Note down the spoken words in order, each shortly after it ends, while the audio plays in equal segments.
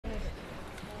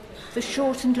the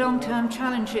short and long-term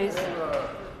challenges.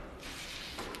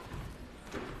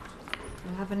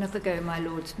 We'll have another go, my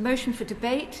Lords. Motion for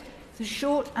debate, the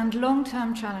short and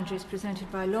long-term challenges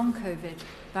presented by long COVID.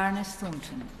 Baroness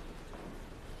Thornton.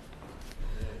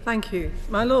 Thank you.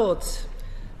 My Lords,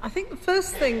 I think the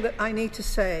first thing that I need to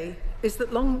say is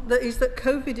that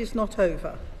COVID is not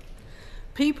over.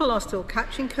 People are still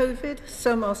catching COVID,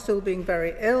 some are still being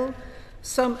very ill,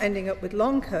 some ending up with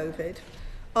long COVID.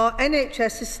 Our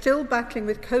NHS is still battling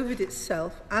with COVID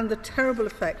itself and the terrible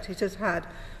effect it has had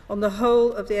on the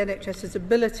whole of the NHS's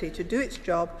ability to do its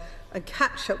job and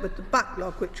catch up with the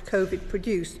backlog which COVID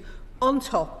produced, on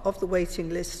top of the waiting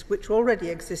lists which already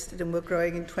existed and were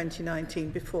growing in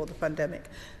 2019 before the pandemic.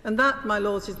 And that, my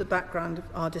Lords, is the background of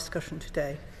our discussion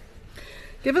today.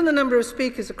 Given the number of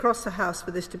speakers across the House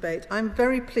for this debate, I am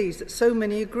very pleased that so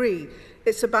many agree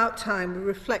it's about time we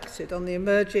reflected on the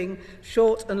emerging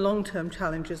short and long-term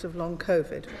challenges of long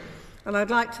COVID. And I'd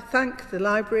like to thank the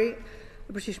Library,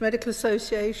 the British Medical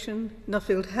Association,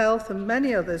 Nuffield Health and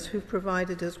many others who've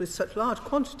provided us with such large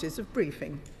quantities of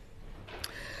briefing.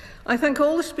 I thank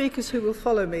all the speakers who will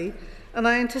follow me, and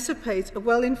I anticipate a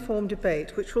well-informed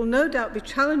debate which will no doubt be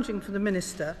challenging for the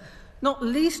Minister, not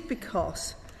least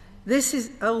because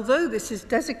although this is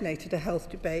designated a health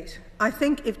debate, I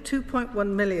think if 2.1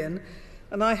 million,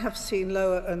 and I have seen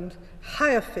lower and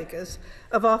higher figures,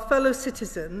 of our fellow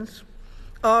citizens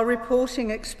are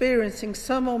reporting experiencing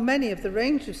some or many of the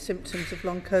range of symptoms of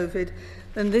long COVID,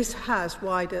 then this has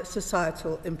wider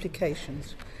societal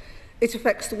implications. It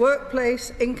affects the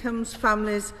workplace, incomes,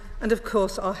 families, and of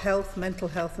course our health, mental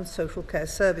health and social care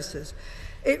services.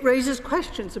 It raises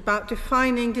questions about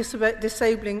defining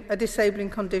a disabling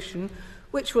condition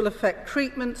which will affect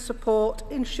treatment, support,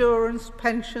 insurance,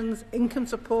 pensions, income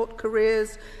support,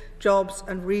 careers, jobs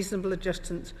and reasonable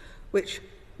adjustments which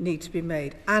need to be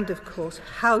made. And of course,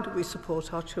 how do we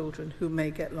support our children who may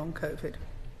get long COVID?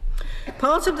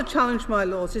 Part of the challenge, my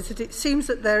Lords, is that it seems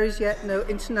that there is yet no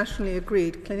internationally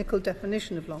agreed clinical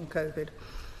definition of long COVID,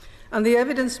 and the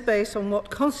evidence base on what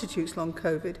constitutes long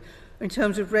COVID in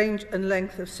terms of range and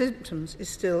length of symptoms is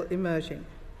still emerging.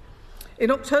 In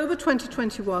October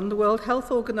 2021, the World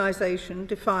Health Organization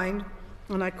defined,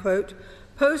 and I quote,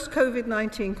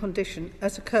 post-COVID-19 condition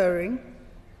as occurring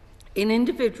in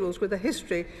individuals with a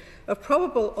history of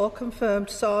probable or confirmed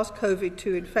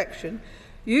SARS-CoV-2 infection,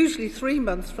 usually 3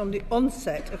 months from the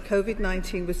onset of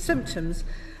COVID-19 with symptoms,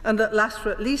 and that last for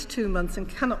at least 2 months and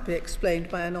cannot be explained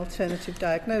by an alternative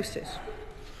diagnosis.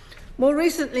 More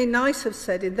recently, NICE have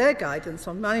said in their guidance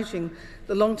on managing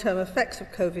the long-term effects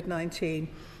of COVID-19,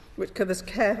 which covers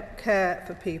care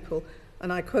for people,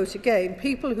 and I quote again,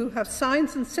 people who have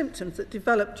signs and symptoms that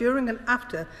develop during and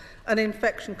after an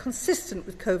infection consistent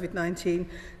with COVID-19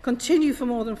 continue for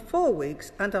more than 4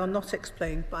 weeks and are not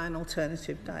explained by an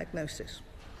alternative diagnosis.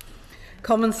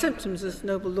 Common symptoms, as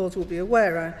noble Lords will be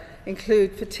aware,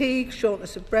 include fatigue,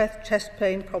 shortness of breath, chest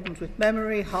pain, problems with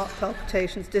memory, heart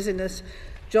palpitations, dizziness,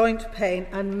 joint pain,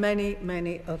 and many,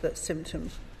 many other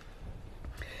symptoms.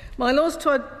 My Lords,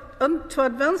 to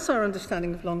advance our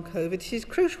understanding of long COVID, it is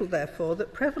crucial, therefore,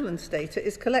 that prevalence data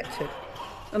is collected.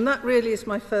 And that really is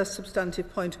my first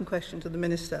substantive point and question to the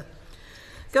Minister.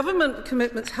 Government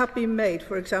commitments have been made.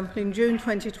 For example, in June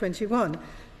 2021,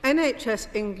 NHS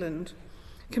England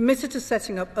committed to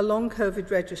setting up a long COVID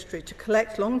registry to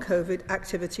collect long COVID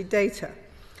activity data.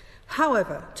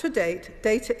 However, to date,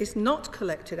 data is not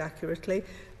collected accurately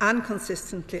and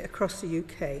consistently across the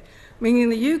UK, meaning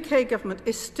the UK government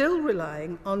is still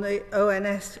relying on the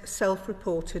ONS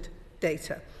self-reported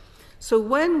data. So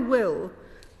when will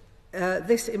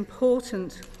this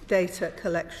important data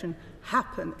collection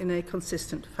happen in a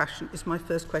consistent fashion is my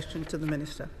first question to the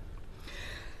Minister.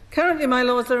 Currently, my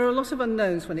Lords, there are a lot of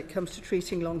unknowns when it comes to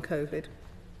treating long COVID.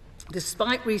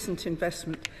 Despite recent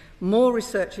investment, more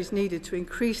research is needed to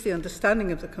increase the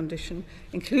understanding of the condition,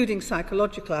 including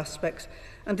psychological aspects,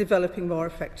 and developing more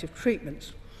effective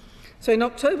treatments. So in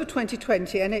October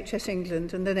 2020, NHS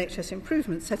England and NHS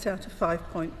Improvement set out a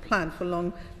 5-point plan for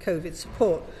long COVID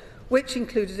support, which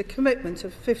included a commitment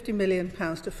of £50 million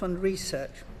to fund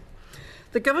research.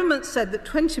 The government said that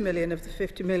 20 million of the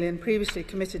 50 million previously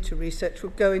committed to research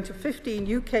would go into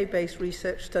 15 UK-based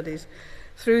research studies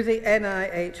through the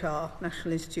NIHR,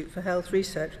 National Institute for Health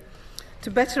Research,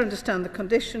 to better understand the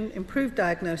condition, improve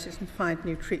diagnosis and find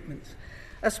new treatments.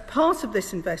 As part of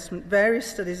this investment, various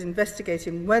studies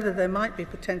investigating whether there might be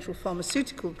potential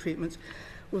pharmaceutical treatments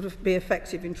would be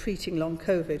effective in treating long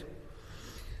COVID.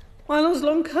 While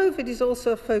long COVID is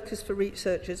also a focus for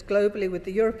researchers globally, with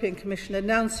the European Commission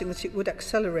announcing that it would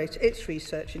accelerate its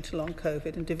research into long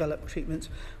COVID and develop treatments,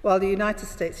 while the United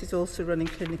States is also running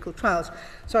clinical trials.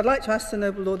 So I'd like to ask the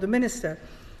Noble Lord the Minister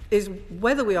is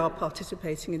whether we are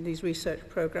participating in these research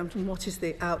programmes and what is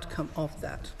the outcome of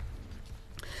that.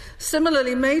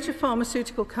 Similarly, major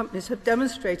pharmaceutical companies have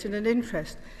demonstrated an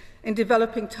interest in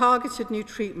developing targeted new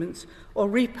treatments or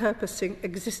repurposing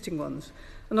existing ones.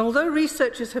 And although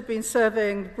researchers have been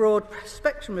surveying the broad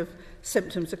spectrum of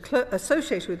symptoms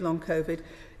associated with long COVID,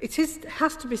 it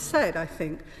has to be said, I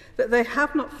think, that they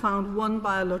have not found one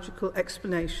biological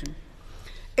explanation.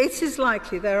 It is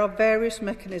likely there are various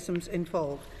mechanisms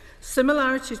involved.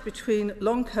 Similarities between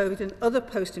long COVID and other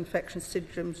post-infection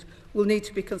syndromes will need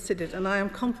to be considered, and I am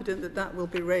confident that that will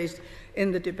be raised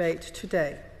in the debate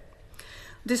today.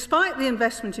 Despite the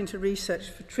investment into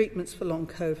research for treatments for long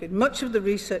COVID, much of the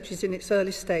research is in its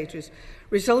early stages,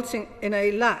 resulting in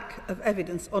a lack of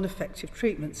evidence on effective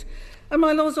treatments. And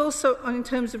my lords, also in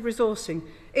terms of resourcing,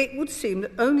 it would seem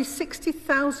that only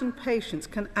 60,000 patients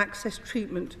can access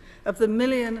treatment of the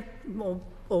million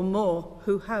or more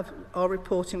who are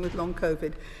reporting with long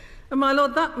COVID. And my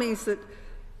lord, that means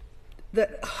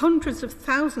that hundreds of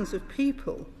thousands of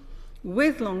people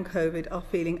with long COVID are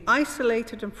feeling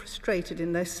isolated and frustrated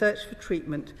in their search for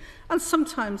treatment, and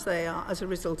sometimes they are, as a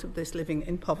result of this, living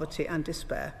in poverty and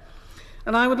despair.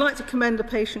 And I would like to commend the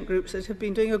patient groups that have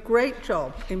been doing a great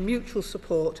job in mutual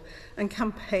support and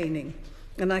campaigning,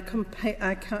 and I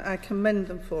commend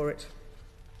them for it.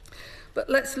 But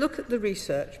let's look at the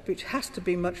research, which has to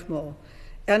be much more.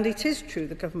 And it is true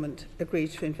the government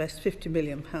agreed to invest £50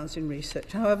 million in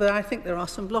research. However, I think there are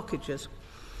some blockages,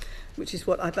 which is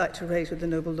what I'd like to raise with the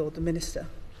Noble Lord the Minister.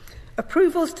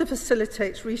 Approvals to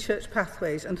facilitate research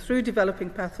pathways, and through developing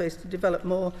pathways to develop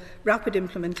more rapid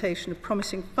implementation of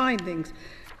promising findings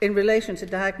in relation to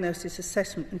diagnosis,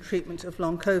 assessment and treatment of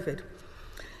long COVID.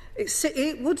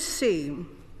 It would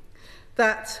seem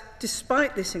that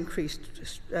despite this increased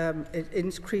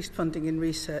funding in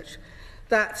research,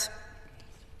 that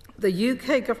the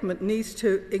UK government needs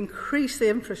to increase the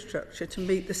infrastructure to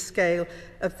meet the scale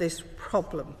of this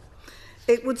problem.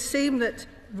 It would seem that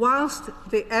whilst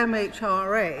the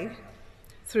MHRA,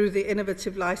 through the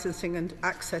Innovative Licensing and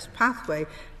Access Pathway,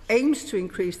 aims to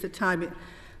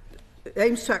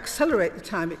accelerate the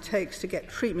time it takes to get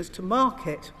treatments to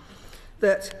market,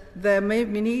 that there may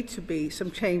need to be some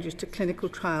changes to clinical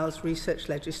trials research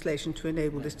legislation to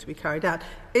enable this to be carried out.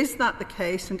 Is that the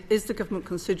case, and is the government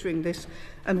considering this,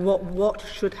 and what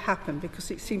should happen?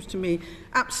 Because it seems to me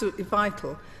absolutely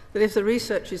vital that if the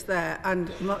research is there and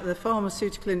the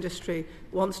pharmaceutical industry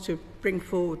wants to bring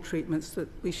forward treatments, that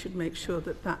we should make sure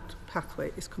that that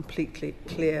pathway is completely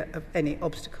clear of any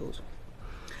obstacles.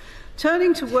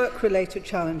 Turning to work-related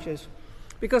challenges,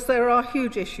 because there are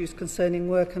huge issues concerning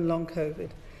work and long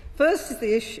COVID. First is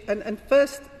the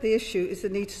issue is the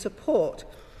need to support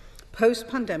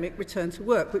post-pandemic return to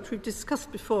work, which we've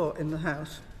discussed before in the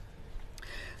House.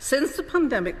 Since the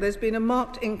pandemic, there's been a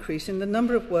marked increase in the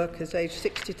number of workers aged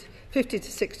 50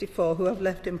 to 64 who have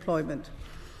left employment.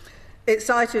 It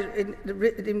cited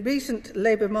in recent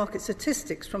labour market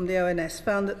statistics from the ONS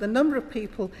found that the number of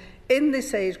people in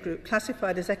this age group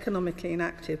classified as economically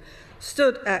inactive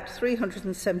stood at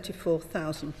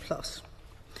 374,000 plus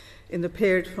in the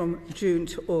period from June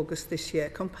to August this year,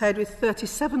 compared with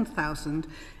 37,000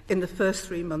 in the first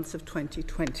 3 months of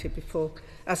 2020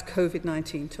 as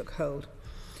COVID-19 took hold.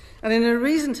 And in a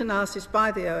recent analysis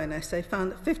by the ONS, they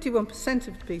found that 51%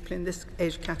 of people in this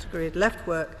age category had left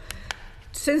work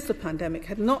since the pandemic,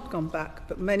 had not gone back,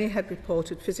 but many had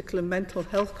reported physical and mental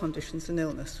health conditions and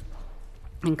illness,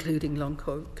 including long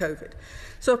COVID.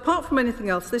 So apart from anything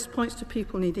else, this points to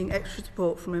people needing extra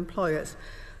support from employers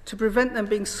to prevent them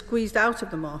being squeezed out of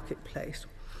the marketplace.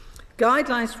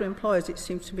 Guidelines for employers, it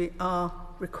seems to me, are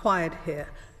required here.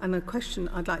 And the question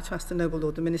I'd like to ask the Noble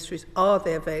Lord the Minister is, are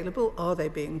they available? Are they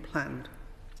being planned?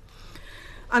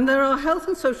 And there are health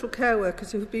and social care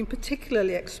workers who have been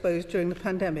particularly exposed during the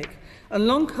pandemic. And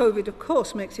long COVID, of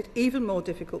course, makes it even more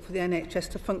difficult for the NHS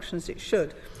to function as it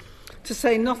should, to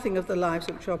say nothing of the lives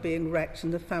which are being wrecked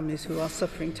and the families who are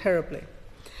suffering terribly.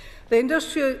 The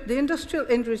Industrial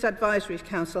Injuries Advisory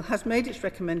Council has made its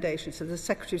recommendations to the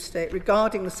Secretary of State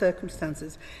regarding the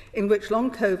circumstances in which long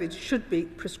COVID should be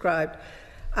prescribed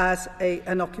as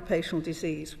an occupational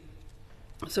disease.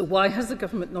 So why has the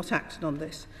government not acted on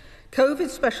this? COVID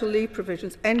special leave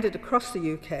provisions ended across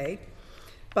the UK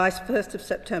by 1st of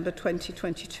September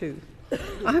 2022.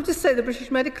 I have to say the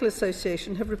British Medical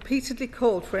Association have repeatedly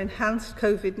called for enhanced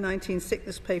COVID-19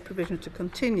 sickness pay provision to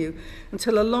continue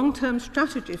until a long-term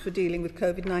strategy for dealing with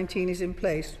COVID-19 is in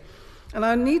place. And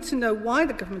I need to know why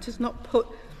the government has not put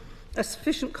a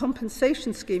sufficient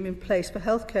compensation scheme in place for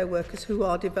healthcare workers who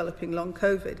are developing long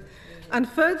COVID. And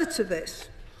further to this,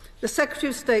 the Secretary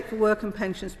of State for Work and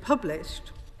Pensions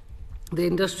published the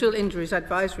Industrial Injuries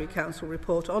Advisory Council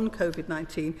report on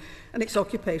COVID-19 and its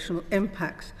occupational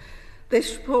impacts.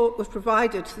 This report was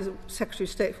provided to the Secretary of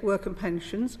State for Work and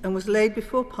Pensions and was laid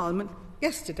before Parliament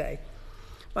yesterday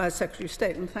by the Secretary of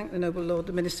State, and thank the Noble Lord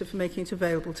the Minister for making it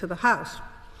available to the House.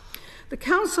 The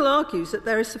Council argues that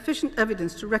there is sufficient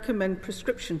evidence to recommend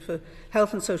prescription for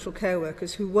health and social care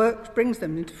workers who work brings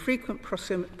them into frequent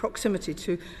proximity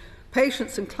to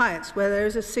patients and clients where there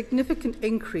is a significant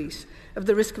increase of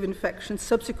the risk of infection,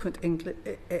 subsequent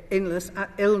illness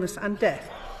and death.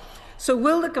 So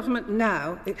will the government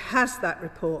now, it has that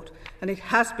report and it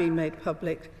has been made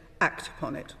public, act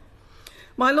upon it?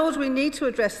 My Lords, we need to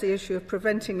address the issue of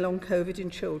preventing long COVID in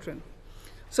children.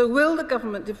 So will the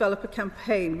government develop a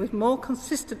campaign with more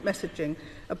consistent messaging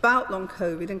about long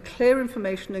COVID and clear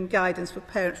information and guidance for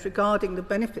parents regarding the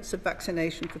benefits of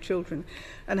vaccination for children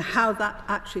and how that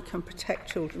actually can protect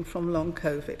children from long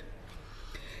COVID?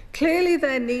 Clearly,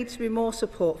 there needs to be more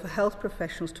support for health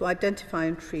professionals to identify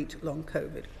and treat long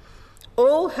COVID.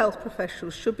 All health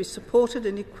professionals should be supported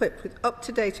and equipped with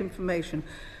up-to-date information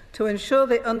to ensure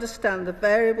they understand the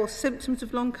variable symptoms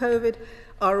of long COVID,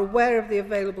 are aware of the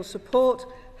available support,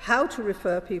 how to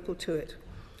refer people to it.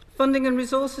 Funding and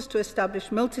resources to establish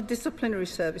multidisciplinary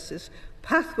services,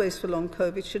 pathways for long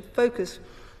COVID should focus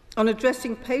on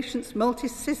addressing patients'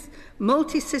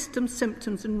 multi-system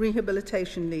symptoms and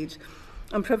rehabilitation needs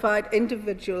and provide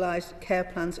individualised care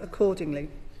plans accordingly.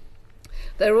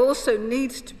 There also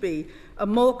needs to be a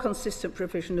more consistent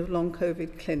provision of long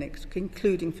COVID clinics,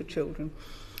 including for children,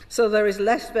 so there is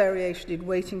less variation in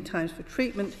waiting times for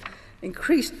treatment.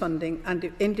 Increased funding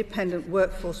and independent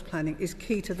workforce planning is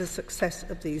key to the success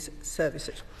of these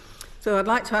services. So I'd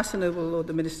like to ask the Noble Lord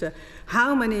the Minister,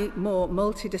 how many more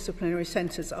multidisciplinary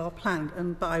centres are planned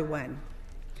and by when?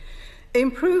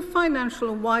 Improve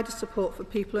financial and wider support for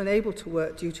people unable to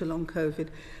work due to long COVID.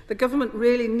 The government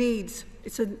really needs,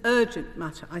 it's an urgent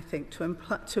matter, I think,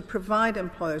 to provide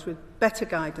employers with better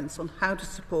guidance on how to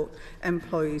support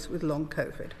employees with long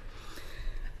COVID.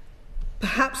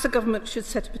 Perhaps the government should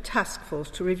set up a task force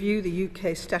to review the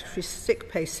UK statutory sick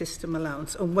pay system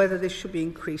allowance and whether this should be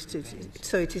increased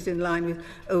so it is in line with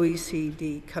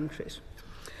OECD countries.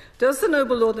 Does the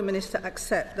Noble Lord the Minister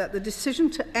accept that the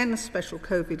decision to end special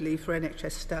COVID leave for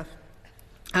NHS staff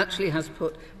actually has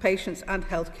put patients and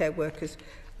healthcare workers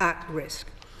at risk?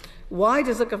 Why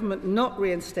does the government not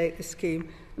reinstate the scheme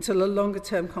until a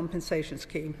longer-term compensation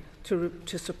scheme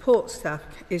to support staff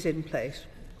is in place?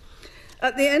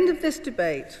 At the end of this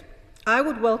debate, I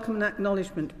would welcome an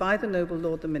acknowledgement by the Noble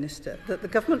Lord the Minister that the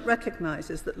government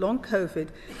recognises that long COVID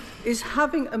is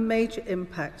having a major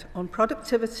impact on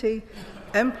productivity,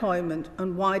 employment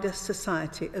and wider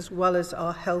society as well as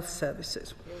our health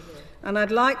services. And I'd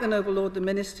like the Noble Lord the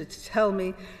Minister to tell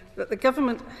me that the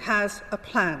government has a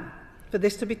plan for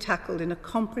this to be tackled in a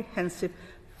comprehensive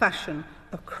fashion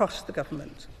across the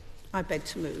government. I beg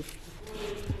to move.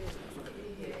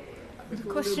 The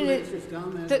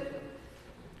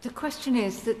question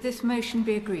is that this motion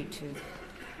be agreed to.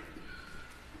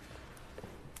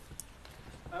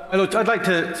 My Lord, I'd like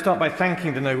to start by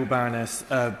thanking the Noble Baroness,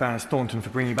 Baroness Thornton, for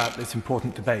bringing about this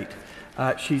important debate.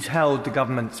 She's held the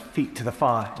government's feet to the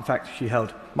fire. In fact, she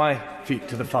held my feet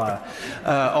to the fire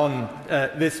on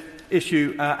this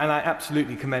issue, and I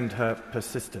absolutely commend her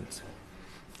persistence.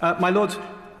 My Lords,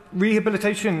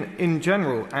 rehabilitation in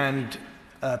general and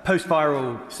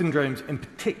post-viral syndromes in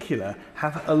particular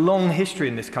have a long history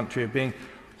in this country of being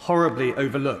horribly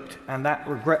overlooked, and that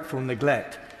regretful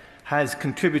neglect has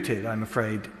contributed, I'm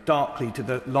afraid, darkly to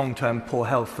the long-term poor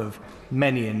health of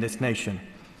many in this nation.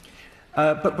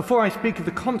 But before I speak of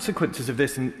the consequences of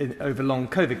this over long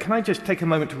COVID, can I just take a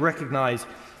moment to recognise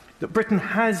that Britain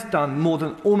has done more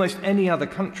than almost any other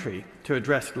country to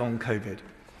address long COVID.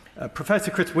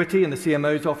 Professor Chris Whitty in the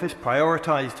CMO's office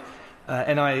prioritised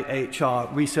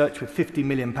NIHR research with £50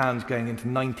 million going into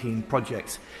 19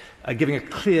 projects, giving a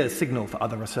clear signal for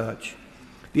other research.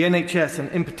 The NHS,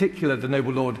 and in particular the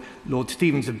Noble Lord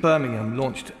Stevens of Birmingham,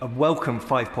 launched a welcome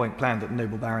 5-point plan that the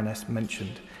Noble Baroness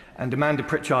mentioned. And Amanda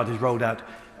Pritchard has rolled out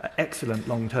excellent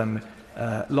long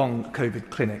COVID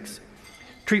clinics.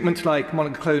 Treatments like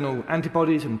monoclonal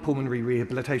antibodies and pulmonary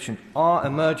rehabilitation are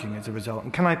emerging as a result.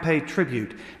 And can I pay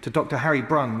tribute to Dr. Harry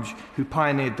Brunge, who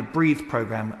pioneered the Breathe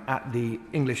programme at the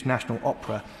English National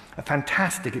Opera, a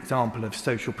fantastic example of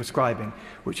social prescribing,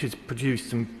 which has produced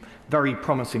some very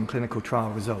promising clinical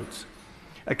trial results.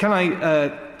 Can I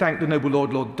thank the Noble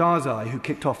Lord Darzai, who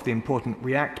kicked off the important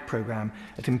REACT programme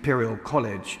at Imperial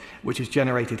College, which has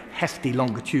generated hefty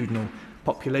longitudinal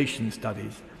population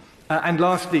studies. And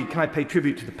lastly, can I pay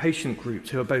tribute to the patient groups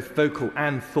who are both vocal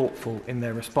and thoughtful in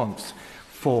their response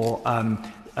for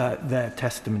their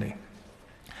testimony.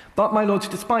 But, my lords,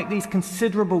 despite these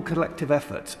considerable collective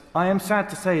efforts, I am sad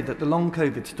to say that the long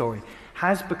COVID story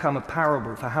has become a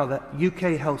parable for how the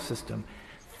UK health system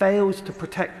fails to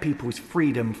protect people's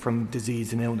freedom from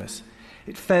disease and illness.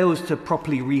 It fails to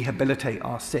properly rehabilitate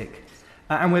our sick,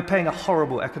 and we're paying a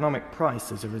horrible economic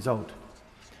price as a result.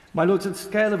 My lords, the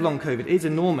scale of long COVID is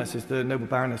enormous, as the Noble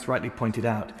Baroness rightly pointed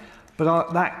out,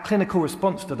 but that clinical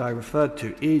response that I referred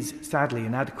to is sadly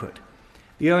inadequate.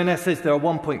 The ONS says there are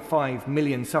 1.5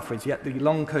 million sufferers, yet the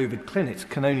long COVID clinics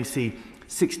can only see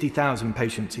 60,000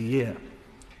 patients a year.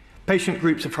 Patient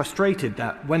groups are frustrated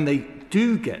that when they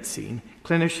do get seen,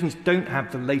 clinicians don't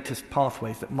have the latest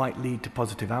pathways that might lead to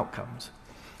positive outcomes.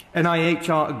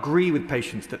 NIHR agree with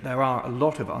patients that there are a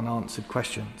lot of unanswered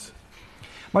questions.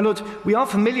 My lords, we are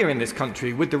familiar in this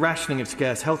country with the rationing of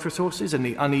scarce health resources and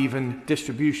the uneven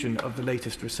distribution of the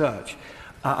latest research,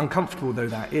 uncomfortable though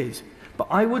that is. But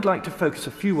I would like to focus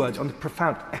a few words on the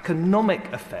profound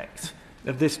economic effects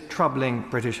of this troubling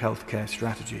British healthcare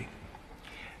strategy.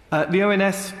 The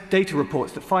ONS data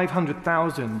reports that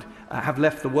 500,000 have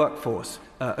left the workforce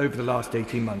over the last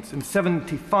 18 months, and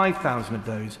 75,000 of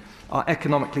those are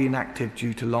economically inactive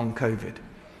due to long COVID.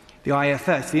 The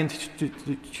IFS, the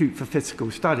Institute for Fiscal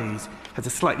Studies, has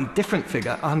a slightly different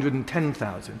figure,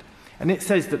 110,000, and it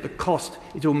says that the cost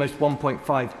is almost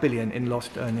 1.5 billion in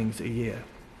lost earnings a year.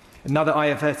 Another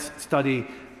IFS study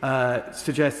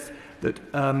suggests that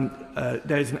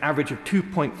there is an average of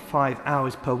 2.5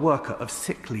 hours per worker of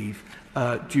sick leave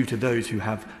due to those who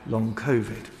have long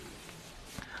COVID.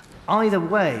 Either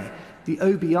way, the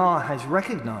OBR has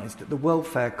recognised that the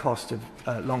welfare cost of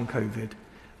long COVID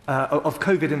of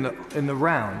COVID in the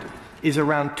round is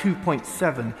around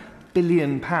 £2.7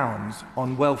 billion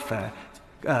on welfare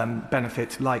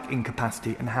benefits like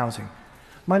incapacity and housing.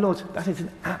 My lords, that is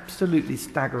an absolutely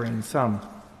staggering sum.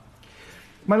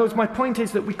 My lords, my point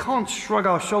is that we can't shrug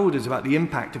our shoulders about the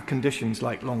impact of conditions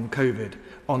like long COVID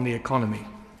on the economy.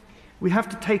 We have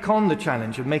to take on the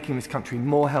challenge of making this country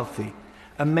more healthy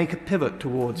and make a pivot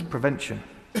towards prevention.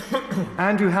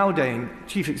 Andrew Haldane,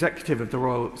 Chief Executive of the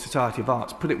Royal Society of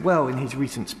Arts, put it well in his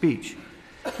recent speech.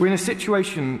 We're in a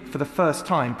situation for the first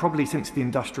time, probably since the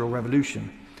Industrial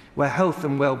Revolution, where health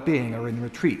and well-being are in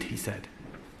retreat, he said.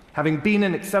 Having been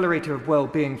an accelerator of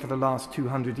well-being for the last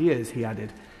 200 years, he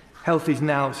added, health is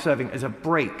now serving as a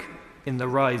brake in the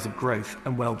rise of growth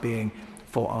and well-being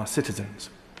for our citizens.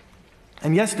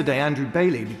 And yesterday, Andrew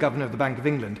Bailey, the Governor of the Bank of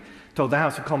England, told the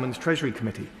House of Commons Treasury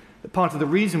Committee that part of the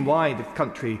reason why the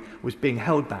country was being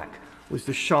held back was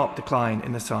the sharp decline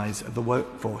in the size of the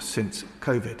workforce since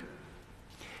COVID.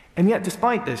 And yet,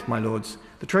 despite this, my lords,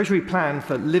 the Treasury plan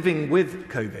for living with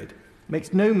COVID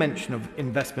makes no mention of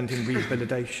investment in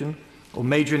rehabilitation or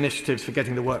major initiatives for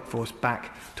getting the workforce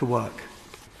back to work.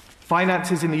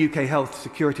 Finances in the UK Health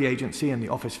Security Agency and the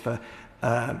Office for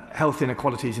Health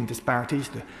Inequalities and Disparities,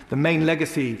 the main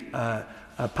legacy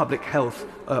public health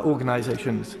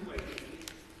organisations.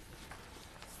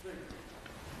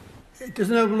 Does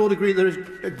the Noble Lord agree there is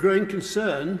a growing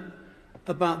concern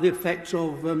about the effects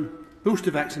of booster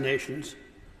vaccinations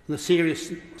and the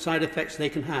serious side effects they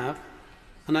can have?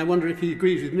 And I wonder if he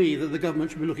agrees with me that the government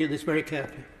should be looking at this very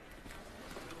carefully.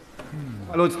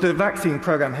 My lords, the vaccine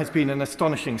programme has been an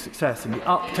astonishing success, and the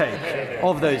uptake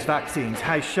of those vaccines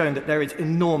has shown that there is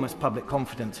enormous public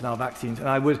confidence in our vaccines, and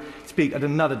I would speak at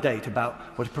another date about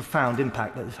what a profound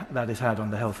impact that has had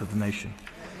on the health of the nation.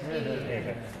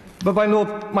 But my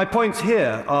lord, my points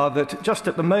here are that just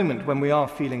at the moment when we are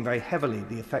feeling very heavily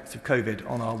the effects of COVID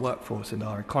on our workforce and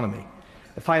our economy,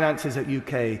 the finances at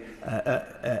UK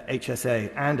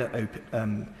HSA and at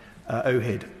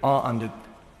OHID are under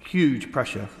huge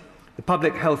pressure. The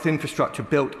public health infrastructure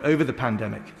built over the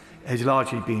pandemic has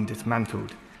largely been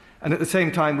dismantled. And at the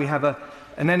same time, we have an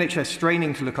NHS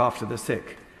straining to look after the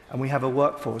sick, and we have a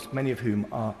workforce, many of whom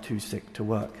are too sick to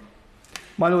work.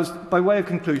 My lords, by way of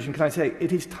conclusion, can I say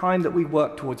it is time that we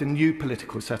work towards a new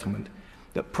political settlement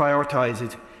that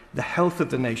prioritises the health of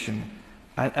the nation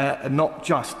and not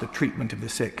just the treatment of the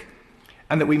sick,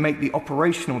 and that we make the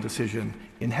operational decision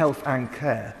in health and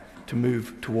care to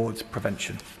move towards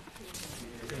prevention.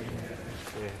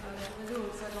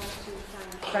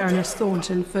 Baroness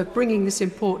Thornton for bringing this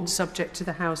important subject to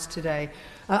the House today.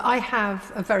 I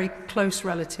have a very close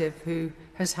relative who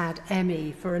has had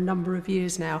ME for a number of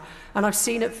years now, and I've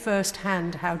seen at first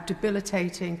hand how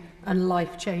debilitating and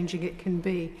life-changing it can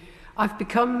be. I've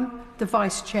become the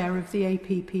Vice Chair of the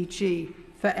APPG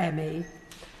for ME,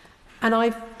 and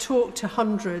I've talked to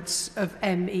hundreds of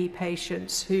ME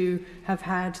patients who have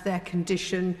had their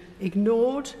condition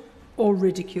ignored or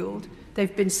ridiculed.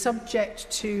 They've been subject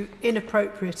to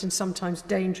inappropriate and sometimes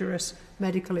dangerous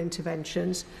medical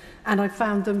interventions, and I've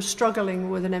found them struggling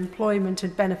with an employment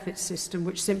and benefits system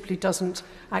which simply doesn't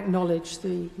acknowledge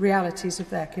the realities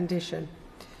of their condition.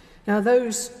 Now,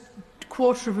 those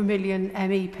 250,000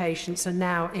 ME patients are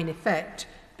now, in effect,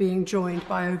 being joined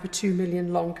by over 2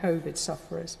 million long COVID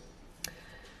sufferers.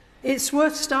 It's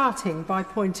worth starting by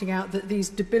pointing out that these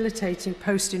debilitating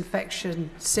post-infection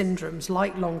syndromes,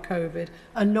 like long COVID,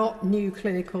 are not new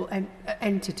clinical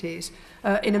entities.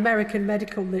 In American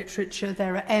medical literature,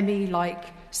 there are ME-like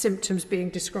symptoms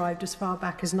being described as far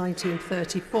back as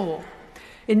 1934.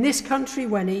 In this country,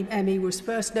 when ME was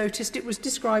first noticed, it was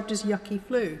described as yuppie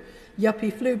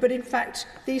flu, but in fact,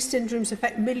 these syndromes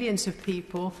affect millions of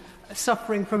people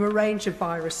suffering from a range of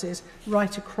viruses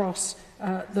right across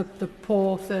the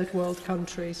poor third world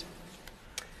countries.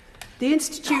 The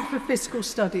Institute for Fiscal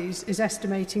Studies is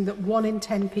estimating that 1 in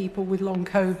 10 people with long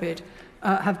COVID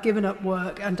have given up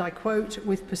work, and I quote,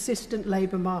 with persistent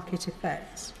labour market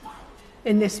effects.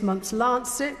 In this month's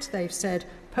Lancet, they've said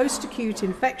post-acute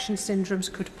infection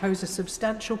syndromes could pose a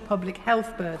substantial public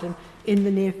health burden in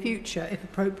the near future if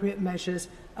appropriate measures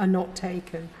are not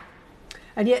taken.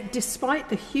 And yet, despite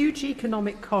the huge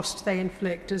economic cost they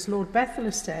inflict, as Lord Bethell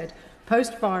has said,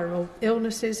 post-viral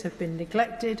illnesses have been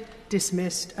neglected,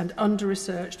 dismissed and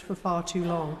under-researched for far too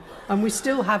long. And we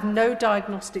still have no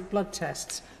diagnostic blood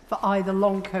tests for either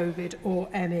long COVID or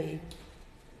ME.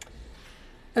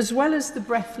 As well as the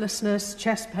breathlessness,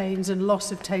 chest pains and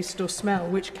loss of taste or smell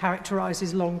which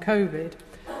characterises long COVID,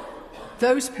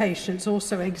 those patients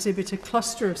also exhibit a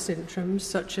cluster of symptoms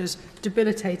such as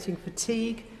debilitating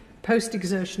fatigue,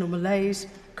 post-exertional malaise,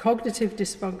 cognitive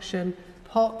dysfunction,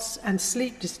 POTS and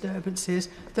sleep disturbances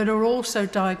that are also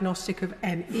diagnostic of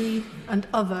ME and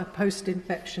other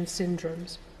post-infection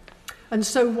syndromes. And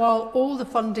so while all the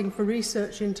funding for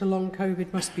research into long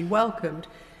COVID must be welcomed,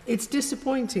 it's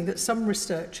disappointing that some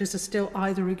researchers are still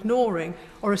either ignoring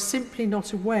or are simply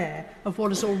not aware of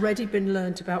what has already been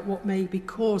learned about what may be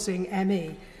causing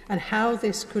ME and how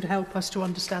this could help us to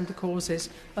understand the causes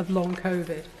of long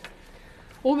COVID.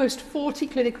 Almost 40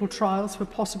 clinical trials for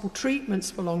possible treatments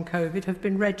for long COVID have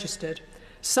been registered,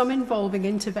 some involving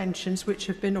interventions which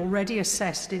have been already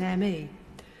assessed in ME.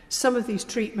 Some of these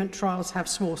treatment trials have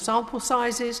small sample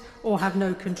sizes or have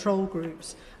no control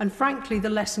groups. And frankly, the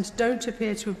lessons don't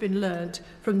appear to have been learnt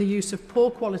from the use of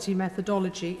poor quality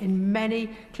methodology in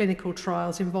many clinical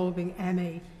trials involving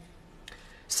ME.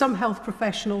 Some health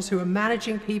professionals who are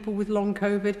managing people with long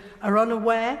COVID are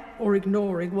unaware or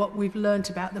ignoring what we've learnt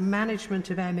about the management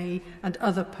of ME and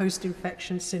other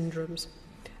post-infection syndromes,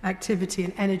 activity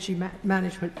and energy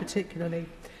management particularly.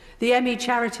 The ME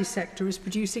charity sector is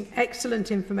producing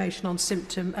excellent information on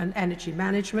symptom and energy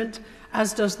management,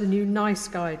 as does the new NICE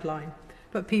guideline.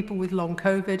 But people with long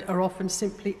COVID are often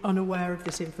simply unaware of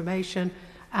this information,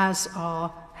 as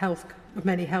are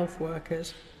many health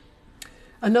workers.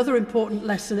 Another important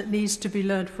lesson that needs to be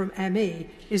learned from ME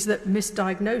is that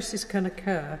misdiagnosis can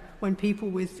occur when people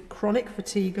with chronic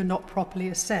fatigue are not properly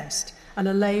assessed and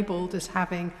are labelled as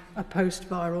having a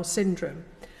post-viral syndrome.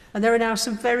 And there are now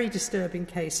some very disturbing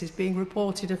cases being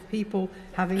reported of people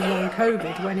having long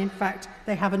COVID when in fact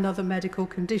they have another medical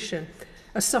condition.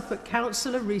 A Suffolk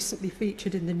councillor recently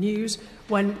featured in the news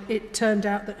when it turned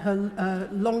out that her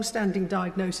long-standing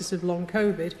diagnosis of long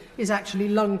COVID is actually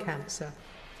lung cancer.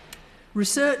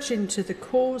 Research into the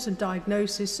cause and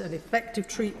diagnosis and effective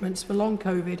treatments for long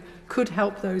COVID could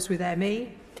help those with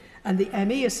ME, and the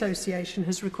ME Association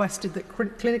has requested that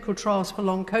clinical trials for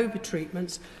long COVID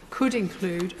treatments could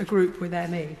include a group with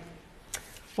ME.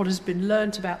 What has been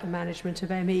learnt about the management of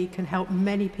ME can help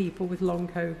many people with long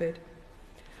COVID.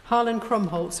 Harlan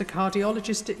Krumholtz, a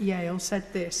cardiologist at Yale,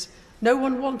 said this: "No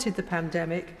one wanted the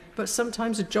pandemic, but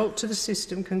sometimes a jolt to the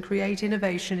system can create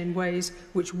innovation in ways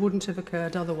which wouldn't have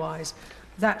occurred otherwise."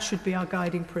 That should be our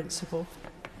guiding principle.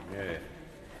 Yeah.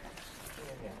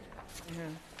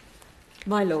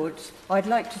 My Lords, I'd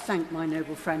like to thank my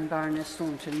noble friend Baroness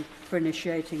Thornton for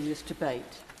initiating this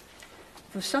debate.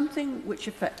 For something which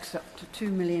affects up to 2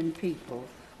 million people,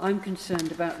 I'm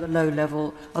concerned about the low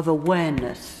level of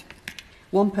awareness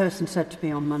One person said to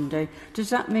me on Monday, does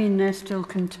that mean they're still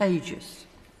contagious?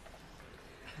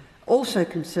 Also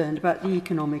concerned about the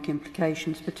economic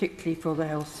implications, particularly for the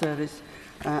health service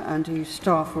and whose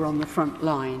staff were on the front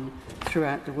line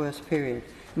throughout the worst period.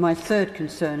 My third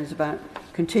concern is about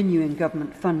continuing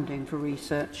government funding for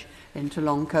research into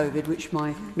long COVID, which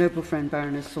my noble friend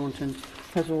Baroness Thornton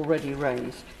has already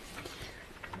raised.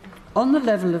 On the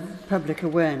level of public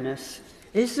awareness,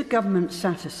 is the government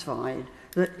satisfied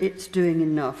that it's doing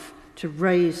enough to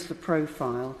raise the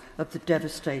profile of the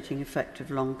devastating effect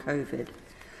of long COVID?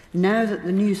 Now that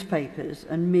the newspapers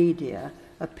and media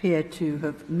appear to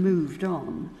have moved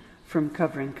on from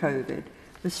covering COVID,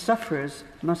 the sufferers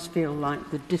must feel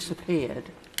like they've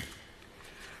disappeared.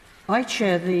 I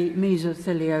chair the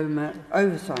Mesothelioma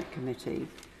Oversight Committee,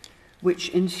 which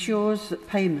ensures that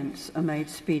payments are made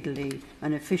speedily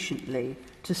and efficiently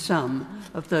to some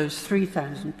of those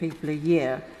 3,000 people a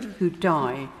year who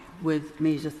die with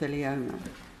mesothelioma.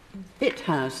 It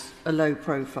has a low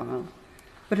profile,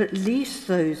 but at least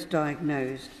those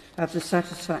diagnosed have the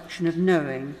satisfaction of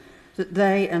knowing that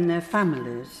they and their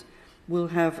families will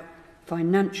have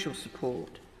financial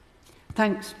support,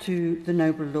 thanks to the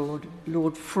noble Lord,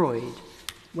 Lord Freud,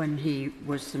 when he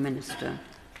was the minister.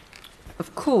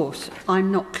 Of course,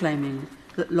 I'm not claiming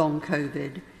that long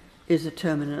COVID is a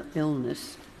terminal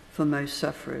illness for most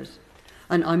sufferers,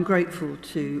 and I'm grateful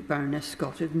to Baroness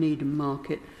Scott of Needham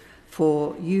Market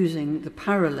for using the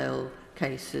parallel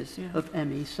cases of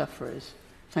ME sufferers.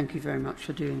 Thank you very much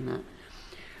for doing that.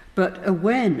 But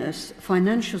awareness,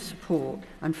 financial support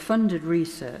and funded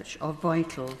research are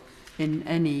vital in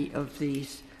any of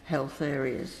these health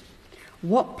areas.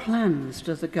 What plans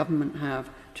does the government have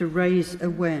to raise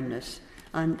awareness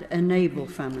and enable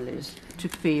families to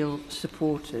feel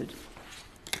supported?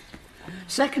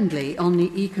 Secondly, on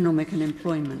the economic and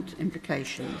employment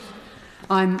implications,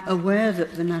 I'm aware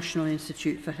that the National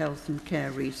Institute for Health and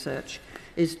Care Research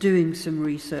is doing some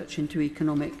research into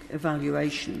economic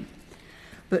evaluation.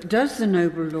 But does the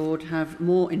noble Lord have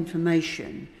more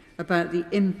information about the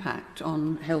impact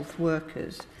on health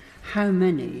workers, how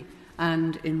many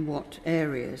and in what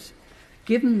areas?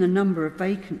 Given the number of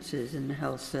vacancies in the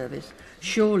health service,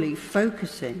 surely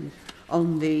focusing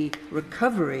on the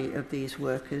recovery of these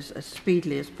workers as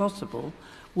speedily as possible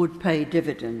would pay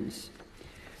dividends.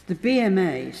 The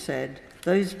BMA said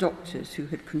those doctors who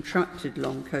had contracted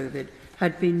long COVID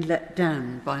had been let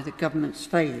down by the government's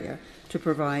failure to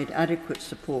provide adequate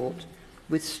support,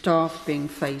 with staff being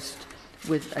faced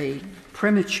with a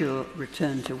premature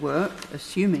return to work,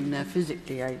 assuming they're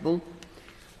physically able,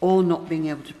 or not being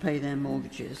able to pay their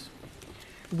mortgages.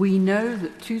 We know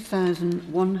that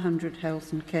 2,100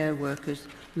 health and care workers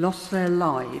lost their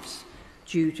lives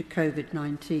due to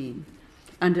COVID-19,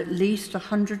 and at least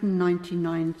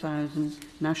 199,000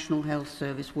 National Health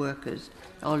Service workers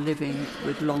are living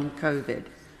with long COVID.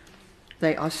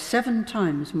 They are 7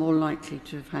 times more likely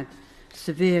to have had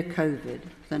severe COVID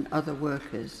than other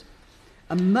workers,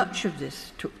 and much of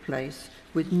this took place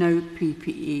with no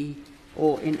PPE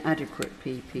or inadequate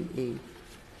PPE.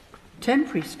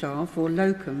 Temporary staff or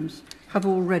locums have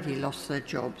already lost their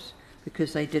jobs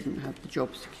because they didn't have the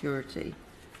job security.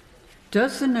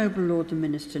 Does the noble Lord the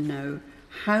Minister know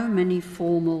how many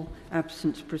formal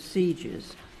absence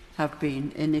procedures have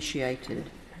been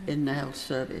initiated in the health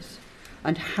service,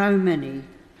 and how many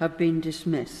have been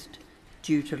dismissed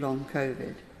due to long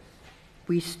COVID?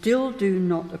 We still do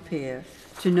not appear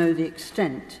to know the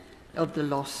extent of the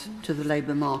loss to the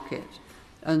labour market,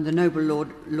 and the noble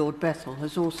Lord Bethell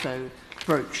has also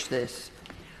broached this.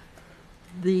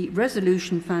 The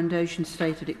Resolution Foundation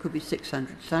stated it could be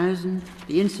 600,000.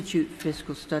 The Institute for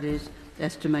Fiscal Studies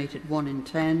estimated 1 in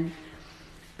 10.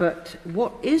 But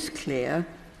what is clear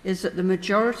is that the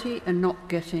majority are not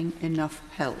getting enough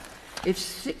help.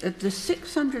 If the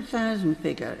 600,000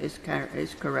 figure is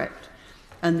correct,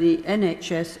 and the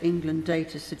NHS England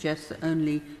data suggests that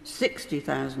only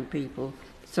 60,000 people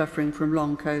suffering from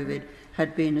long COVID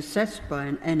had been assessed by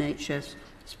an NHS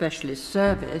specialist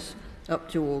service up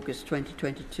to August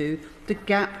 2022, the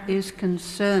gap is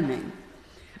concerning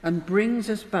and brings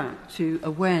us back to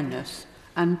awareness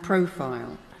and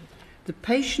profile. The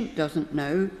patient doesn't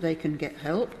know they can get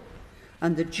help,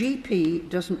 and the GP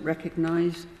doesn't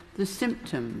recognise the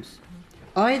symptoms.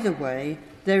 Either way,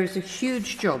 there is a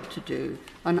huge job to do,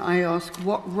 and I ask,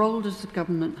 what role does the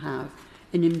government have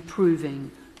in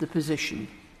improving the position?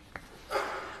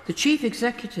 The Chief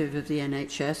Executive of the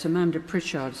NHS, Amanda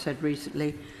Pritchard, said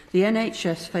recently, the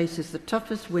NHS faces the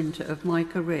toughest winter of my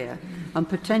career and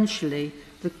potentially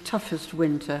the toughest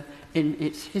winter in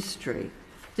its history.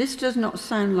 This does not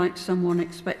sound like someone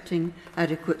expecting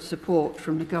adequate support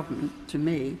from the government to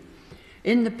me.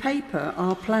 In the paper,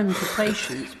 Our Plan for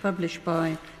Patients, published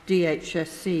by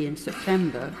DHSC in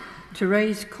September,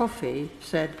 Therese Coffey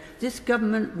said, "This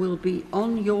government will be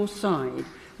on your side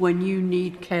when you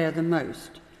need care the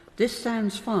most." This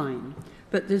sounds fine,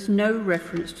 but there's no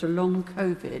reference to long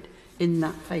COVID in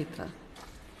that paper.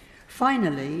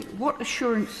 Finally, what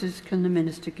assurances can the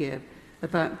Minister give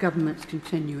about government's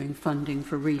continuing funding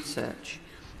for research?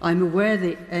 I'm aware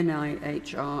the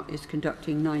NIHR is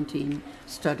conducting 19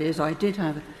 studies. I did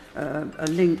have a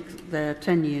link there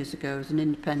 10 years ago as an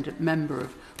independent member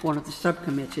of one of the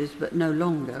subcommittees, but no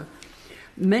longer.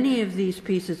 Many of these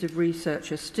pieces of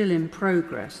research are still in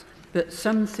progress, but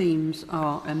some themes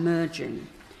are emerging.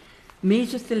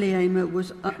 Mesothelioma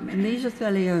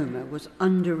was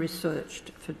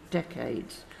under-researched for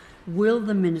decades. Will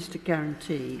the Minister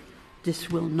guarantee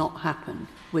this will not happen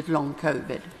with long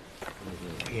COVID?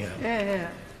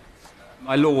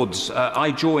 My Lords,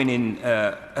 I join in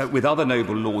with other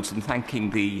noble lords in thanking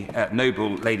the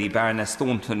noble Lady Baroness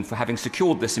Thornton for having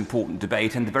secured this important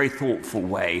debate and the very thoughtful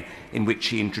way in which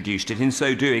she introduced it. In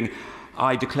so doing,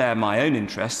 I declare my own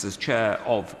interests as Chair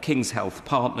of King's Health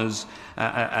Partners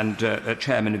and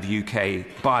Chairman of UK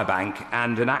Biobank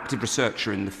and an active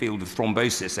researcher in the field of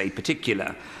thrombosis, a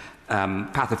particular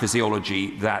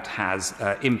pathophysiology that has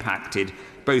impacted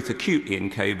both acutely in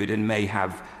COVID and may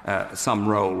have some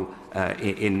role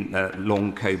in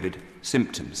long COVID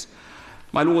symptoms.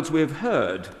 My Lords, we have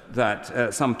heard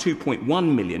that some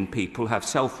 2.1 million people have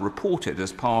self-reported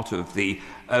as part of the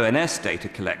ONS data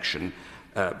collection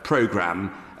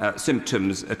programme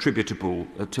symptoms attributable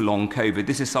to long COVID.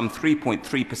 This is some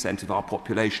 3.3% of our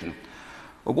population.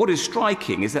 What is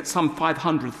striking is that some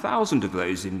 500,000 of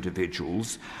those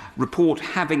individuals report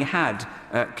having had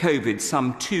COVID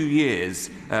some 2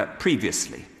 years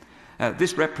previously.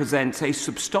 This represents a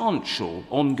substantial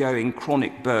ongoing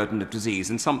chronic burden of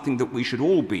disease and something that we should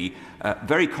all be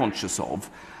very conscious of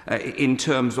in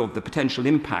terms of the potential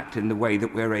impact in the way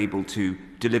that we're able to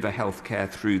deliver healthcare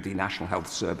through the National Health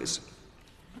Service.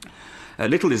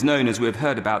 Little is known, as we've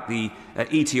heard, about the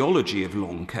etiology of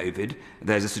long COVID.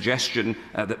 There's a suggestion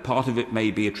that part of it may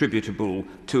be attributable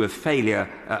to a failure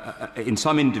in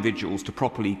some individuals to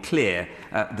properly clear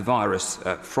the virus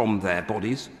from their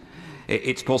bodies.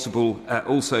 It's possible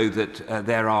also that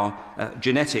there are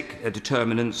genetic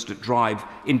determinants that drive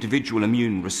individual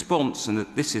immune response, and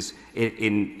that this is,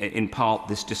 in part,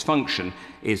 this dysfunction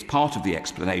is part of the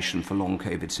explanation for long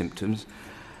COVID symptoms.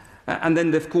 And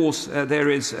then, of course, there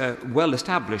is well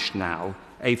established now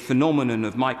a phenomenon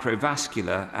of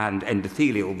microvascular and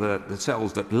endothelial, the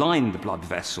cells that line the blood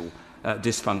vessel,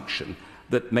 dysfunction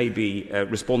that may be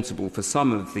responsible for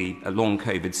some of the long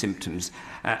COVID symptoms.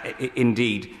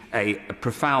 Indeed, a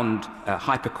profound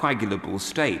hypercoagulable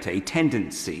state, a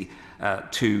tendency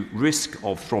to risk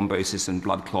of thrombosis and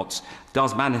blood clots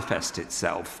does manifest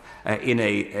itself in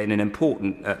an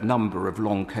important number of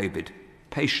long COVID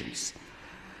patients.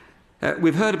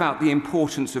 We've heard about the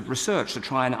importance of research to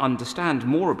try and understand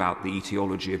more about the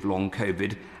etiology of long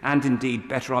COVID and indeed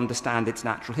better understand its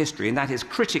natural history, and that is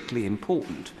critically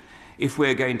important if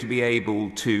we're going to be able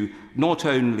to not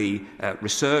only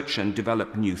research and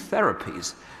develop new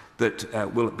therapies that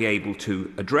will be able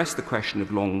to address the question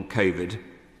of long COVID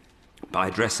by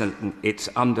addressing its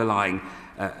underlying,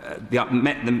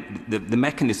 the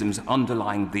mechanisms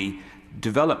underlying the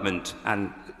development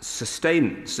and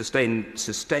sustained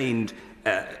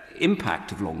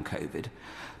impact of long COVID.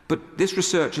 But this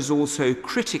research is also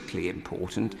critically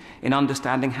important in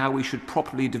understanding how we should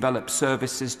properly develop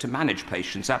services to manage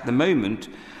patients. At the moment,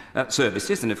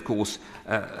 services, and of course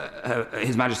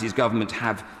His Majesty's government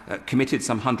have committed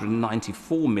some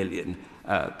 194 million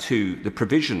to the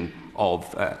provision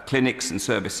of clinics and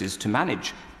services to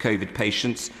manage COVID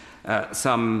patients,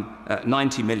 some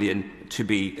 90 million to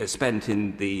be spent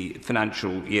in the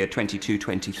financial year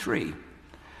 22-23.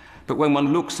 But when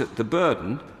one looks at the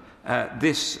burden,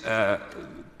 this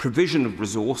provision of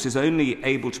resource is only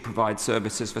able to provide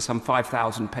services for some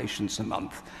 5,000 patients a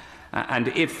month. And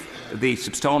if the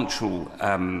substantial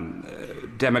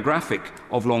demographic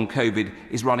of long COVID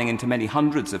is running into many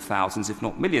hundreds of thousands, if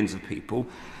not millions of people,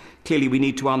 clearly we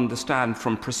need to understand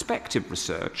from prospective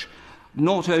research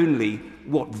not only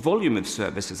what volume of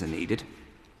services are needed,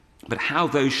 but how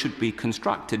those should be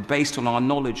constructed based on our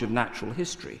knowledge of natural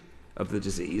history of the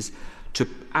disease to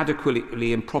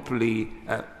adequately and properly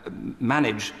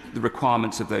manage the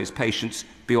requirements of those patients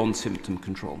beyond symptom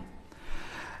control.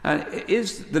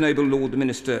 Is the noble Lord the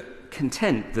Minister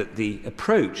content that the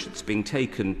approach that's being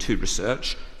taken to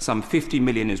research, some 50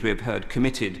 million, as we have heard,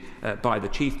 committed by the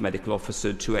Chief Medical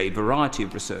Officer to a variety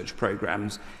of research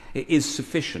programmes, is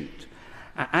sufficient.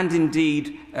 And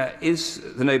indeed, is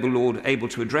the Noble Lord able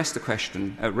to address the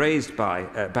question raised by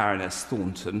Baroness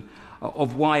Thornton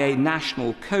of why a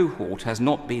national cohort has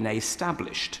not been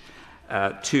established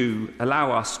to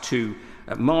allow us to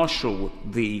marshal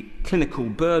the clinical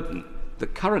burden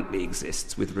that currently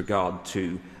exists with regard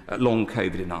to long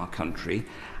COVID in our country,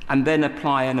 and then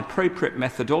apply an appropriate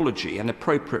methodology and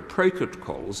appropriate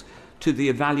protocols to the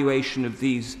evaluation of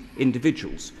these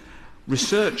individuals.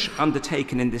 Research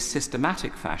undertaken in this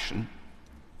systematic fashion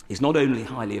is not only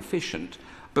highly efficient,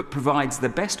 but provides the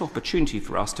best opportunity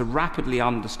for us to rapidly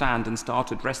understand and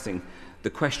start addressing the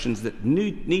questions that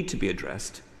need to be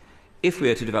addressed if we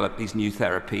are to develop these new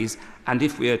therapies and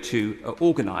if we are to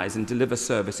organise and deliver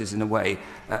services in a way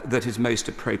that is most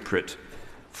appropriate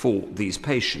for these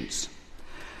patients.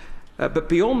 But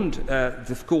beyond,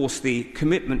 of course, the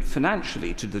commitment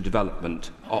financially to the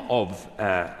development of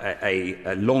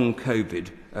a long COVID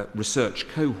research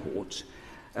cohort,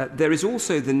 there is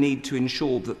also the need to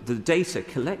ensure that the data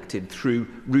collected through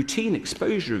routine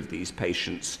exposure of these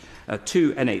patients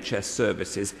to NHS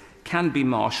services can be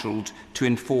marshalled to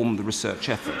inform the research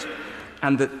effort,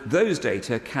 and that those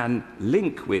data can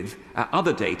link with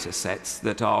other data sets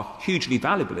that are hugely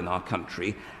valuable in our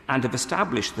country and have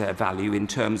established their value in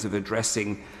terms of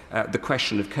addressing the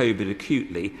question of COVID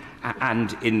acutely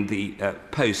and in the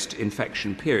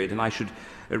post-infection period. And I should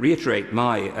reiterate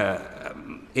my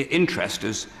interest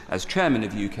as chairman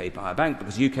of UK Biobank,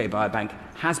 because UK Biobank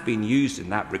has been used in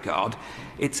that regard.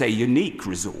 It's a unique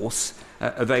resource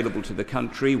available to the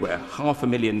country, where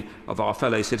 500,000 of our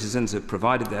fellow citizens have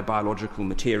provided their biological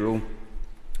material,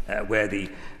 where the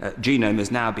genome has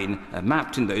now been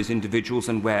mapped in those individuals,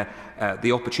 and where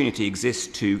the opportunity exists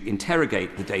to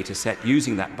interrogate the data set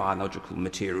using that biological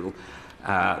material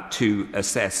to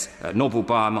assess novel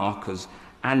biomarkers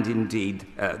and indeed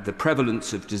the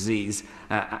prevalence of disease,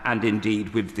 and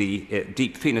indeed with the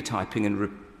deep phenotyping and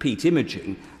repeat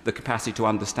imaging, the capacity to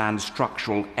understand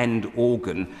structural end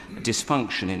organ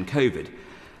dysfunction in COVID.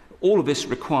 All of this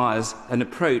requires an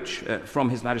approach from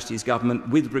His Majesty's Government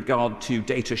with regard to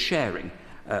data sharing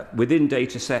within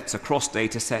data sets, across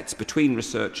data sets, between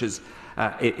researchers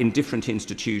in different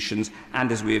institutions,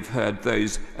 and, as we have heard,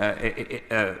 those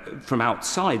from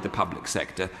outside the public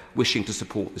sector wishing to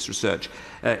support this research.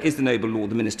 Is the Noble Lord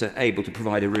the Minister able to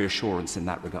provide a reassurance in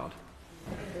that regard?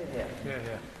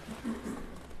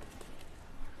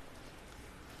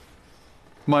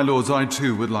 My Lords, I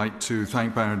too would like to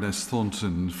thank Baroness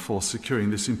Thornton for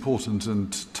securing this important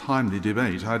and timely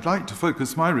debate. I'd like to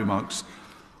focus my remarks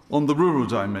on the rural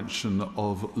dimension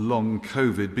of long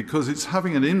COVID, because it's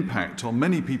having an impact on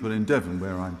many people in Devon,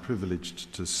 where I'm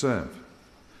privileged to serve.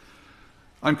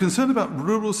 I'm concerned about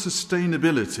rural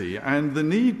sustainability and the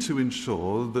need to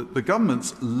ensure that the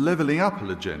government's levelling up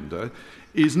agenda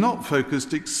is not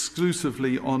focused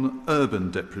exclusively on urban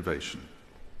deprivation.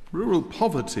 Rural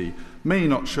poverty may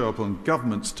not show up on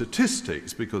government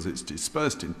statistics because it's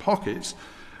dispersed in pockets,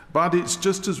 but it's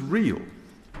just as real.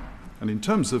 And in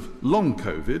terms of long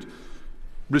COVID,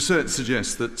 research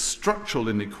suggests that structural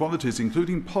inequalities,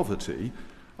 including poverty,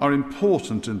 are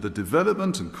important in the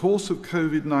development and course of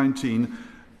COVID-19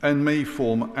 and may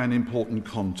form an important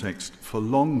context for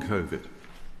long COVID.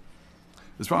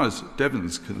 As far as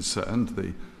Devon's concerned,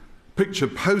 the picture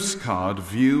postcard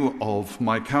view of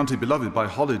my county beloved by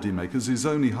holidaymakers is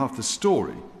only half the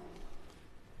story.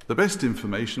 The best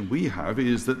information we have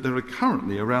is that there are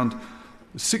currently around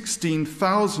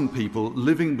 16,000 people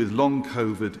living with long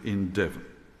COVID in Devon.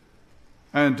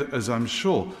 And as I'm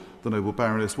sure the Noble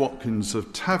Baroness Watkins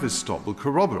of Tavistock will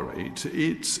corroborate,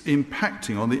 it's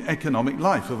impacting on the economic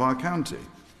life of our county.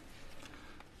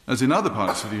 As in other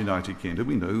parts of the United Kingdom,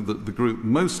 we know that the group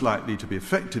most likely to be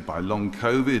affected by long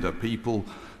COVID are people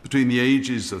between the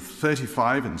ages of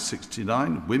 35 and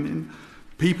 69, women,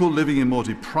 people living in more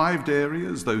deprived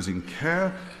areas, those in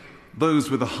care,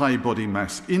 those with a high body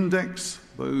mass index,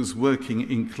 those working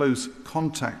in close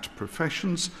contact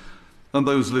professions, and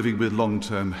those living with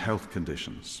long-term health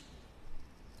conditions.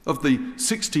 Of the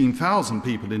 16,000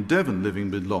 people in Devon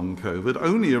living with long COVID,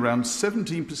 only around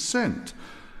 17%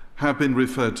 have been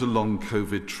referred to long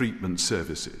COVID treatment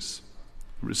services.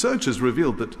 Research has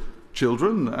revealed that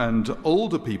children and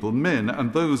older people, men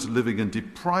and those living in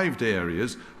deprived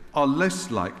areas, are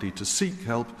less likely to seek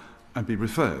help and be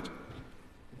referred.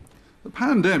 The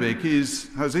pandemic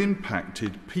has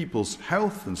impacted people's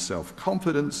health and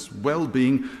self-confidence,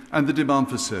 well-being, and the demand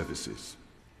for services.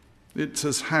 It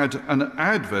has had an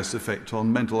adverse effect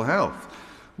on mental health,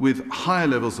 with high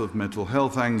levels of mental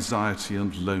health anxiety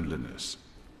and loneliness.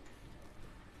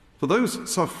 For those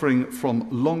suffering from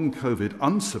long COVID,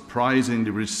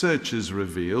 unsurprisingly, researchers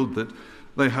revealed that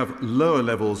they have lower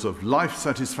levels of life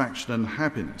satisfaction and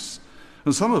happiness,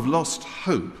 and some have lost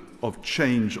hope of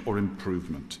change or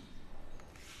improvement.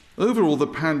 Overall, the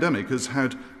pandemic has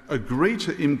had a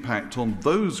greater impact on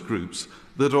those groups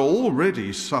that are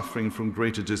already suffering from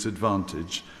greater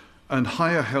disadvantage and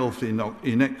higher health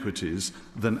inequities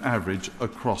than average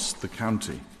across the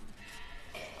county.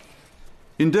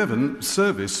 In Devon,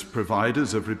 service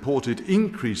providers have reported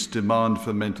increased demand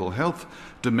for mental health,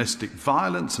 domestic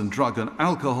violence and drug and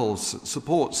alcohol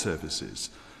support services.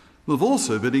 There have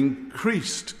also been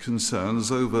increased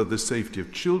concerns over the safety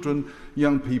of children,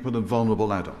 young people and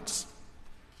vulnerable adults.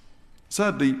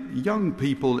 Sadly, young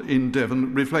people in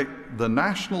Devon reflect the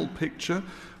national picture,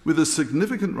 with a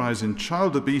significant rise in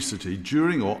child obesity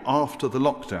during or after the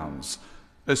lockdowns,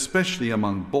 especially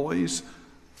among boys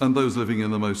and those living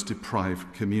in the most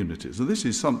deprived communities. And this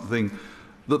is something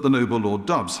that the Noble Lord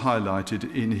Dubs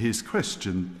highlighted in his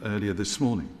question earlier this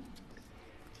morning.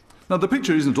 Now, the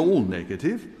picture isn't all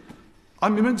negative.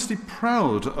 I'm immensely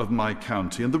proud of my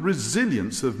county and the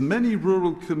resilience of many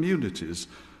rural communities,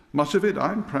 much of it,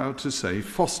 I'm proud to say,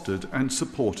 fostered and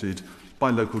supported by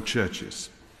local churches.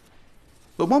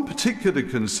 But one particular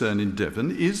concern in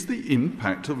Devon is the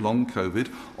impact of long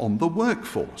COVID on the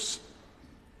workforce.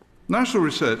 National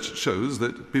research shows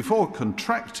that before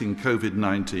contracting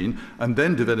COVID-19 and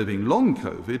then developing long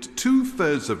COVID,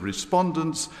 2/3 of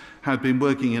respondents had been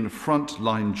working in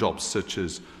frontline jobs such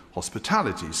as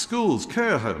hospitality, schools,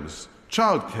 care homes,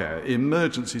 childcare,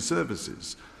 emergency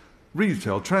services,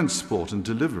 retail, transport and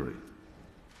delivery.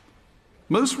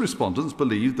 Most respondents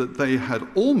believed that they had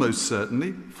almost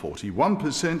certainly,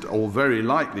 41% or very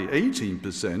likely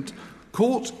 18%,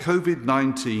 caught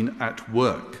COVID-19 at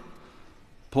work,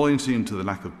 pointing to the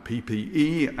lack of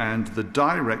PPE and the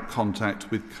direct contact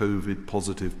with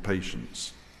COVID-positive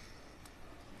patients.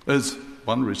 As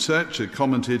one researcher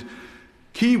commented,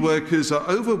 key workers are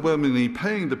overwhelmingly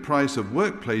paying the price of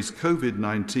workplace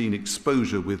COVID-19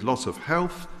 exposure with loss of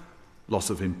health, loss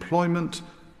of employment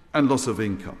and loss of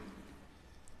income.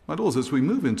 My lords, as we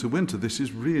move into winter, this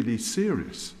is really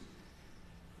serious.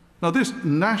 Now, this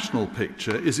national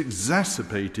picture is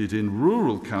exacerbated in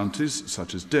rural counties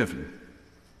such as Devon.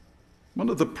 One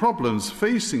of the problems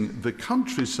facing the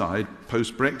countryside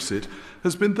post-Brexit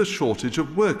has been the shortage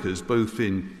of workers, both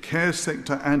in care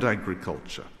sector and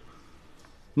agriculture.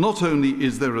 Not only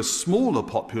is there a smaller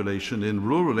population in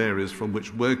rural areas from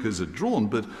which workers are drawn,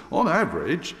 but on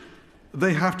average,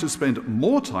 they have to spend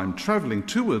more time travelling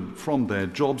to and from their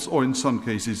jobs, or in some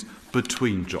cases,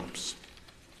 between jobs.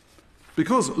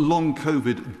 Because long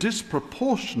COVID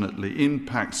disproportionately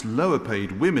impacts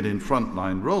lower-paid women in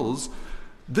frontline roles,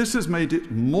 this has made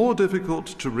it more difficult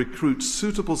to recruit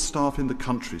suitable staff in the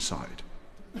countryside.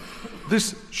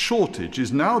 This shortage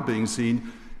is now being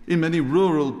seen in many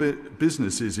rural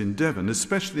businesses in Devon,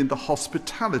 especially in the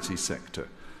hospitality sector,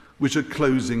 which are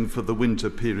closing for the winter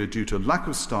period due to lack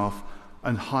of staff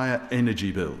and higher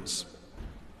energy bills.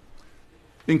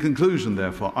 In conclusion,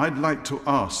 therefore, I'd like to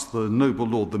ask the Noble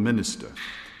Lord the Minister,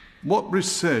 what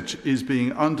research is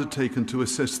being undertaken to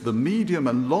assess the medium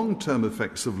and long-term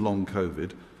effects of long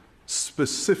COVID,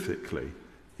 specifically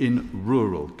in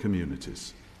rural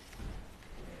communities?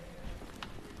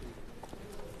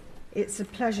 It's a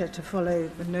pleasure to follow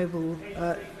the Noble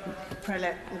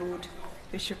Prelate Lord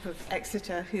Bishop of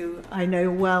Exeter, who I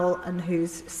know well and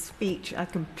whose speech I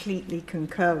completely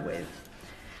concur with.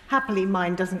 Happily,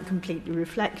 mine doesn't completely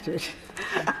reflect it.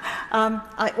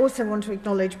 I also want to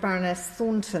acknowledge Baroness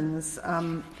Thornton's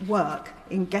work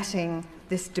in getting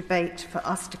this debate for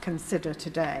us to consider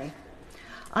today.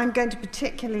 I'm going to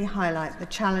particularly highlight the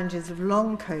challenges of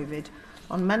long COVID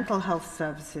on mental health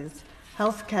services,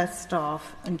 healthcare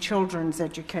staff and children's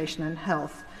education and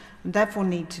health, and therefore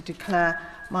need to declare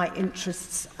my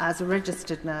interests as a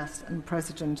registered nurse and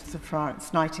president of the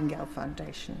Florence Nightingale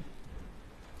Foundation.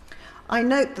 I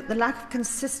note that the lack of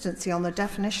consistency on the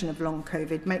definition of long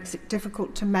COVID makes it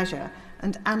difficult to measure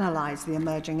and analyse the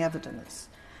emerging evidence.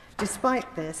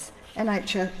 Despite this,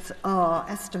 NHSR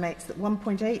estimates that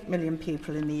 1.8 million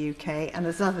people in the UK, and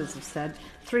as others have said,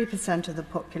 3% of the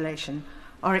population,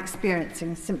 are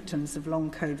experiencing symptoms of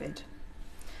long COVID.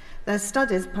 Their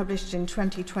studies published in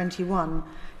 2021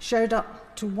 showed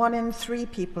up to 1 in 3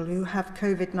 people who have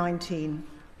COVID-19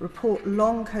 report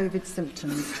long COVID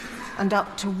symptoms, and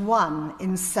up to 1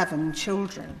 in 7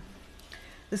 children.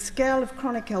 The scale of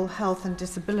chronic ill health and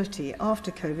disability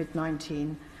after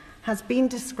COVID-19 has been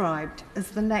described as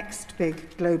the next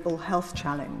big global health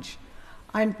challenge.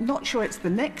 I'm not sure it's the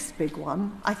next big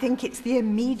one. I think it's the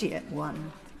immediate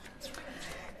one.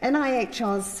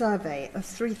 NIHR's survey of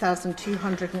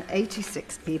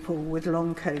 3,286 people with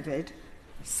long COVID,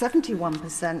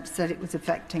 71% said it was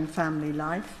affecting family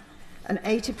life, and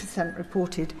 80%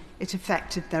 reported it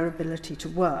affected their ability to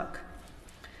work.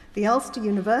 The Ulster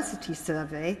University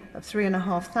survey of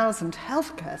 3,500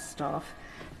 healthcare staff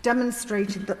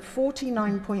demonstrated that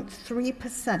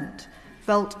 49.3%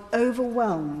 felt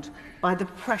overwhelmed by the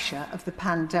pressure of the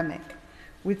pandemic,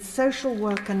 with social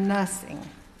work and nursing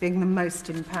being the most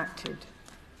impacted.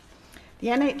 The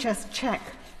NHS Check,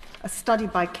 a study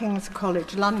by King's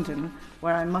College London,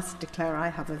 where I must declare I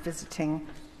have a visiting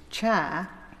chair,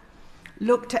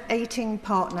 looked at 18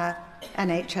 partner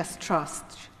NHS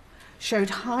trusts,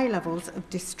 showed high levels of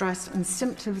distress and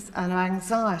symptoms and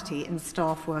anxiety in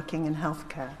staff working in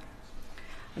healthcare.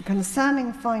 A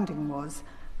concerning finding was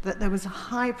that there was a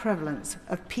high prevalence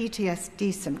of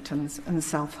PTSD symptoms and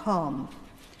self-harm.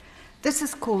 This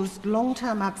has caused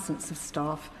long-term absence of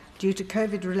staff due to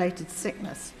COVID-related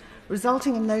sickness,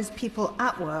 resulting in those people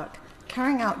at work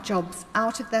carrying out jobs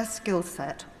out of their skill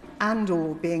set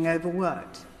and/or being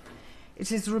overworked.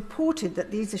 It is reported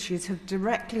that these issues have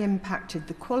directly impacted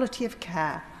the quality of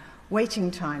care,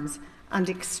 waiting times, and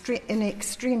in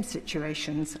extreme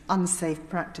situations, unsafe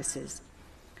practices.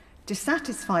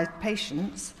 Dissatisfied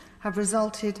patients have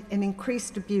resulted in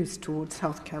increased abuse towards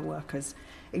healthcare workers,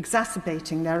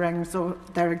 exacerbating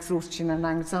their exhaustion and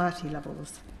anxiety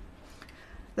levels.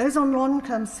 Those on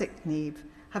long-term sick leave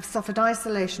have suffered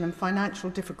isolation and financial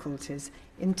difficulties,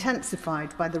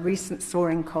 intensified by the recent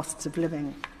soaring costs of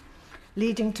living,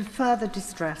 leading to further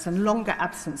distress and longer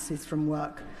absences from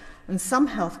work, and some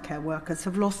healthcare workers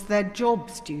have lost their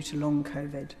jobs due to long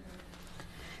COVID.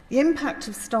 The impact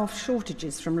of staff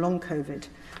shortages from long COVID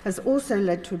has also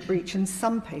led to a breach in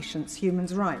some patients' human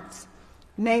rights,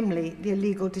 namely the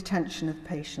illegal detention of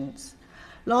patients.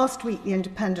 Last week, The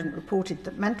Independent reported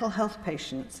that mental health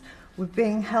patients were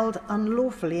being held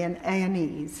unlawfully in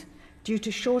A&Es due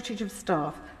to shortage of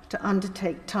staff to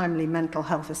undertake timely mental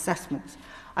health assessments.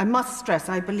 I must stress,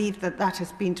 I believe that that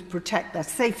has been to protect their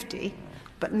safety,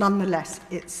 but nonetheless,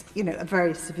 it's a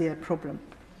very severe problem.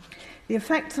 The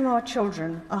effects on our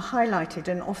children are highlighted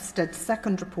in Ofsted's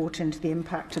second report into the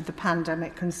impact of the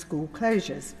pandemic and school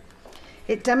closures.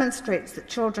 It demonstrates that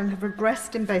children have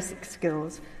regressed in basic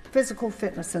skills, physical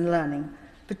fitness and learning,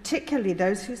 particularly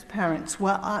those whose parents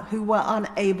who were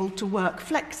unable to work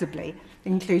flexibly,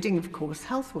 including, of course,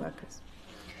 health workers.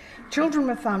 Children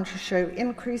were found to show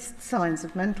increased signs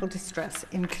of mental distress,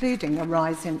 including a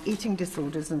rise in eating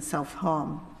disorders and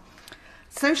self-harm.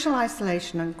 Social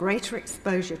isolation and greater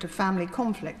exposure to family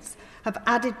conflicts have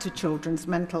added to children's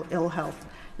mental ill health,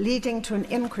 leading to an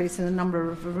increase in the number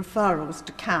of referrals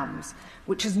to CAMS,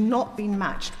 which has not been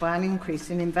matched by an increase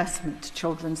in investment to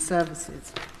children's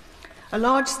services. A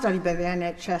large study by the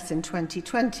NHS in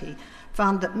 2020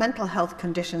 found that mental health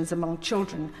conditions among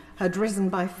children had risen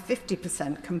by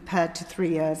 50% compared to 3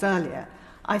 years earlier.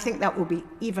 I think that will be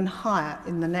even higher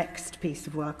in the next piece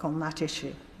of work on that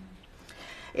issue.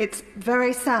 It's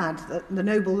very sad that the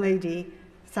noble lady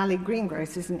Sally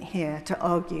Greengross isn't here to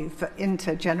argue for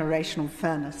intergenerational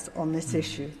fairness on this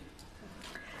issue.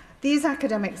 These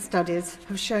academic studies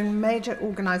have shown major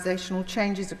organisational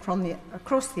changes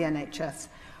across the NHS,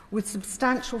 with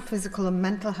substantial physical and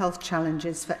mental health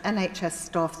challenges for NHS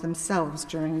staff themselves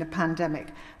during the pandemic,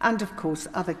 and of course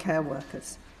other care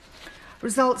workers.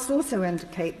 Results also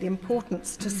indicate the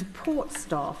importance to support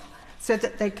staff so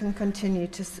that they can continue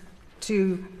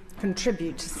to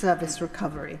contribute to service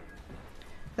recovery.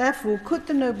 Therefore, could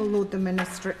the Noble Lord the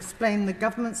Minister explain the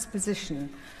Government's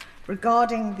position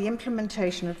regarding the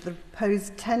implementation of the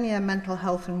proposed 10-year mental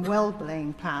health and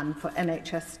wellbeing plan for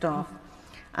NHS staff,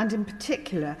 and in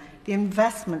particular the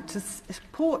investment to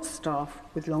support staff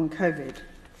with long COVID?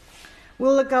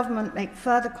 Will the Government make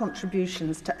further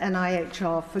contributions to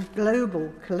NIHR for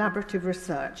global collaborative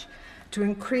research to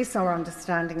increase our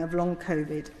understanding of long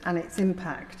COVID and its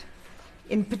impact?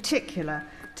 In particular,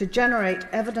 to generate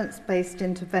evidence-based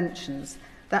interventions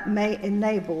that may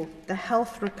enable the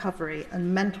health recovery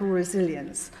and mental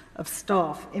resilience of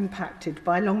staff impacted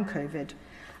by long COVID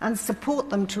and support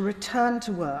them to return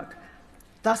to work,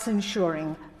 thus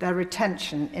ensuring their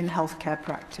retention in healthcare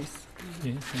practice.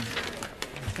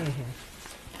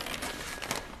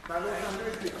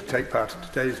 Take part in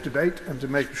today's debate and to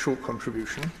make a short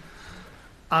contribution.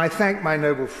 I thank my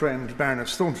noble friend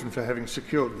Baroness Thornton for having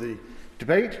secured the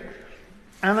debate,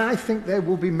 and I think there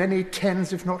will be many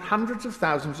tens, if not hundreds of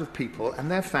thousands of people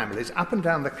and their families up and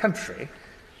down the country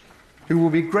who will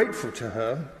be grateful to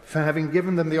her for having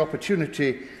given them the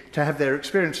opportunity to have their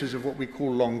experiences of what we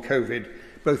call long COVID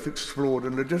both explored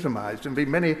and legitimised. And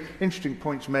been many interesting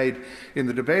points made in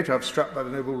the debate. I've struck by the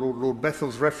Noble Lord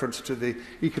Bethell's reference to the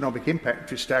economic impact,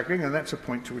 which is staggering, and that's a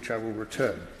point to which I will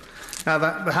return. Now,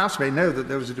 the House may know that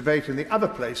there was a debate in the other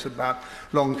place about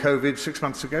long COVID 6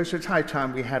 months ago, so it's high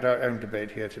time we had our own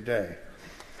debate here today.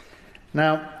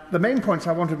 Now, the main points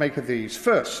I want to make are these.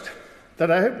 First, that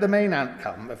I hope the main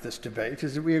outcome of this debate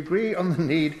is that we agree on the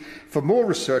need for more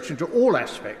research into all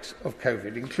aspects of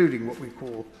COVID, including what we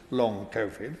call long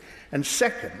COVID. And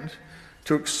second,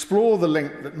 to explore the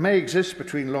link that may exist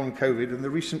between long COVID and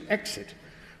the recent exit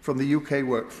from the UK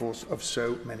workforce of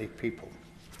so many people.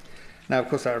 Now, of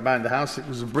course, I remind the House it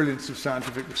was the brilliance of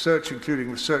scientific research,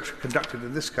 including research conducted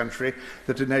in this country,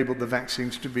 that enabled the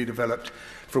vaccines to be developed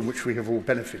from which we have all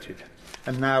benefited.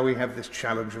 And now we have this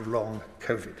challenge of long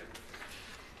COVID.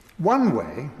 One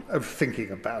way of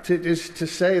thinking about it is to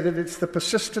say that it's the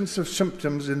persistence of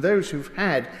symptoms in those who've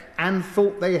had and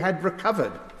thought they had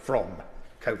recovered from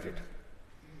COVID.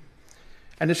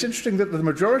 And it's interesting that the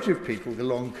majority of people with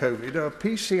long COVID are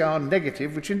PCR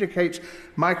negative, which indicates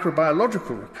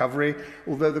microbiological recovery,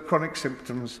 although the chronic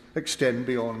symptoms extend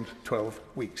beyond 12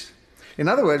 weeks. In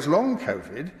other words, long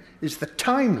COVID is the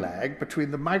time lag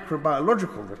between the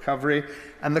microbiological recovery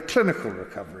and the clinical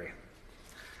recovery.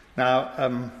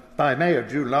 Now, by May or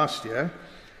June last year,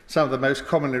 some of the most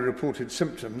commonly reported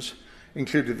symptoms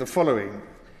included the following,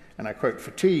 and I quote,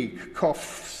 fatigue,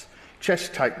 coughs,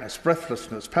 chest tightness,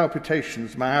 breathlessness,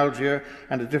 palpitations, myalgia,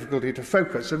 and a difficulty to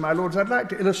focus. And, my lords, I'd like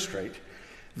to illustrate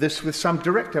this with some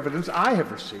direct evidence I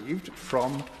have received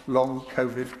from long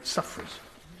COVID sufferers.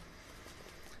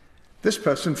 This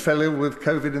person fell ill with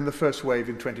COVID in the first wave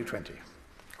in 2020.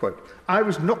 Quote, I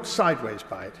was knocked sideways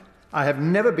by it. I have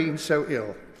never been so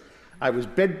ill. I was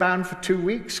bedbound for 2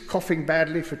 weeks, coughing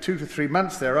badly for 2 to 3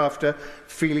 months thereafter,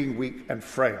 feeling weak and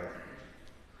frail.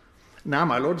 Now,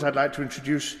 my lords, I'd like to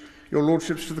introduce your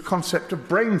lordships to the concept of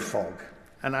brain fog,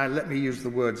 and let me use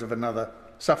the words of another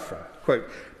sufferer. Quote,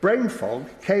 brain fog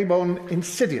came on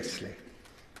insidiously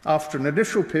after an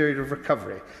initial period of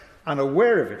recovery,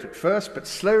 unaware of it at first, but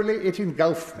slowly it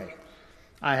engulfed me.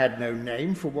 I had no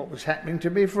name for what was happening to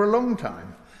me for a long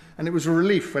time, and it was a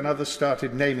relief when others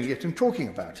started naming it and talking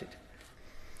about it.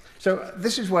 So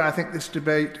this is where I think this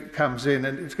debate comes in,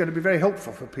 and it's going to be very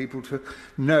helpful for people to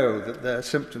know that their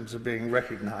symptoms are being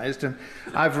recognised. And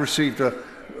I've received a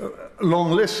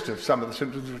long list of some of the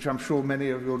symptoms, which I'm sure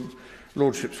many of your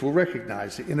lordships will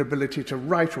recognise: the inability to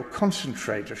write or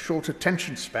concentrate, a short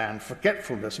attention span,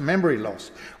 forgetfulness, memory loss,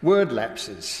 word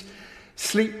lapses,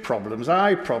 sleep problems,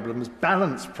 eye problems,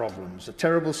 balance problems, a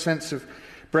terrible sense of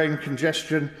brain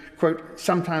congestion, quote,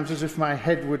 sometimes as if my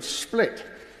head would split,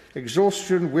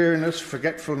 exhaustion, weariness,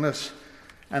 forgetfulness,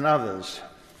 and others.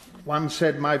 One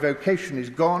said, my vocation is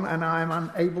gone and I am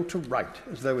unable to write,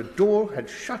 as though a door had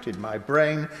shut in my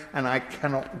brain and I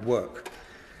cannot work.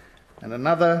 And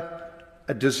another,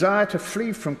 a desire to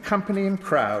flee from company and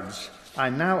crowds. I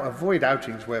now avoid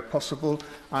outings where possible.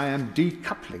 I am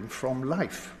decoupling from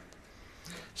life.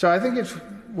 So I think it's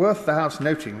worth the House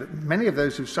noting that many of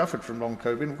those who suffered from long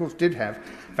COVID, of course, did have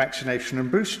vaccination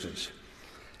and boosters.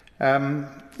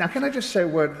 Now, can I just say a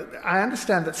word? I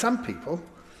understand that some people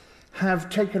have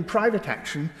taken private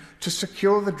action to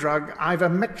secure the drug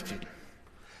ivermectin.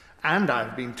 And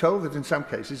I've been told that in some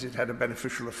cases it had a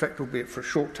beneficial effect, albeit for a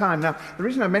short time. Now, the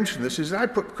reason I mention this is I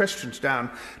put questions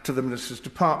down to the Minister's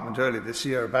Department earlier this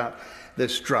year about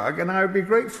this drug, and I would be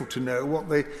grateful to know what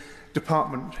the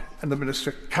Department and the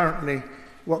Minister currently,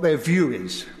 what their view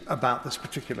is about this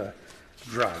particular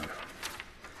drug.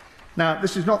 Now,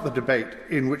 this is not the debate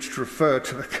in which to refer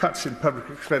to the cuts in public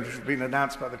expenditure that have been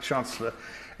announced by the Chancellor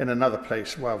in another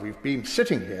place while we've been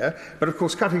sitting here, but of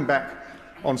course cutting back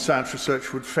on science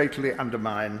research would fatally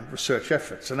undermine research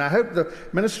efforts. And I hope the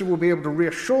Minister will be able to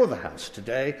reassure the House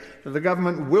today that the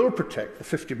Government will protect the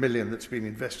 50 million that's been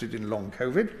invested in long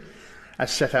COVID,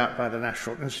 as set out by the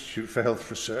National Institute for Health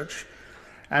Research.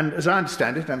 And as I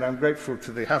understand it, and I'm grateful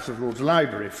to the House of Lords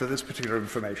Library for this particular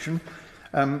information,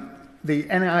 the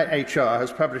NIHR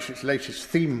has published its latest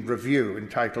theme review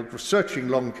entitled Researching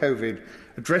Long COVID,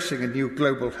 Addressing a New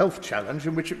Global Health Challenge,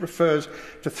 in which it refers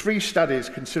to 3 studies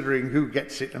considering who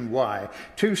gets it and why,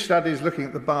 2 studies looking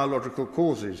at the biological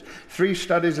causes, 3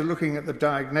 studies are looking at the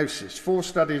diagnosis, 4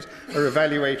 studies are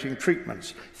evaluating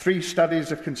treatments, 3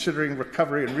 studies are considering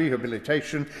recovery and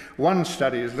rehabilitation, 1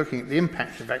 study is looking at the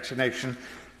impact of vaccination,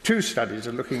 2 studies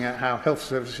are looking at how health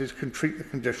services can treat the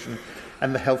condition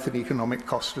and the health and economic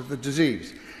cost of the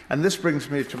disease. And this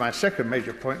brings me to my second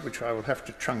major point, which I will have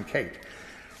to truncate.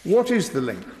 What is the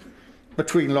link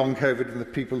between long COVID and the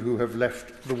people who have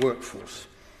left the workforce.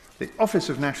 The Office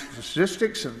of National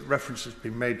Statistics, and reference has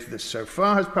been made to this so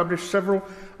far, has published several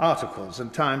articles,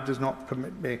 and time does not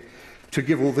permit me to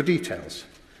give all the details.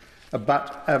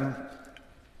 But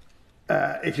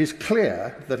it is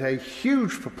clear that a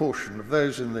huge proportion of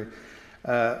those in the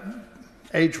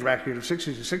age bracket of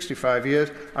 60 to 65 years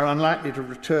are unlikely to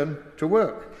return to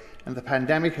work, and the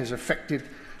pandemic has affected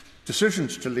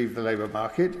decisions to leave the labour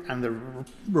market, and the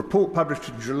report published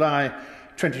in July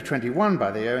 2021 by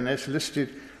the ONS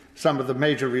listed some of the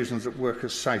major reasons that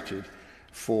workers cited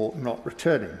for not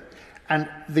returning. And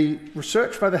the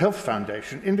research by the Health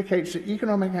Foundation indicates that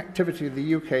economic activity in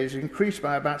the UK has increased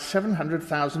by about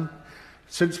 700,000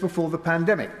 since before the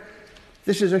pandemic.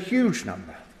 This is a huge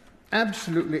number,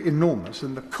 absolutely enormous,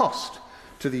 and the cost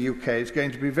to the UK is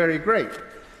going to be very great.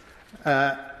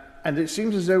 And it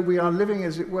seems as though we are living,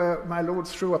 as it were, my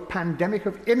lords, through a pandemic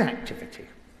of inactivity.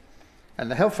 And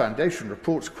the Health Foundation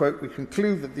reports, quote, "We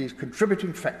conclude that these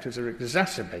contributing factors are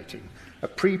exacerbating a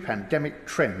pre-pandemic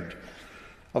trend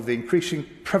of the increasing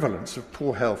prevalence of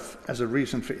poor health as a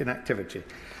reason for inactivity."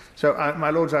 So, my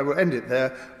lords, I will end it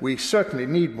there. We certainly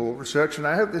need more research, and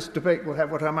I hope this debate will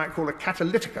have what I might call a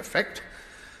catalytic effect,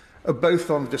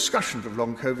 both on discussions of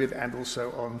long COVID and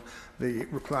also on the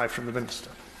reply from the Minister.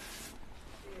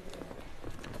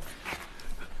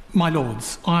 My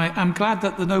Lords, I am glad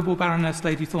that the noble Baroness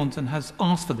Lady Thornton has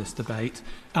asked for this debate,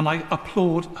 and I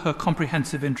applaud her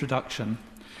comprehensive introduction.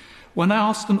 When I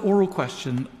asked an oral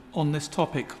question on this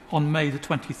topic on May the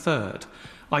 23rd,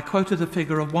 I quoted a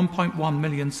figure of 1.1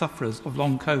 million sufferers of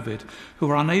long COVID who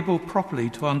are unable properly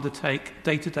to undertake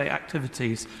day-to-day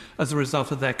activities as a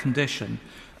result of their condition.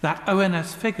 That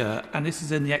ONS figure, and this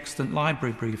is in the excellent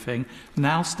library briefing,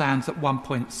 now stands at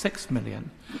 1.6 million.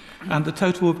 And a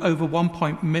total of over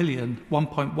 1.1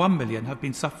 million have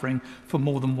been suffering for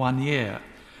more than 1 year.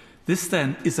 This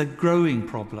then is a growing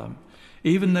problem.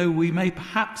 Even though we may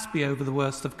perhaps be over the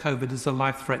worst of COVID as a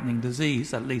life-threatening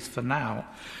disease, at least for now,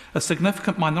 a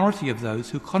significant minority of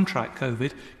those who contract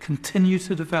COVID continue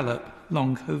to develop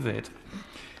long COVID.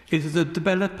 It is a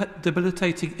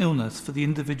debilitating illness for the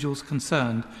individuals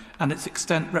concerned, and its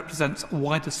extent represents a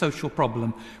wider social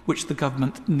problem which the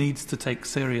government needs to take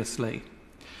seriously.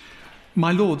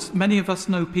 My Lords, many of us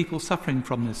know people suffering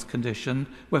from this condition,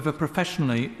 whether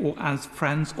professionally or as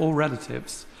friends or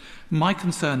relatives. My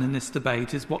concern in this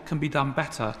debate is what can be done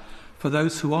better for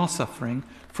those who are suffering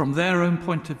from their own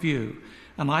point of view,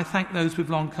 and I thank those with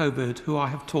long COVID who I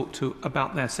have talked to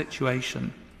about their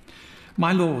situation.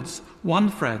 My Lords, one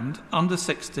friend, under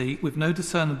 60, with no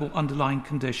discernible underlying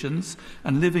conditions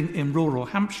and living in rural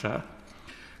Hampshire,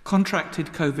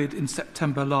 contracted COVID in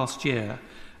September last year.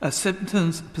 As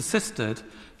symptoms persisted,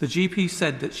 the GP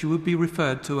said that she would be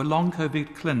referred to a long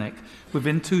COVID clinic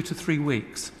within 2 to 3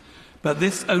 weeks. But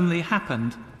this only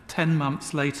happened 10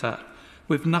 months later,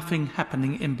 with nothing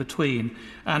happening in between,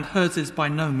 and hers is by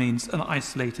no means an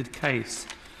isolated case.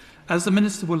 As the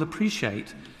Minister will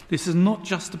appreciate, this is not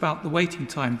just about the waiting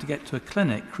time to get to a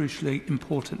clinic, crucially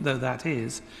important though that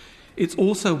is. It's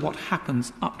also what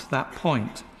happens up to that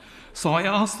point. So I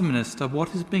asked the Minister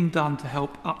what is being done to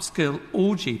help upskill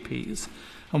all GPs,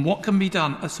 and what can be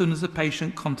done as soon as a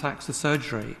patient contacts the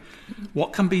surgery.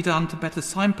 What can be done to better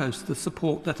signpost the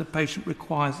support that a patient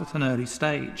requires at an early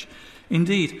stage.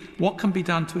 Indeed, what can be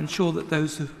done to ensure that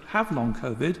those who have long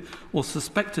COVID or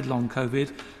suspected long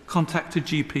COVID contact a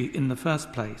GP in the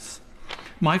first place.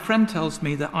 My friend tells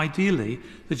me that ideally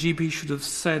the GP should have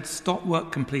said stop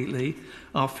work completely,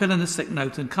 I'll fill in a sick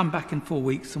note and come back in 4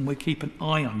 weeks and we'll keep an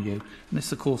eye on you. And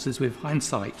this of course is with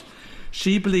hindsight.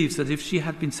 She believes that if she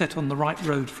had been set on the right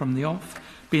road from the off,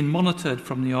 been monitored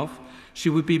from the off, she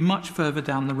would be much further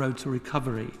down the road to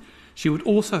recovery. She would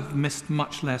also have missed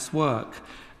much less work.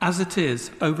 As it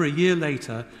is, over a year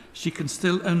later, she can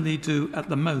still only do at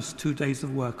the most 2 days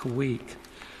of work a week.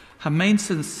 Her main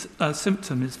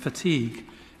symptom is fatigue,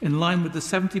 in line with the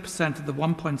 70% of the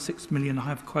 1.6 million I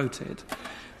have quoted.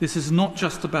 This is not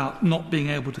just about not being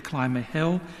able to climb a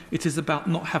hill, it is about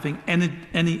not having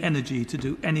any energy to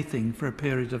do anything for a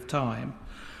period of time.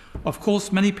 Of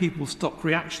course, many people's stock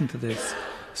reaction to this,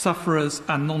 sufferers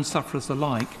and non-sufferers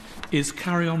alike, is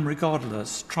carry on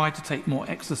regardless, try to take more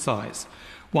exercise.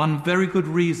 One very good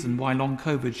reason why long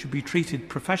COVID should be treated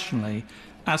professionally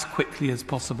as quickly as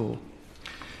possible.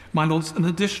 My Lords, an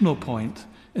additional point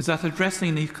is that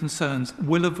addressing these concerns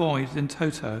will avoid in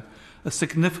toto a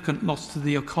significant loss to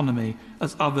the economy,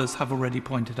 as others have already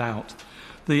pointed out.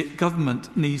 The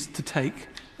government needs to take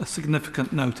a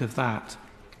significant note of that.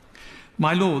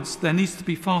 My Lords, there needs to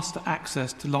be faster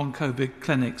access to long COVID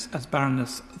clinics, as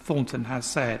Baroness Thornton has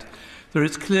said. There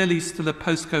is clearly still a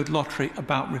postcode lottery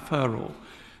about referral.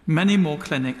 Many more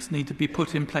clinics need to be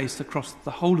put in place across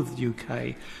the whole of the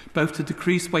UK, both to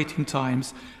decrease waiting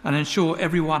times and ensure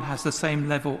everyone has the same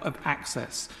level of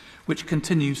access, which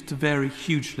continues to vary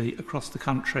hugely across the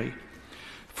country.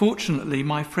 Fortunately,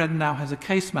 my friend now has a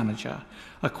case manager,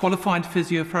 a qualified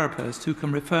physiotherapist who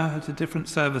can refer her to different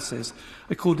services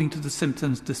according to the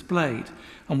symptoms displayed,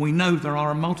 and we know there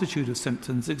are a multitude of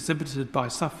symptoms exhibited by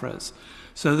sufferers.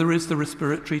 So there is the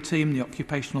respiratory team, the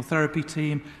occupational therapy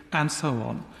team, and so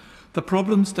on. The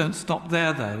problems don't stop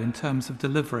there, though, in terms of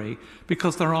delivery,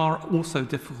 because there are also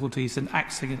difficulties in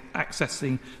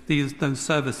accessing those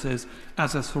services,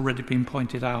 as has already been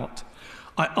pointed out.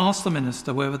 I asked the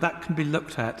Minister whether that can be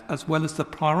looked at, as well as the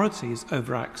priorities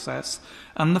over access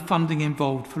and the funding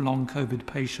involved for long COVID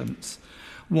patients.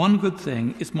 One good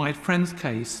thing is my friend's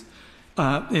case.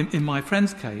 In my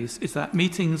friend's case, is that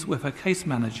meetings with her case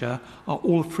manager are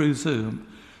all through Zoom.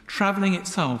 Travelling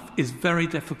itself is very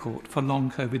difficult for long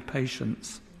COVID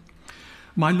patients.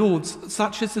 My Lords,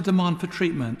 such is the demand for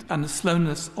treatment and the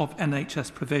slowness of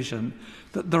NHS provision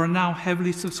that there are now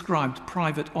heavily subscribed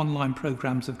private online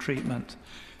programmes of treatment.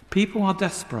 People are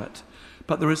desperate,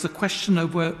 but there is a question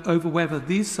over whether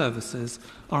these services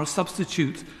are a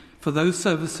substitute for those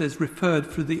services referred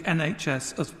through the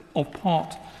NHS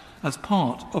as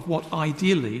part of what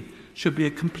ideally should be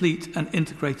a complete and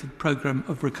integrated programme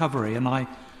of recovery. And I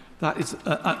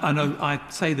know I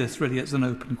say this really as an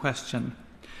open question.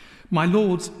 My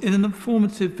Lords, in an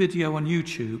informative video on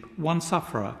YouTube, one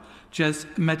sufferer, Jez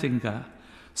Medinger,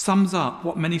 sums up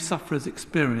what many sufferers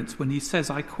experience when he says,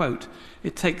 I quote,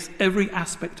 "It takes every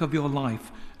aspect of your life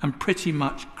and pretty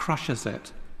much crushes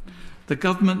it." The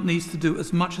government needs to do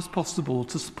as much as possible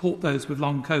to support those with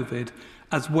long COVID,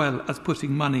 as well as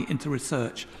putting money into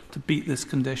research to beat this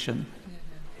condition.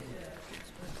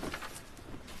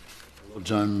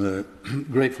 I'm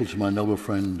grateful to my noble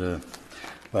friend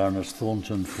Baroness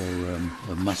Thornton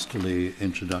for a masterly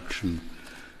introduction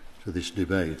to this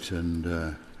debate,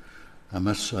 and I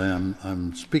must say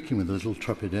I'm speaking with a little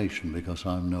trepidation because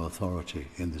I'm no authority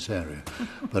in this area,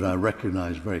 but I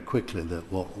recognise very quickly that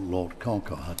what Lord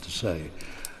Carcar had to say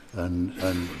and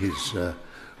his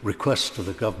request to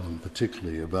the government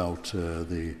particularly about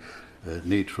the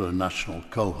need for a national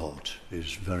cohort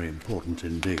is very important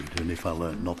indeed, and if I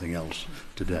learned nothing else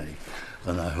today,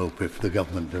 and I hope if the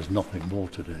government does nothing more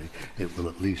today, it will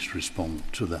at least respond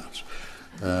to that.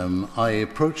 I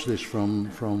approach this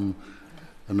from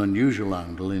an unusual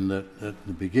angle in that at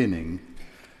the beginning,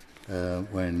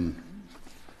 when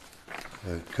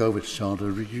COVID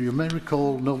started, you may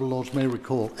recall, noble lords may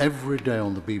recall, every day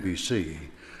on the BBC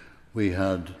we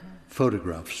had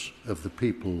photographs of the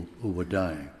people who were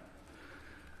dying.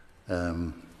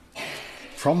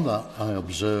 From that, I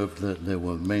observed that they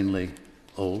were mainly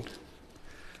old.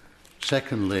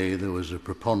 Secondly, there was a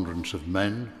preponderance of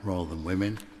men rather than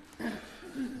women.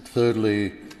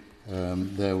 Thirdly,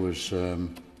 there was a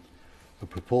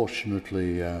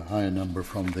proportionately higher number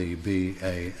from the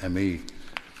BAME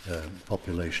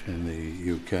population in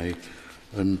the UK.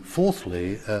 And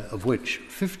fourthly, of which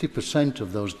 50%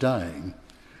 of those dying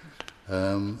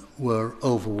were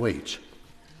overweight.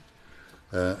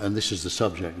 And this is the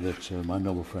subject that my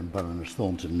noble friend Baroness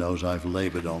Thornton knows I've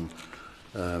laboured on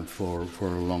for a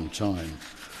long time.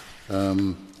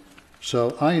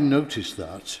 So I noticed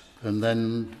that, and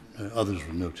then others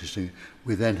were noticing it.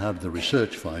 We then had the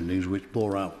research findings which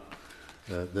bore out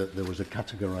that there was a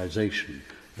categorisation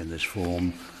in this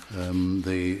form.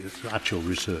 The actual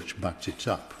research backed it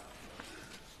up.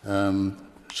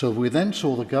 So we then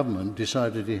saw the government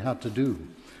decided it had to do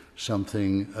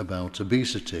something about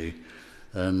obesity,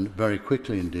 and very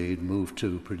quickly indeed moved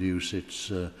to produce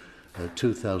its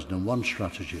 2001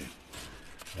 strategy,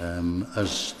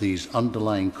 as these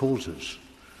underlying causes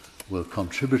were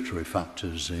contributory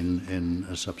factors in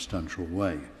a substantial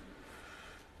way.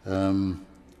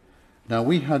 Now,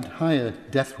 we had higher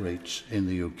death rates in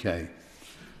the UK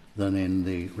than in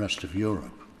the rest of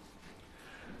Europe.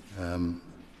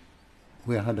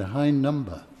 We had a high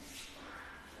number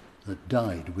that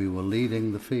died. We were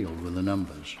leading the field with the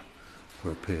numbers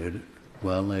for a period.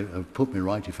 Well, they put me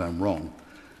right if I'm wrong,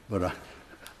 but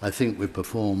I think we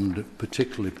performed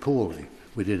particularly poorly.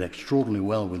 We did extraordinarily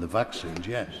well with the vaccines,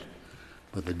 yes,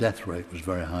 but the death rate was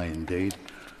very high indeed.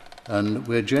 And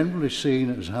we're generally seen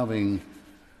as having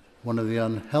one of the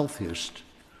unhealthiest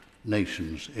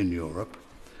nations in Europe,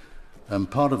 and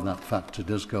part of that factor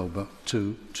does go back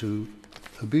to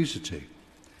obesity,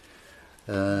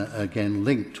 again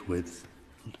linked with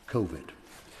COVID.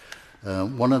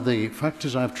 One of the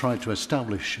factors I've tried to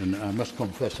establish, and I must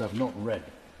confess I've not read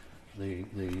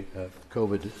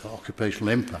COVID occupational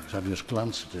impacts. I've just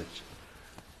glanced at it.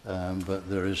 But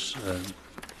there is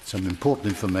some important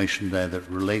information there that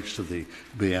relates to the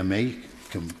BME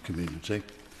community,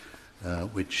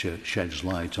 which sheds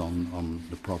light on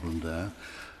the problem there.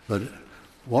 But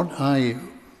what I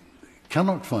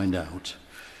cannot find out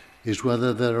is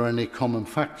whether there are any common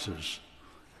factors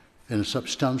in a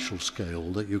substantial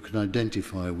scale that you can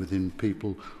identify within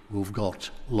people who've got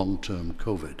long-term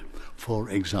COVID. For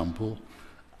example,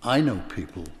 I know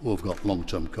people who have got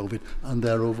long-term COVID and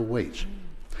they're overweight.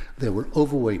 They were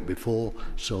overweight before,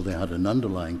 so they had an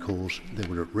underlying cause, they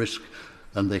were at risk,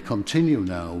 and they continue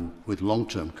now with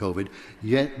long-term COVID,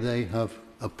 yet they have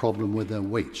a problem with their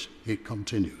weight. It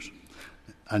continues.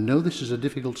 I know this is a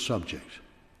difficult subject,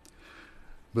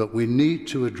 but we need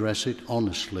to address it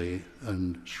honestly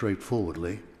and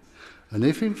straightforwardly. And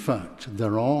if in fact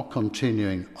there are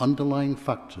continuing underlying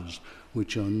factors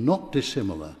which are not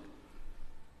dissimilar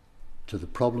to the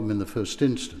problem in the first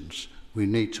instance, we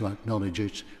need to acknowledge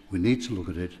it, we need to look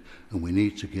at it, and we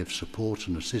need to give support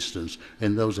and assistance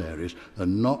in those areas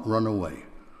and not run away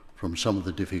from some of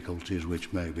the difficulties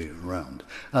which may be around.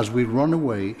 As we run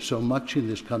away so much in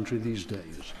this country these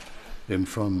days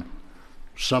from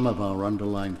some of our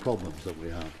underlying problems that we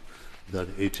have, that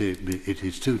it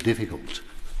is too difficult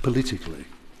politically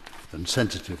and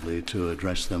sensitively to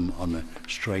address them on a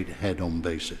straight head-on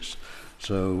basis.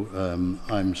 So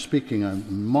I'm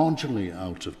marginally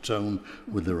out of tone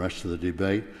with the rest of the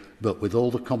debate, but with all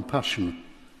the compassion,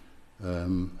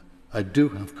 I do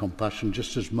have compassion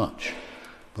just as much,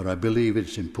 but I believe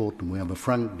it's important we have a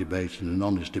frank debate and an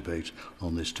honest debate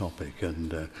on this topic,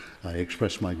 and I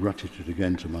express my gratitude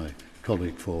again to my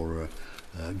colleague for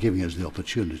giving us the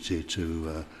opportunity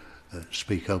to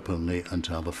speak openly and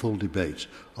to have a full debate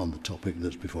on the topic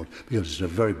that's before, because it's a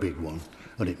very big one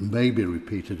and it may be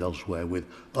repeated elsewhere with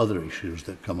other issues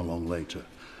that come along later.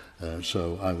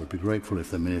 So I would be grateful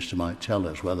if the Minister might tell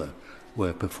us whether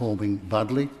we're performing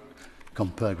badly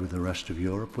compared with the rest of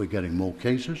Europe. We're getting more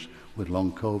cases with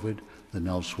long COVID than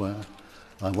elsewhere.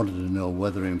 I wanted to know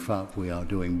whether, in fact, we are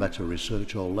doing better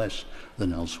research or less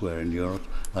than elsewhere in Europe.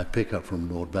 I pick up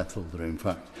from Lord Bethell that, in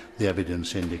fact, the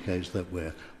evidence indicates that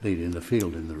we're leading the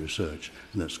field in the research,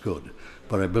 and that's good.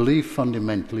 But I believe,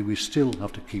 fundamentally, we still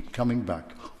have to keep coming back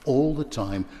all the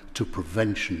time to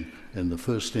prevention in the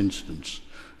first instance.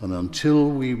 And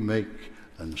until we make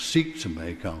and seek to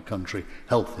make our country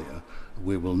healthier,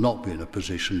 we will not be in a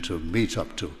position to meet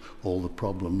up to all the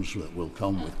problems that will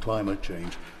come with climate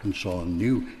change and so on,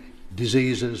 new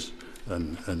diseases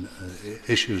and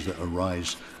issues that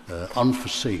arise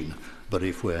unforeseen. But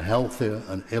if we're healthier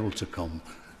and able to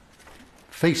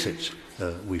face it,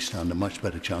 we stand a much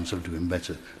better chance of doing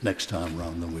better next time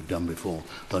round than we've done before,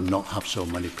 and not have so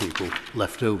many people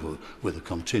left over with a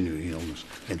continuing illness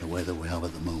in the way that we have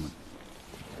at the moment.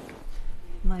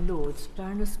 My Lords,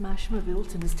 Baroness Masham of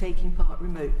Wilton is taking part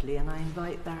remotely, and I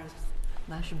invite Baroness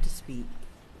Masham to speak.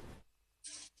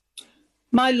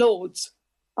 My Lords,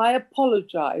 I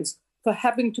apologise for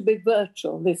having to be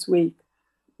virtual this week.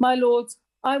 My Lords,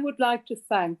 I would like to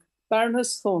thank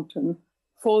Baroness Thornton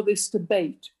for this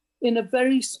debate in a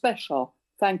very special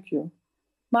thank you.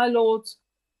 My Lords,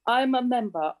 I am a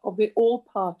member of the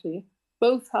all-party,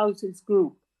 both houses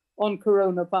group on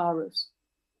coronavirus.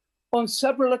 On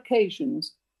several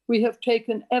occasions, we have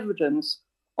taken evidence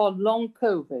on long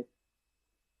COVID.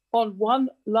 On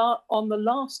the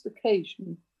last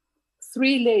occasion,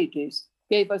 3 ladies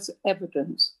gave us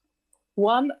evidence.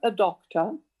 One a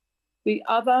doctor, the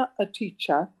other a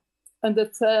teacher, and the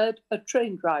third a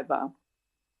train driver.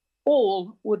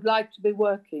 All would like to be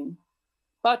working,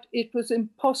 but it was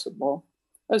impossible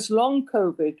as long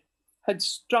COVID had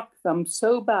struck them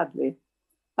so badly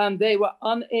and they were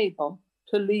unable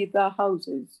to leave their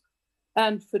houses,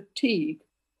 and fatigue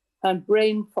and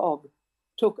brain fog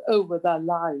took over their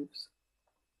lives.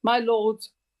 My Lords,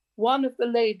 one of the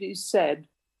ladies said,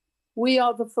 "We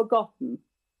are the forgotten."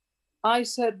 I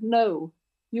said, "No,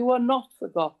 you are not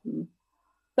forgotten."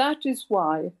 That is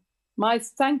why my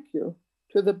thank you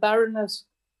to the Baroness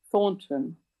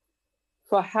Thornton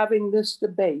for having this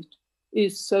debate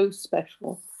is so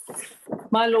special.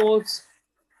 My Lords,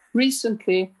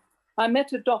 recently I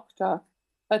met a doctor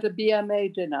at a BMA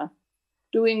dinner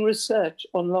doing research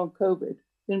on long COVID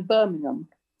in Birmingham.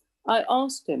 I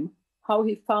asked him how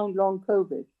he found long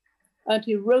COVID, and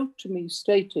he wrote to me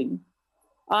stating,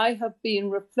 "I have been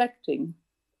reflecting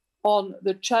on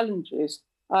the challenges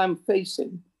I'm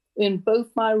facing in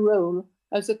both my role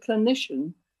as a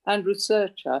clinician and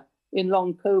researcher in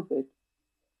long COVID.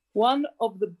 One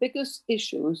of the biggest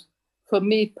issues for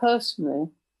me personally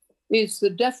is the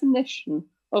definition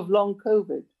of long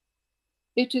COVID.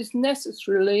 It is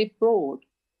necessarily broad,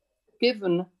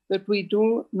 given that we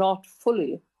do not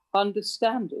fully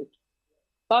understand it,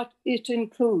 but it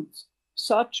includes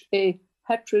such a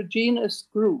heterogeneous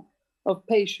group of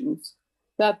patients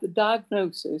that the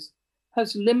diagnosis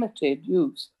has limited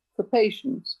use for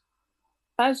patients.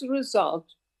 As a result,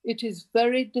 it is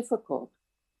very difficult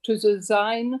to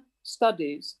design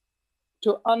studies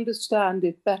to understand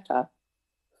it better.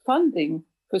 Funding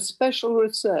for special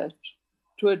research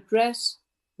to address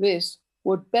this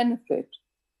would benefit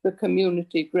the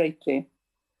community greatly.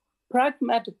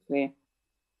 Pragmatically,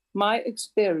 my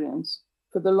experience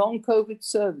for the long COVID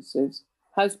services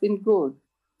has been good,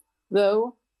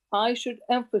 though I should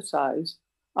emphasize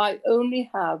I only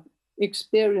have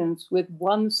experience with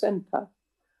one centre,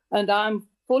 and I'm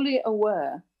fully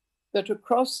aware that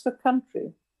across the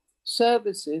country,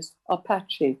 services are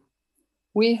patchy.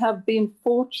 We have been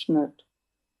fortunate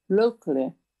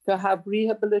locally to have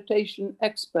rehabilitation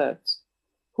experts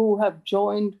who have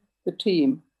joined the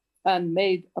team and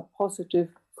made a positive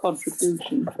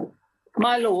contribution.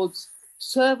 My lords,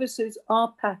 services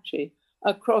are patchy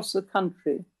across the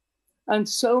country, and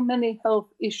so many health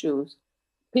issues,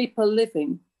 people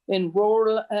living in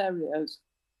rural areas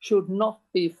should not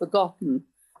be forgotten,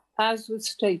 as was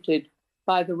stated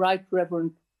by the Right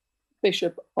Reverend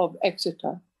Bishop of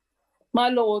Exeter. My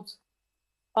lords,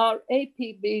 our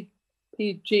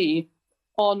APBPG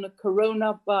on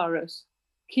coronavirus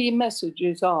key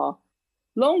messages are: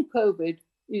 long COVID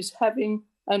is having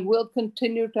and will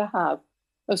continue to have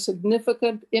a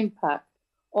significant impact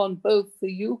on both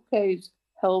the UK's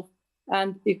health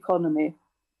and economy.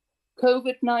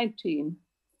 COVID-19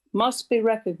 must be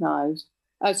recognised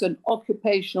as an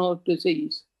occupational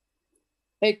disease.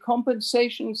 A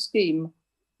compensation scheme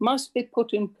must be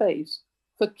put in place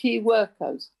for key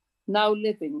workers now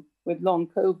living with long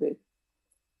COVID.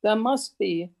 There must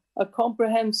be a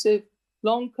comprehensive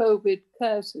long COVID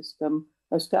care system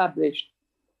established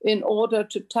in order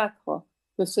to tackle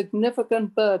the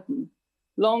significant burden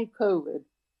long COVID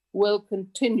will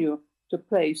continue to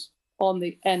place on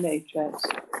the NHS.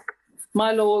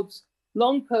 My lords,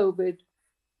 long COVID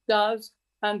does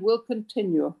and will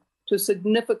continue to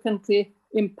significantly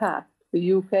impact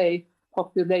the UK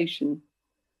population.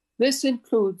 This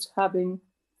includes having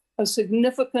a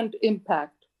significant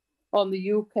impact on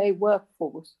the UK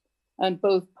workforce and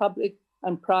both public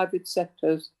and private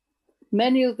sectors,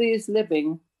 many of these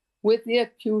living with the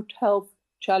acute health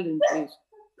challenges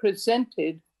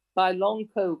presented by long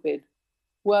COVID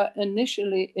were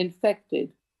initially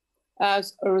infected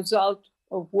as a result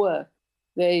of work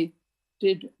they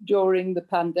did during the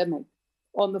pandemic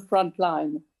on the front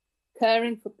line,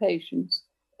 caring for patients,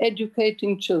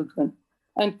 educating children,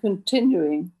 and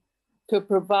continuing to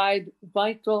provide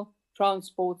vital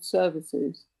transport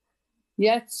services.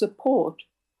 Yet support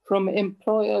from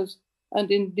employers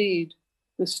and indeed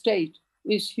the state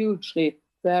is hugely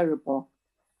variable.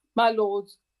 My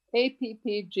lords,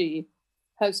 APPG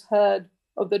has heard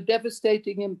of the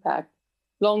devastating impact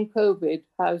long COVID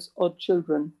has on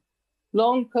children.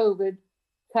 Long COVID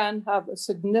can have a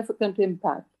significant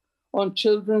impact on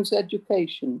children's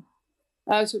education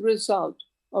as a result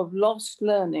of lost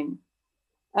learning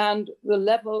and the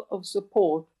level of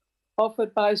support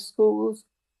offered by schools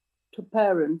to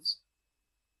parents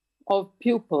of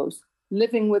pupils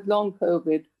living with long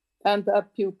COVID and their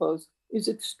pupils is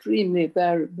extremely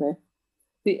variable.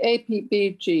 The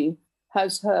APBG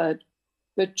has heard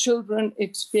that children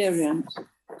experience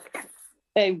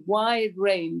a wide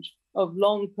range of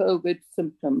long COVID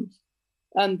symptoms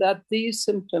and that these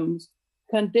symptoms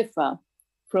can differ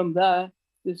from their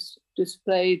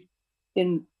displayed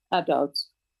in adults.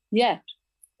 Yet,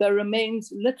 there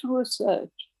remains little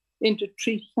research into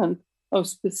treatment of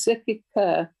specific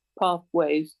care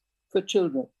pathways for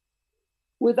children.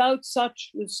 Without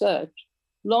such research,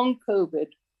 long COVID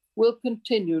will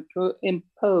continue to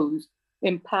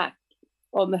impact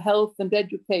on the health and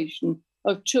education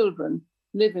of children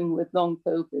living with long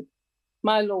COVID.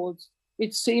 My lords,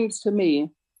 it seems to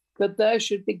me that there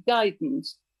should be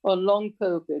guidance on long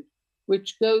COVID,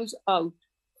 which goes out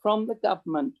from the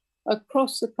government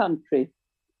across the country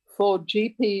for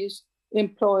GPs,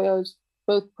 employers,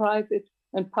 both private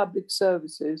and public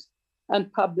services,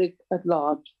 and public at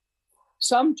large.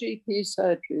 Some GP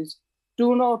surgeries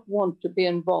do not want to be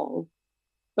involved,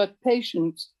 but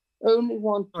patients only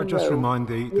want to know. Could I just remind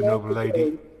the noble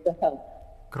lady?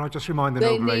 Could I just remind the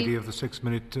noble lady of the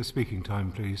 6-minute speaking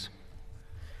time, please?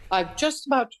 I'm just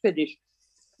about to finish.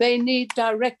 They need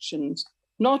directions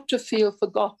not to feel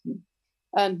forgotten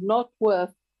and not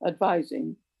worth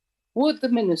advising. Would the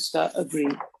minister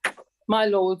agree? My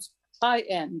lords, I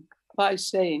end by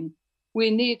saying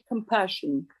we need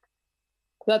compassion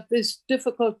at this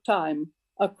difficult time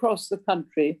across the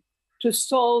country to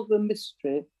solve the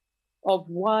mystery of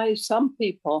why some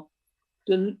people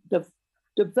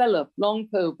develop long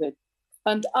COVID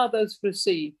and others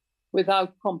receive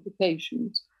without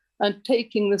complications, and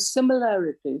taking the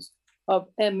similarities of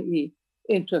ME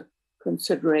into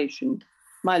consideration.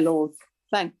 My Lord,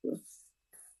 thank you.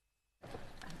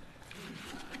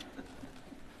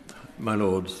 My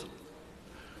Lords,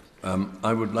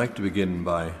 I would like to begin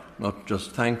by not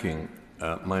just thanking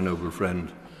my noble friend,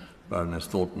 Baroness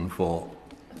Thornton, for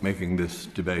making this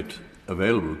debate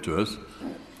available to us,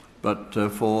 but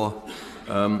for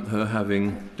her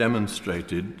having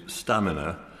demonstrated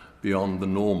stamina beyond the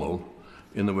normal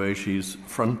in the way she's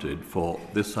fronted for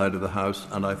this side of the House,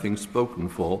 and I think spoken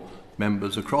for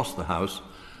members across the House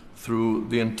through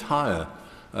the entire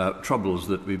troubles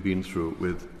that we've been through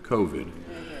with COVID.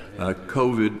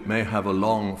 COVID may have a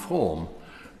long form,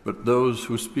 but those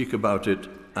who speak about it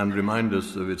and remind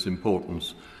us of its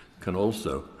importance can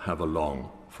also have a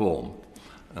long form.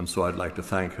 And so I'd like to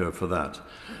thank her for that.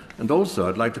 And also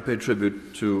I'd like to pay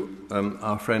tribute to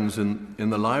our friends in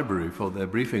the library for their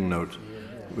briefing note,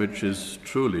 which is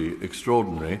truly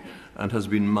extraordinary and has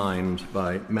been mined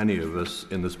by many of us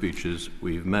in the speeches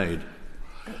we've made.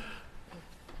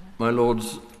 My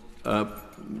Lords,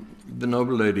 the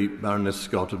noble lady, Baroness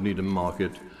Scott of Needham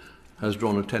Market, has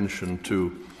drawn attention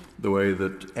to the way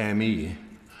that ME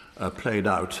played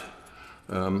out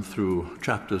through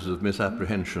chapters of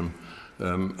misapprehension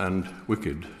and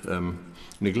wicked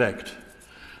neglect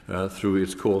through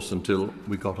its course until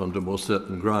we got onto more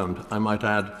certain ground. I might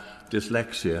add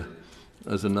dyslexia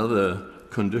as another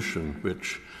condition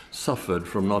which suffered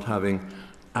from not having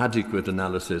adequate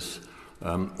analysis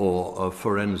or of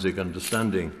forensic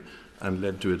understanding and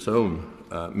led to its own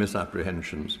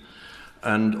misapprehensions.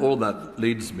 And all that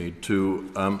leads me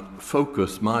to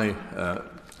focus my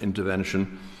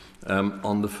intervention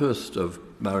on the first of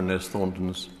Baroness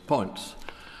Thornton's points,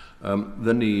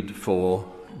 the need for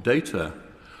data,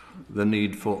 the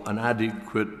need for an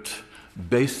adequate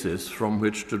basis from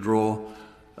which to draw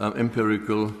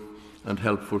empirical and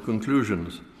helpful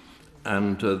conclusions.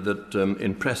 And that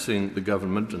in pressing the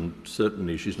government, and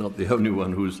certainly she's not the only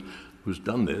one who's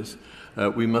done this,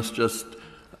 we must just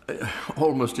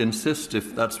almost insist,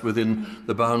 if that's within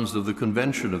the bounds of the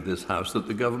convention of this House, that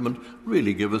the government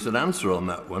really give us an answer on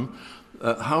that one.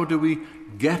 How do we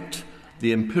get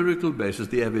the empirical basis,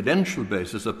 the evidential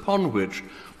basis upon which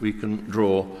we can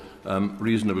draw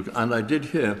reasonable... And I did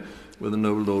hear with the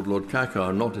noble Lord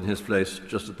Cackar, not in his place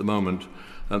just at the moment,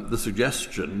 the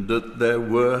suggestion that there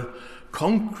were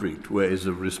concrete ways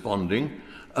of responding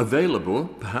available.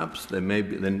 Perhaps there may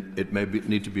be, then it may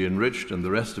need to be enriched and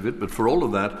the rest of it, but for all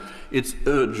of that, it's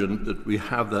urgent that we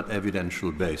have that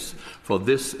evidential base, for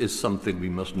this is something we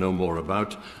must know more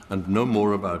about, and know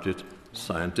more about it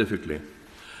scientifically.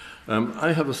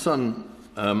 I have a son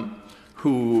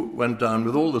who went down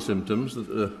with all the symptoms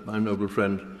that my noble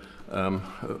friend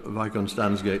Viscount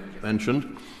Stansgate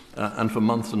mentioned, and for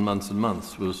months and months and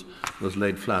months was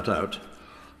laid flat out.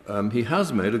 He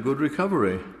has made a good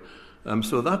recovery.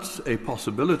 So that's a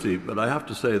possibility, but I have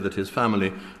to say that his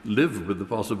family live with the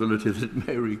possibility that it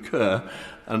may recur.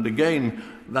 And again,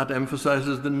 that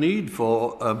emphasizes the need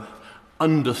for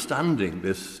understanding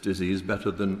this disease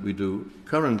better than we do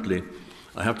currently.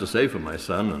 I have to say for my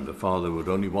son, and a father would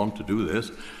only want to do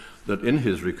this, that in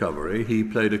his recovery he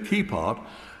played a key part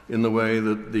in the way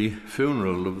that the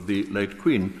funeral of the late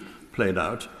Queen played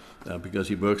out, because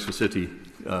he works for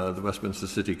the Westminster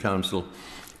City Council,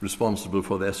 responsible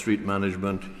for their street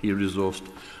management. He resourced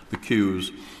the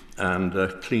queues and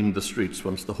cleaned the streets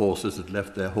once the horses had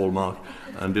left their hallmark,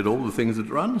 and did all the things that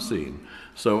are unseen.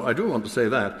 So I do want to say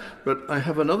that. But I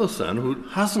have another son who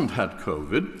hasn't had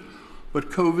COVID, but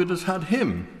COVID has had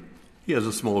him. He has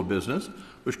a small business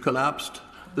which collapsed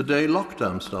the day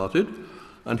lockdown started,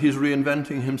 and he's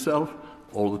reinventing himself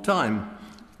all the time.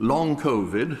 Long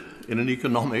COVID in an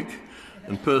economic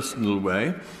and personal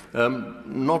way,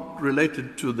 not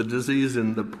related to the disease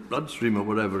in the bloodstream or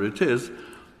whatever it is,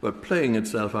 but playing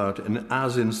itself out in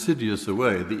as insidious a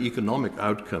way. The economic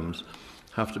outcomes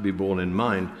have to be borne in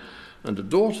mind. And a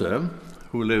daughter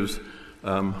who lives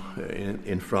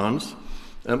in France,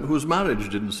 whose marriage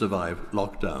didn't survive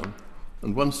lockdown.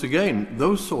 And once again,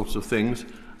 those sorts of things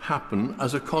happen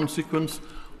as a consequence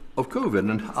of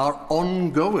COVID and our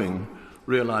ongoing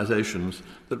realizations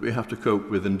that we have to cope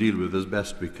with and deal with as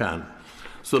best we can.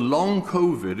 So long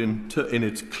COVID in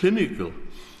its clinical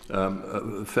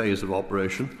phase of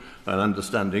operation and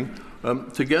understanding,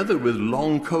 together with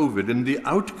long COVID in the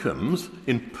outcomes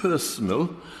in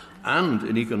personal and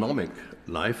in economic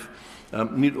life,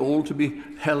 need all to be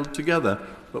held together.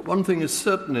 But one thing is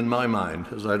certain in my mind,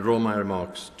 as I draw my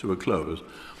remarks to a close,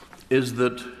 is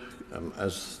that,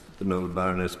 as the noble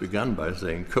Baroness began by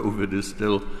saying, COVID is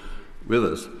still with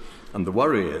us. And the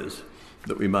worry is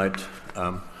that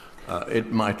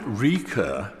it might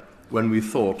recur when we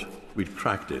thought we'd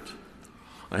cracked it.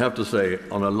 I have to say,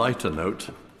 on a lighter note,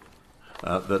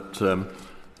 that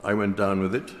I went down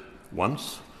with it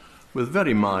once, with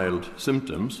very mild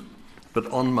symptoms, but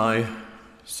on my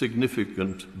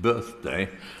significant birthday,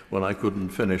 when I couldn't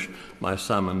finish my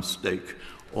salmon steak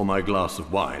or my glass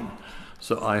of wine.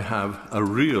 So I have a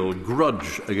real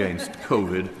grudge against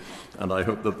COVID, and I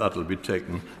hope that that will be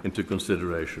taken into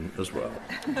consideration as well.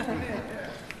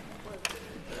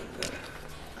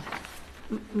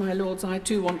 My Lords, I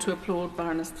too want to applaud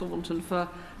Baroness Thornton for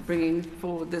bringing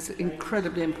forward this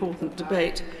incredibly important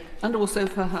debate, and also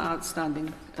for her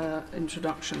outstanding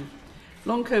introduction.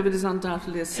 Long COVID is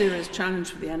undoubtedly a serious challenge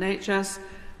for the NHS,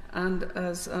 and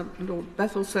as Lord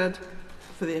Bethell said,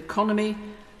 for the economy,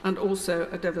 and also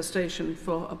a devastation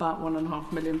for about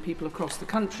 1.5 million people across the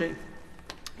country.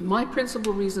 My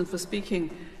principal reason for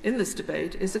speaking in this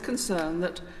debate is a concern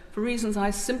that, for reasons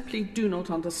I simply do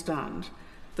not understand,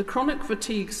 the chronic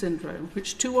fatigue syndrome,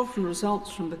 which too often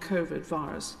results from the COVID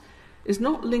virus, is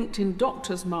not linked in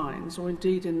doctors' minds, or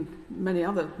indeed in many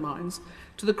other minds,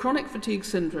 to the chronic fatigue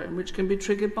syndrome which can be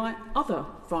triggered by other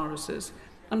viruses,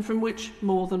 and from which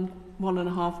more than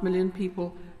 1.5 million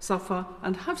people suffer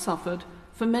and have suffered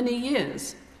for many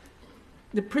years.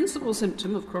 The principal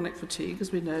symptom of chronic fatigue,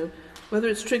 as we know, whether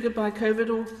it's triggered by COVID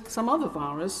or some other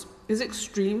virus, is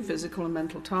extreme physical and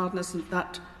mental tiredness, and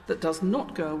that does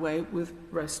not go away with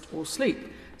rest or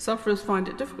sleep. Sufferers find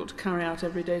it difficult to carry out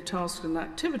everyday tasks and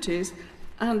activities,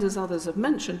 and as others have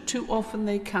mentioned, too often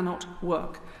they cannot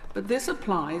work. But this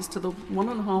applies to the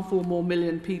 1.5 or more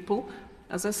million people,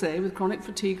 as I say, with chronic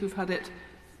fatigue who've had it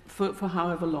for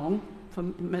however long,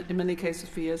 in many cases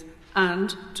for years,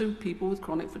 and to people with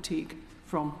chronic fatigue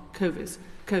from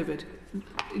COVID.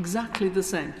 Exactly the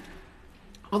same.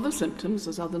 Other symptoms,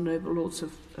 as other noble lords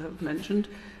have mentioned,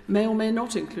 may or may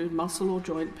not include muscle or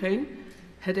joint pain,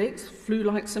 headaches,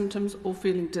 flu-like symptoms, or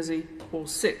feeling dizzy or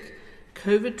sick.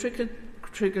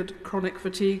 COVID-triggered chronic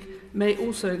fatigue may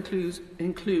also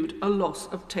include a loss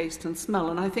of taste and smell,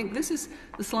 and I think this is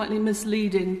the slightly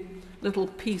misleading little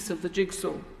piece of the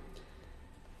jigsaw.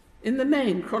 In the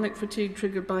main, chronic fatigue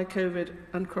triggered by COVID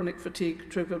and chronic fatigue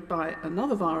triggered by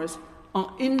another virus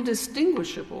are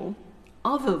indistinguishable,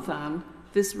 other than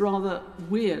this rather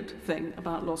weird thing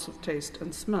about loss of taste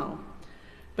and smell.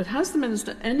 But has the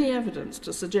Minister any evidence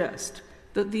to suggest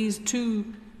that these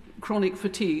two chronic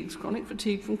fatigues, chronic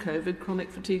fatigue from COVID,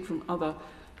 chronic fatigue from other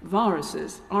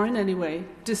viruses, are in any way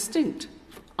distinct,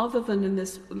 other than in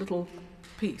this little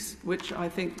piece, which I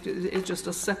think is just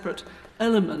a separate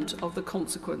element of the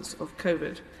consequence of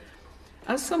COVID?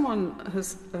 As someone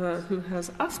who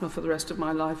has asthma for the rest of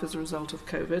my life as a result of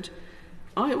COVID,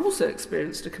 I also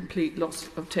experienced a complete loss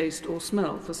of taste or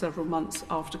smell for several months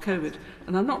after COVID.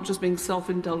 And I'm not just being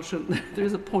self-indulgent, there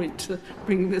is a point to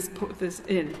bringing this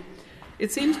in.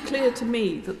 It seems clear to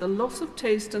me that the loss of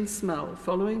taste and smell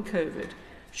following COVID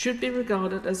should be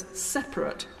regarded as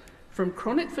separate from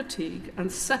chronic fatigue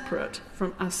and separate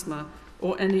from asthma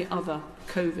or any other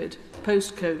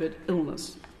post-COVID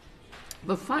illness.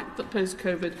 The fact that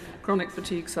post-COVID chronic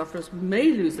fatigue sufferers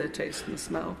may lose their taste and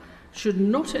smell should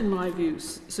not, in my view,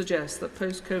 suggest that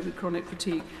post-COVID chronic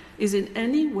fatigue is in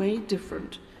any way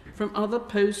different from other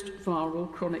post-viral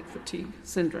chronic fatigue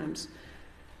syndromes.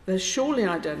 They're surely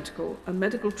identical, and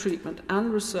medical treatment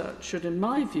and research should, in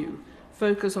my view,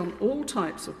 focus on all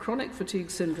types of chronic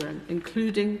fatigue syndrome,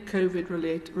 including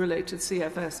COVID-related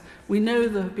CFS. We know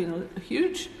there have been a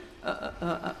huge, there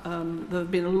has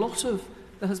been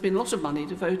a lot of money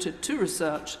devoted to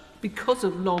research because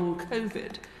of long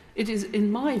COVID. It is, in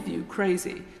my view,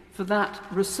 crazy for that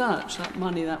research, that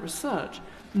money, that research,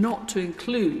 not to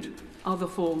include other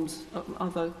forms,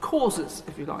 other causes,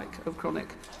 if you like, of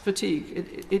chronic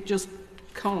fatigue. It just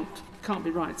can't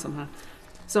be right somehow.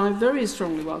 So I very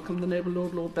strongly welcome the noble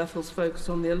Lord Bethell's focus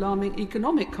on the alarming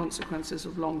economic consequences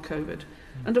of long COVID.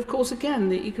 And of course, again,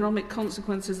 the economic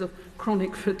consequences of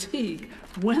chronic fatigue,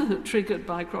 whether triggered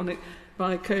by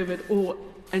COVID or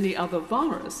any other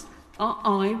virus, are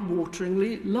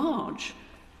eye-wateringly large.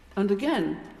 And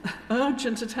again,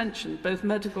 urgent attention, both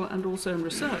medical and also in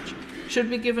research, should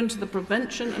be given to the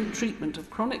prevention and treatment of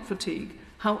chronic fatigue,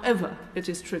 however it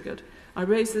is triggered. I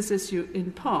raise this issue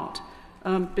in part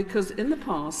because in the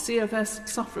past, CFS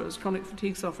sufferers, chronic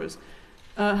fatigue sufferers,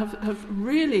 have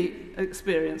really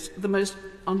experienced the most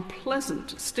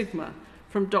unpleasant stigma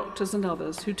from doctors and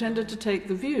others who tended to take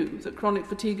the view that chronic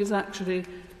fatigue is actually,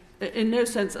 in no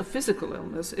sense, a physical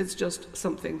illness, it's just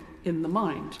something in the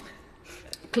mind.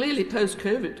 Clearly,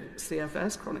 post-COVID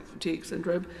CFS, chronic fatigue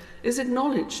syndrome, is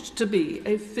acknowledged to be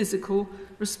a physical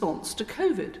response to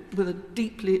COVID with a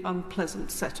deeply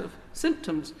unpleasant set of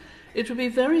symptoms. It would be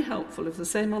very helpful if the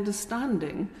same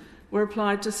understanding were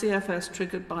applied to CFS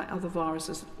triggered by other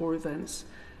viruses or events.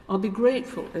 I'll be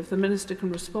grateful if the Minister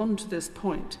can respond to this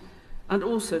point and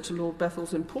also to Lord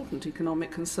Bethell's important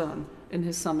economic concern in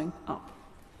his summing up.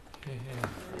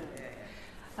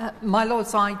 My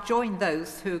Lords, I join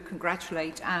those who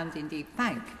congratulate and indeed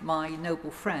thank my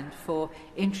noble friend for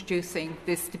introducing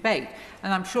this debate.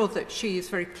 And I'm sure that she is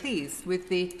very pleased with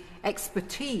the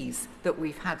expertise that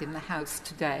we've had in the House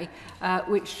today,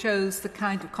 which shows the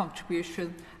kind of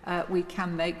contribution we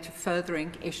can make to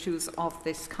furthering issues of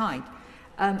this kind.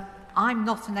 I'm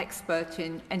not an expert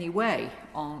in any way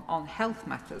on health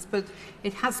matters, but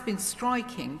it has been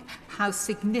striking how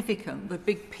significant the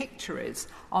big picture is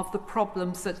of the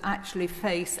problems that actually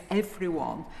face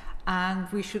everyone,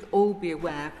 and we should all be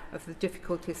aware of the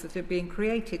difficulties that are being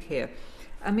created here.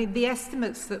 I mean, the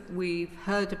estimates that we've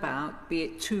heard about, be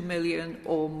it 2 million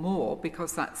or more,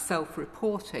 because that's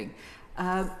self-reporting,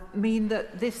 mean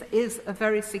that this is a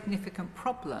very significant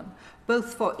problem,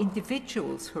 both for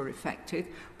individuals who are affected,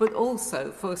 but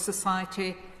also for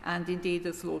society and indeed,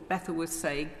 as Lord Bethell was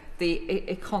saying, the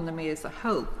economy as a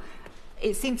whole.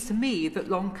 It seems to me that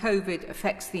long COVID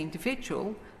affects the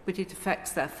individual, but it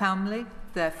affects their family,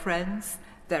 their friends,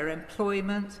 their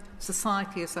employment,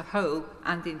 society as a whole,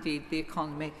 and indeed the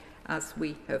economy, as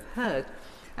we have heard.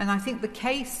 And I think the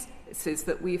cases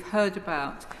that we've heard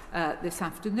about this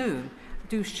afternoon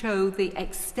do show the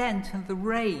extent and the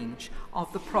range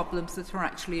of the problems that are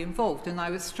actually involved. And I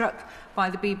was struck by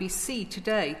the BBC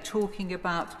today talking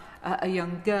about a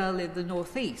young girl in the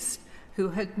northeast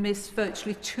who had missed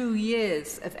virtually 2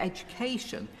 years of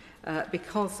education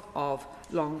because of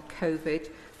long COVID,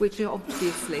 which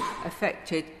obviously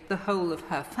affected the whole of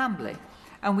her family.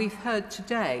 And we've heard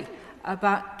today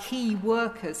about key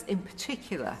workers in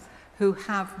particular who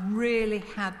have really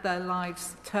had their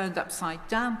lives turned upside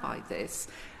down by this,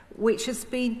 which has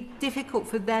been difficult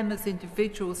for them as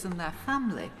individuals and their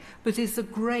family, but is a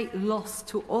great loss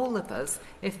to all of us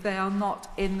if they are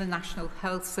not in the National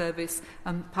Health Service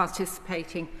and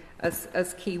participating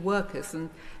as key workers. And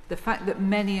the fact that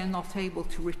many are not able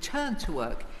to return to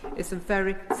work is a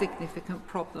very significant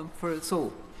problem for us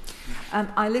all.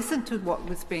 I listened to what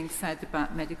was being said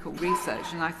about medical research,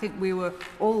 and I think we were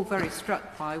all very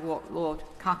struck by what Lord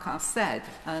Kaka said,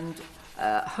 and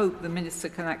hope the Minister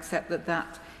can accept that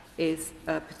that is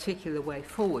a particular way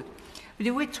forward. But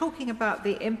if we're talking about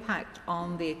the impact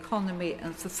on the economy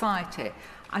and society,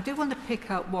 I do want to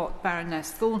pick up what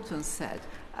Baroness Thornton said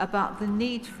about the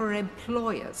need for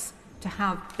employers to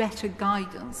have better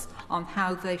guidance on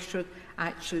how they should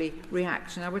actually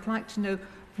react. And I would like to know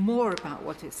more about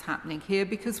what is happening here,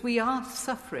 because we are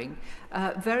suffering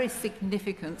very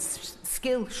significant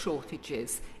skill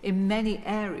shortages in many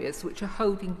areas which are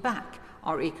holding back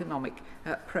our economic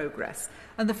progress.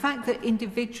 And the fact that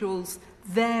individuals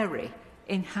vary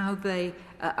in how they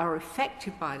are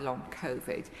affected by long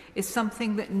COVID is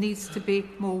something that needs to be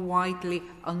more widely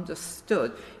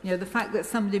understood. You know, the fact that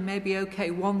somebody may be okay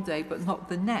one day but not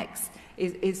the next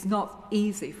is not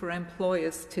easy for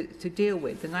employers to deal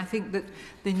with. And I think that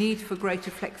the need for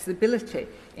greater flexibility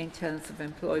in terms of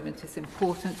employment is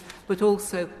important, but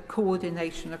also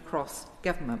coordination across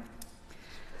government.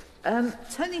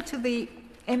 Turning to the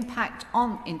impact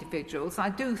on individuals, I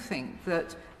do think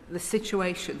that the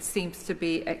situation seems to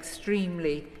be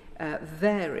extremely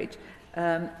varied.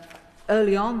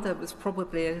 Early on, there was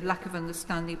probably a lack of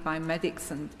understanding by medics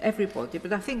and everybody,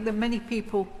 but I think that many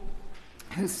people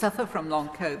who suffer from long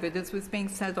COVID, as was being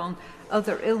said on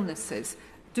other illnesses,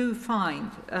 do find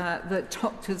that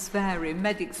doctors vary,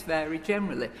 medics vary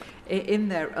generally in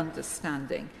their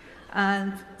understanding.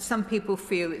 And some people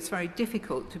feel it's very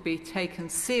difficult to be taken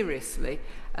seriously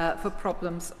for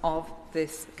problems of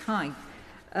this kind.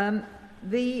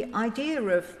 The idea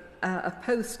of a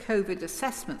post-COVID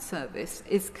assessment service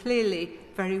is clearly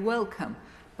very welcome,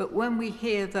 but when we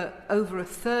hear that over a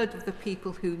third of the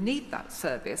people who need that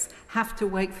service have to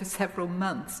wait for several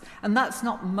months, and that's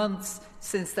not months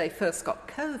since they first got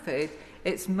COVID,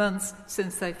 it's months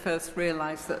since they first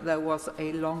realised that there was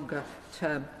a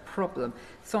longer-term problem.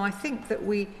 So I think that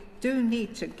we do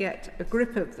need to get a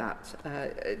grip of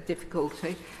that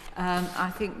difficulty.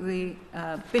 I think the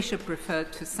Bishop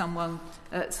referred to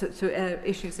to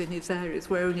issues in his areas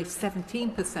where only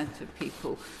 17% of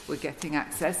people were getting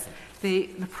access. The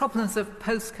problems of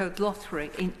postcode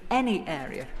lottery in any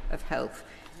area of health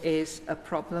is a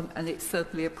problem, and it's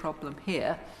certainly a problem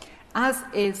here, as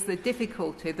is the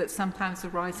difficulty that sometimes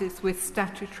arises with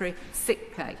statutory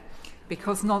sick pay,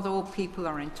 because not all people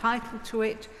are entitled to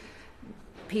it.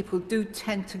 People do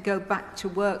tend to go back to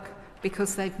work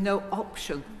because they've no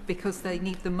option, because they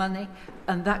need the money,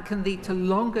 and that can lead to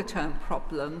longer-term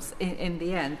problems in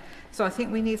the end. So I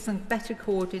think we need some better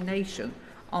coordination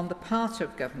on the part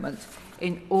of government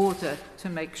in order to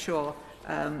make sure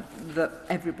that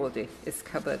everybody is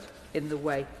covered in the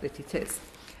way that it is.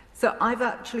 So I've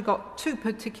actually got two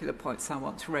particular points I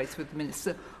want to raise with the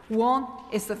Minister. One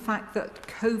is the fact that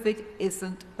COVID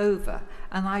isn't over,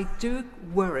 and I do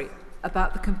worry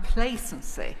about the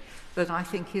complacency that I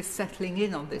think is settling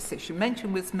in on this issue.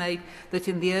 Mention was made that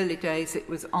in the early days it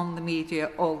was on the media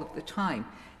all of the time.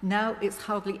 Now it's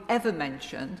hardly ever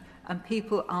mentioned, and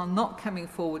people are not coming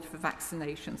forward for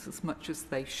vaccinations as much as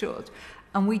they should.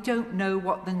 And we don't know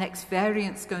what the next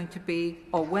variant's going to be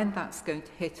or when that's going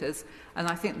to hit us. And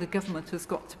I think the government has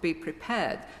got to be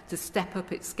prepared to step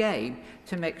up its game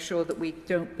to make sure that we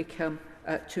don't become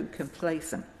too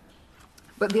complacent.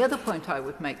 But the other point I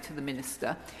would make to the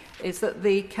Minister is that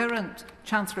the current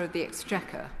Chancellor of the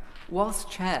Exchequer was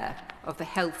chair of the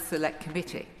Health Select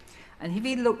Committee. And if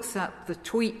he looks at the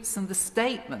tweets and the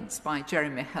statements by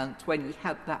Jeremy Hunt when he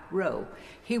had that role,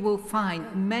 he will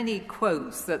find many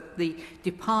quotes that the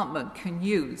department can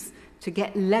use to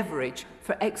get leverage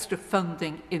for extra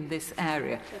funding in this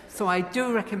area. So I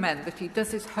do recommend that he does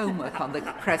his homework on the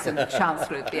present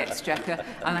Chancellor of the Exchequer,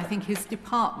 and I think his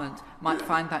department might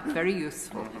find that very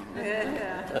useful.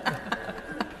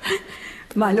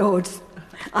 My Lords,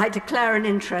 I declare an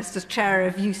interest as Chair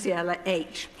of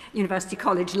UCLH, University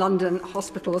College London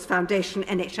Hospitals Foundation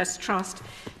NHS Trust,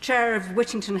 Chair of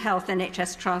Whittington Health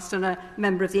NHS Trust, and a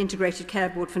member of the Integrated Care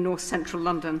Board for North Central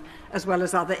London, as well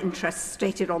as other interests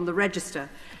stated on the register.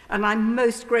 And I'm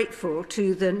most grateful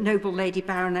to the noble lady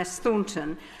Baroness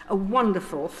Thornton, a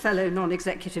wonderful fellow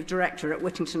non-executive director at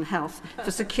Whittington Health,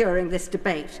 for securing this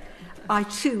debate. I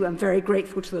too am very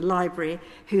grateful to the library,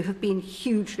 who have been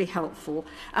hugely helpful,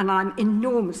 and I'm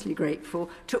enormously grateful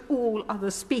to all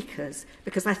other speakers,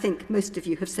 because I think most of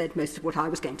you have said most of what I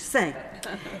was going to say.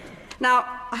 Now,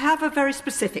 I have a very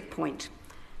specific point.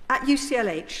 At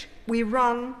UCLH, we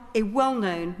run a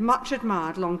well-known,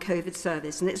 much-admired long COVID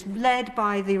service, and it's led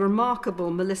by the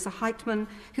remarkable Melissa Heitman,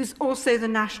 who's also the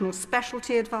National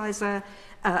Specialty Advisor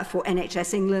for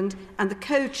NHS England and the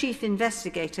co-chief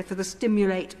investigator for the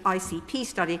Stimulate ICP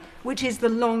study, which is the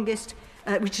largest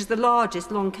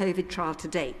long COVID trial to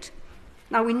date.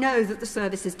 Now, we know that the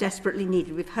service is desperately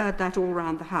needed. We've heard that all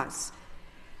around the House.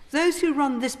 Those who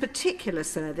run this particular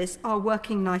service are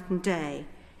working night and day.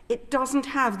 It doesn't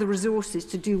have the resources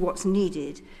to do what's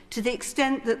needed, to the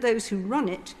extent that those who run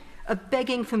it are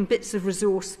begging for bits of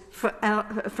resource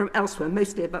from elsewhere,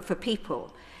 mostly but for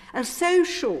people. And so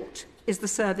short is the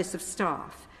service of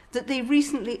staff that they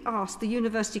recently asked the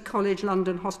University College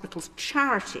London Hospitals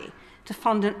charity to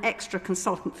fund an extra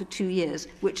consultant for 2 years,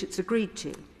 which it's agreed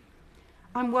to.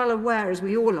 I'm well aware, as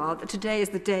we all are, that today is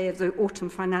the day of the autumn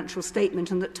financial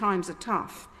statement and that times are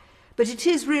tough. But it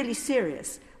is really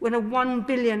serious when a £1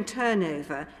 billion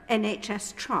turnover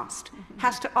NHS trust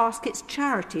has to ask its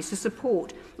charities to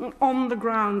support an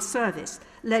on-the-ground service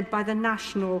led by the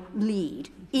national lead,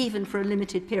 even for a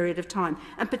limited period of time,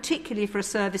 and particularly for a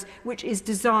service which is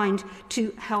designed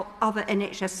to help other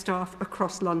NHS staff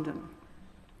across London.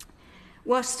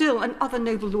 Well, still, and other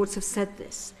noble lords have said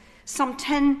this, some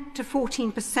 10 to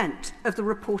 14% of the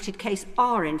reported case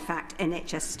are in fact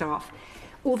NHS staff.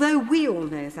 Although we all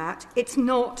know that, it's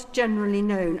not generally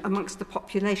known amongst the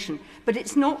population, but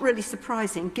it's not really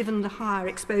surprising given the higher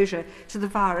exposure to the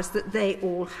virus that they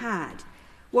all had.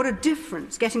 What a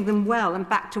difference getting them well and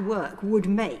back to work would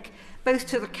make, both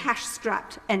to the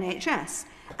cash-strapped NHS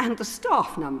and the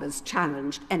staff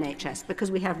numbers-challenged NHS, because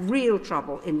we have real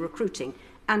trouble in recruiting.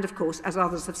 And, of course, as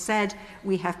others have said,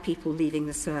 we have people leaving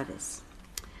the service.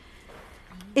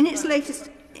 In its latest...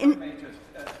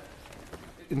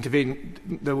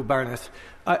 Intervene, Noble Baroness.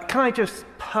 Can I just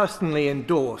personally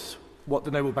endorse what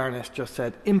the Noble Baroness just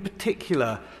said, in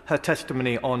particular her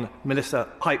testimony on Melissa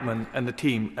Heitman and the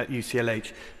team at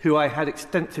UCLH, who I had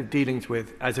extensive dealings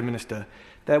with as a minister.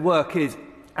 Their work is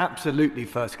absolutely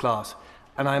first class,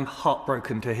 and I am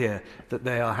heartbroken to hear that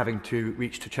they are having to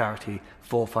reach to charity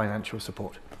for financial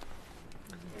support.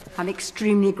 I'm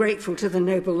extremely grateful to the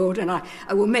Noble Lord, and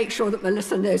I will make sure that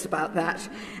Melissa knows about that.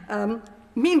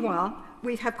 Meanwhile,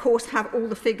 we, of course, have all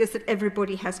the figures that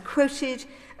everybody has quoted,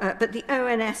 but the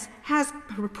ONS has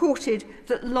reported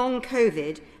that long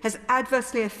COVID has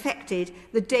adversely affected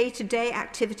the day-to-day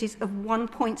activities of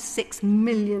 1.6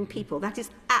 million people. That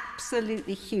is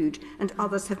absolutely huge, and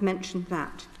others have mentioned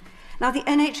that. Now, the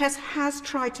NHS has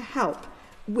tried to help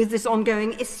with this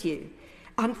ongoing issue.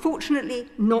 Unfortunately,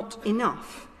 not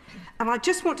enough. And I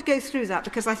just want to go through that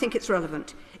because I think it's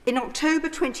relevant. In October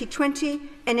 2020,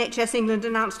 NHS England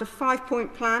announced a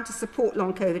 5-point plan to support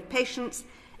long COVID patients.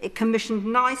 It commissioned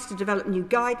NICE to develop new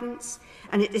guidance,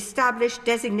 and it established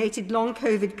designated long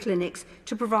COVID clinics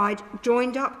to provide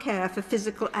joined-up care for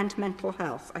physical and mental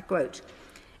health, I quote.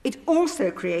 It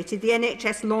also created the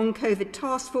NHS Long COVID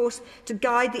Task Force to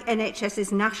guide the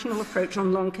NHS's national approach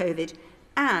on long COVID,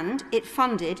 and it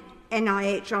funded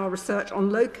NIHR research on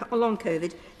long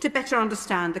COVID to better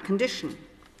understand the condition.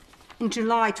 In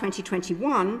July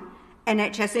 2021,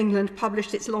 NHS England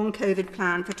published its long COVID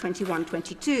plan for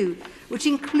 21-22, which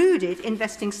included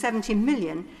investing 70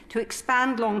 million to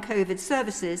expand long COVID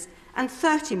services and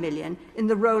 30 million in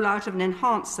the rollout of an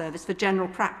enhanced service for general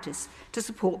practice to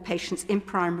support patients in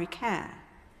primary care.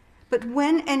 But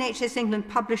when NHS England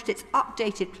published its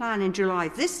updated plan in July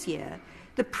this year,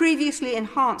 the previously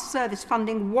enhanced service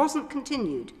funding wasn't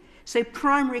continued, so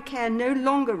primary care no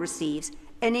longer receives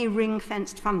any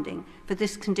ring-fenced funding for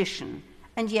this condition,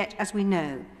 and yet, as we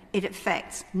know, it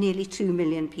affects nearly 2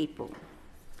 million people.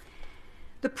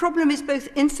 The problem is both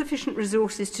insufficient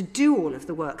resources to do all of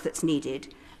the work that's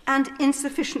needed and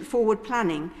insufficient forward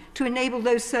planning to enable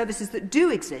those services that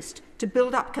do exist to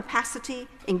build up capacity,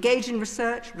 engage in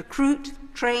research, recruit,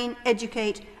 train,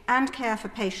 educate, and care for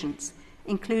patients,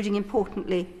 including,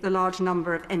 importantly, the large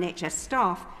number of NHS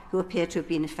staff who appear to have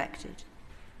been affected.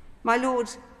 My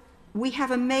Lords, we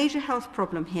have a major health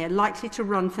problem here likely to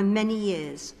run for many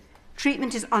years.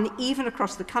 Treatment is uneven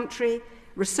across the country.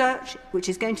 Research, which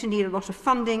is going to need a lot of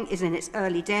funding, is in its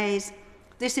early days.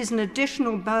 This is an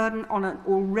additional burden on an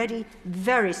already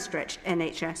very stretched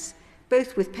NHS,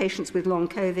 both with patients with long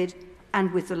COVID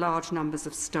and with the large numbers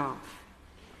of staff.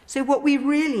 So what we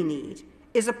really need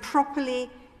is a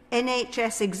properly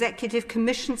NHS Executive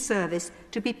Commission service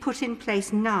to be put in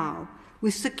place now,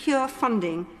 with secure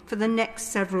funding for the next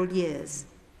several years,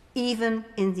 even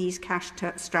in these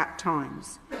cash-strapped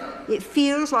times. It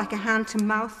feels like a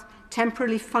hand-to-mouth,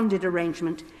 temporarily funded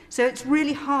arrangement, so it's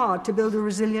really hard to build a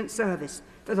resilient service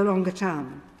for the longer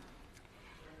term.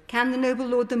 Can the Noble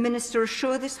Lord the Minister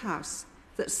assure this House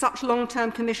that such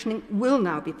long-term commissioning will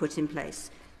now be put in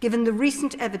place, given the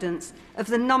recent evidence of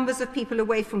the numbers of people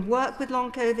away from work with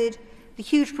long COVID, the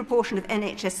huge proportion of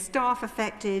NHS staff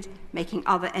affected, making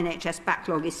other NHS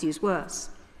backlog issues worse,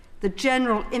 the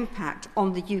general impact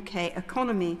on the UK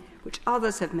economy, which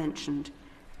others have mentioned,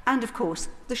 and, of course,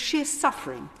 the sheer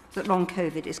suffering that long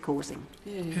COVID is causing?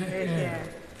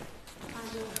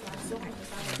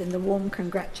 And the warm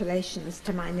congratulations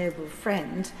to my noble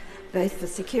friend, both for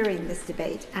securing this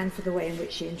debate and for the way in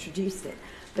which she introduced it.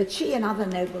 But she and other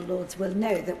noble lords will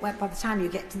know that by the time you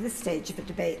get to this stage of a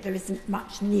debate, there isn't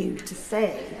much new to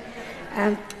say.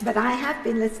 But I have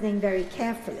been listening very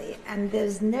carefully, and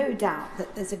there's no doubt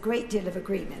that there's a great deal of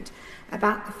agreement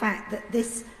about the fact that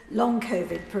this long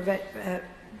COVID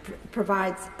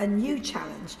provides a new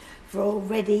challenge for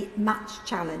already much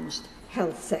challenged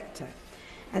health sector.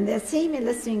 And there seem, in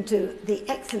listening to the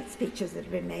excellent speeches that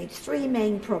have been made, three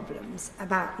main problems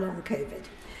about long COVID.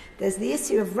 There's the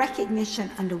issue of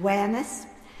recognition and awareness,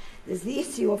 there's the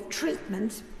issue of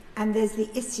treatment, and there's the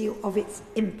issue of its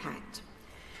impact.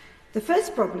 The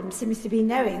first problem seems to be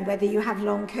knowing whether you have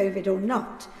long COVID or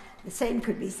not. The same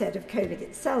could be said of COVID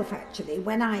itself, actually.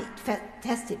 When I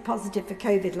tested positive for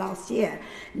COVID last year,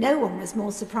 no one was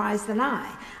more surprised than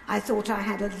I. I thought I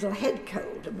had a little head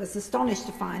cold and was astonished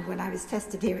to find when I was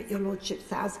tested here at your Lordship's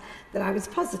house that I was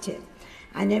positive.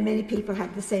 I know many people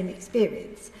had the same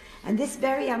experience. And this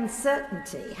very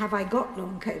uncertainty, have I got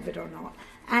long COVID or not,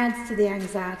 adds to the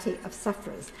anxiety of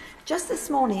sufferers. Just this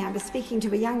morning, I was speaking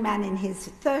to a young man in his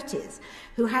 30s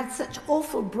who had such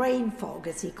awful brain fog,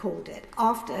 as he called it,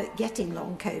 after getting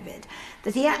long COVID,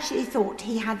 that he actually thought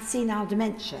he had senile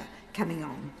dementia coming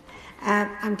on.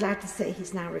 I'm glad to say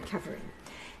he's now recovering.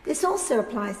 This also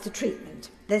applies to treatment.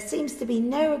 There seems to be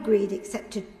no agreed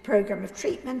accepted programme of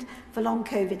treatment for long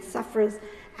COVID sufferers,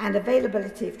 and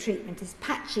availability of treatment is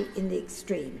patchy in the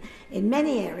extreme. In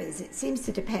many areas, it seems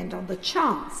to depend on the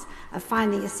chance of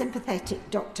finding a sympathetic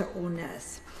doctor or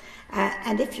nurse.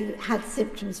 And if you had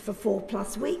symptoms for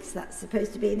 4+ weeks, that's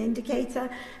supposed to be an indicator,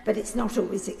 but it's not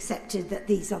always accepted that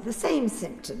these are the same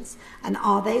symptoms. And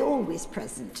are they always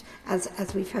present, as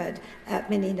we've heard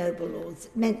many noble lords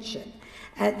mention?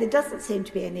 There doesn't seem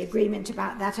to be any agreement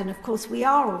about that, and of course we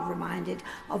are all reminded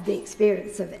of the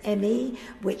experience of ME,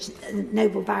 which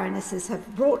noble baronesses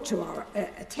have brought to our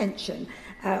attention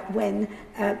when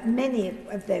many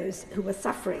of those who were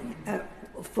suffering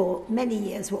for many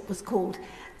years what was called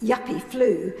yuppie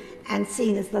flu and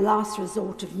seen as the last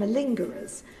resort of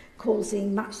malingerers,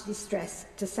 causing much distress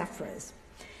to sufferers.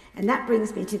 And that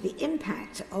brings me to the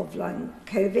impact of long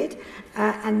COVID,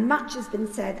 and much has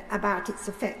been said about its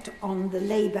effect on the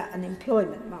labour and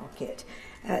employment market.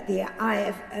 The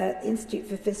Institute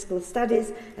for Fiscal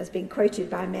Studies has been quoted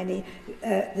by many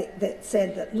that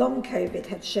said that long COVID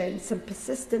had shown some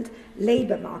persistent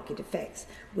labour market effects,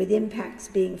 with impacts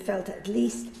being felt at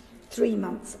least 3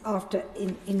 months after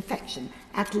infection,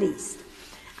 at least.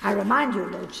 I remind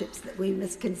your lordships that we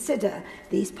must consider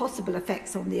these possible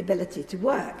effects on the ability to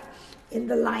work in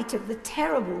the light of the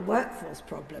terrible workforce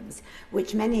problems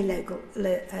which many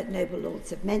noble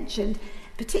lords have mentioned,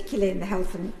 particularly in the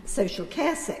health and social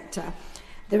care sector.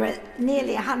 There are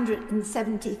nearly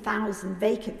 170,000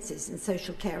 vacancies in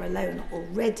social care alone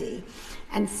already,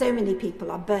 and so many people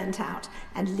are burnt out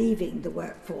and leaving the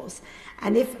workforce.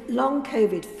 And if long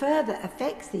COVID further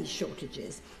affects these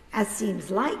shortages, as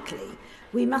seems likely,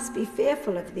 we must be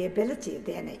fearful of the ability of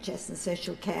the NHS and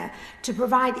social care to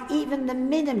provide even the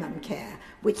minimum care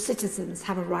which citizens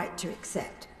have a right to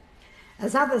accept.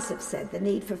 As others have said, the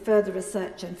need for further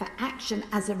research and for action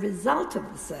as a result of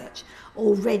research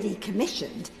already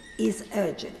commissioned is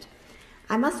urgent.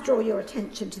 I must draw your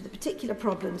attention to the particular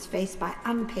problems faced by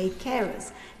unpaid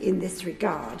carers in this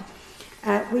regard.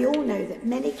 We all know that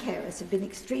many carers have been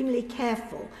extremely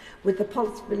careful with the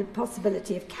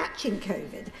possibility of catching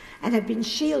COVID and have been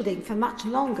shielding for much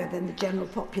longer than the general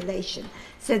population,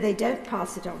 so they don't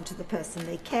pass it on to the person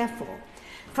they care for.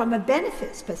 From a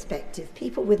benefits perspective,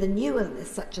 people with a new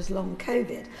illness such as long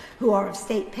COVID, who are of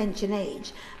state pension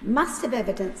age, must have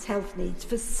evidenced health needs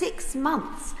for 6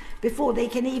 months before they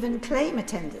can even claim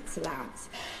attendance allowance.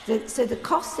 So the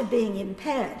cost of being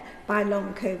impaired by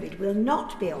long COVID will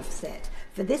not be offset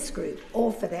for this group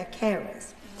or for their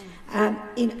carers.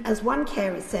 As one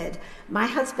carer said, my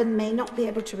husband may not be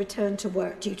able to return to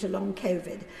work due to long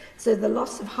COVID, so the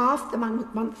loss of half the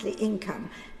monthly income,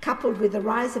 coupled with the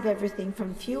rise of everything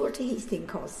from fuel to heating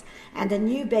costs and a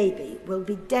new baby, will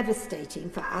be devastating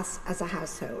for us as a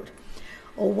household.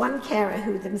 Or one carer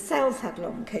who themselves had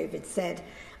long COVID said,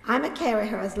 I'm a carer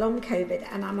who has long COVID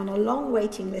and I'm on a long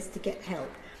waiting list to get help.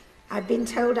 I've been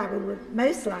told I will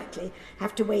most likely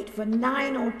have to wait for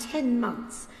 9 or 10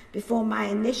 months before my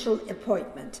initial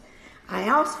appointment. I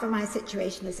asked for my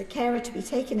situation as a carer to be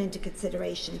taken into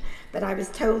consideration, but I was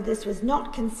told this was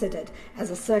not considered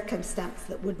as a circumstance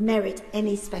that would merit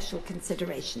any special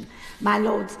consideration. My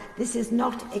lords, this is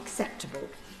not acceptable.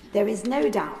 There is no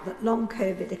doubt that long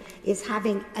COVID is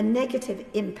having a negative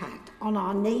impact on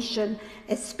our nation,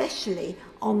 especially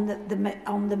on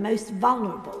the most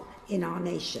vulnerable in our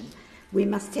nation. We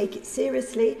must take it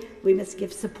seriously. We must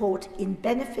give support in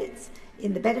benefits,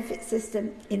 in the benefit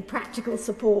system, in practical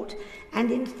support,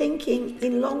 and in thinking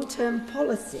in long-term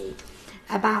policy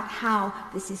about how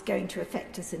this is going to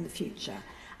affect us in the future.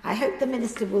 I hope the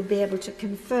Minister will be able to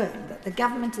confirm that the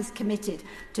Government is committed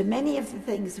to many of the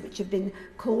things which have been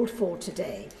called for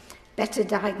today: better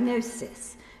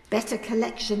diagnosis, better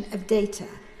collection of data,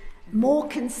 more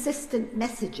consistent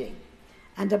messaging,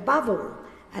 and above all,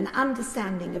 an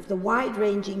understanding of the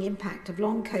wide-ranging impact of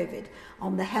long COVID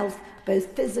on the health, both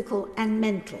physical and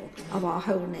mental, of our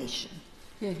whole nation.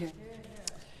 Hear, hear.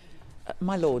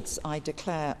 My Lords, I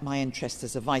declare my interest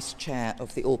as a Vice Chair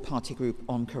of the All-Party Group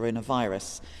on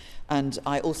Coronavirus, and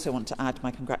I also want to add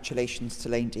my congratulations to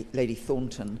Lady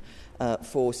Thornton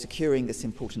for securing this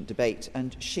important debate.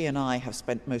 And she and I have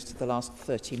spent most of the last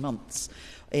 30 months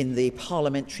in the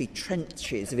parliamentary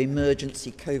trenches of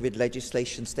emergency COVID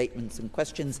legislation statements and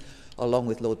questions, along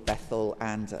with Lord Bethell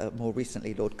and more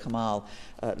recently Lord Kamal.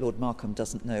 Lord Markham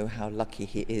doesn't know how lucky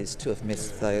he is to have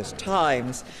missed those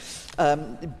times.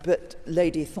 But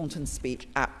Lady Thornton's speech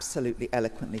absolutely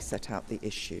eloquently set out the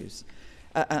issues.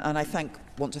 And I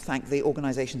want to thank the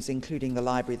organisations, including the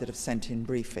library, that have sent in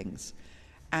briefings.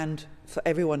 And for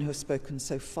everyone who has spoken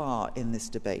so far in this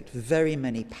debate, very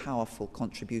many powerful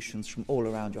contributions from all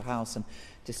around your house. And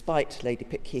despite Lady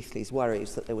Pitkeathley's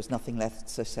worries that there was nothing left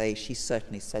to say, she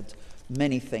certainly said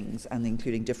many things, and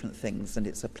including different things, and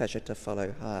it's a pleasure to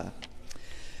follow her.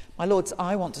 My Lords,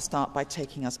 I want to start by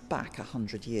taking us back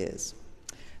 100 years.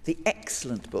 The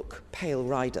excellent book, Pale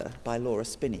Rider, by Laura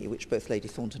Spinney, which both Lady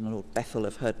Thornton and Lord Bethell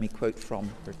have heard me quote from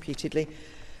repeatedly,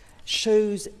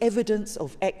 shows evidence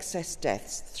of excess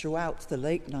deaths throughout the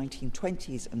late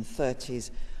 1920s and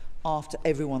 30s after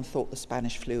everyone thought the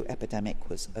Spanish flu epidemic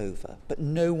was over. But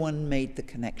no one made the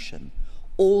connection.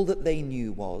 All that they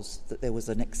knew was that there was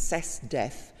an excess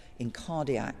death in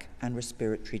cardiac and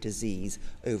respiratory disease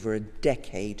over a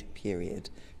decade period.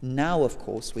 Now, of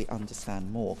course, we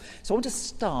understand more. So I want to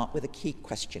start with a key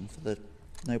question for the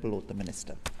Noble Lord the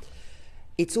Minister.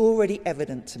 It's already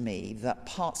evident to me that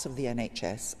parts of the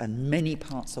NHS and many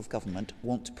parts of government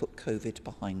want to put COVID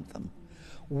behind them.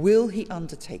 Will he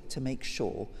undertake to make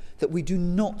sure that we do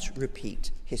not repeat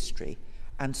history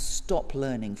and stop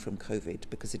learning from COVID,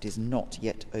 because it is not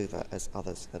yet over, as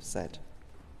others have said?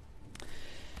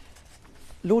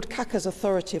 Lord Cacker's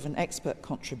authoritative and expert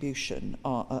contribution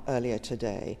earlier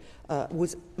today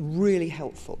was really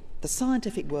helpful. The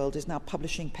scientific world is now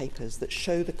publishing papers that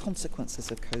show the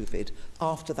consequences of COVID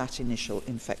after that initial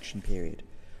infection period.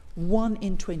 1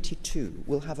 in 22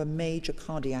 will have a major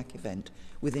cardiac event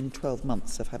within 12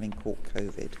 months of having caught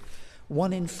COVID.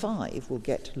 1 in 5 will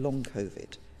get long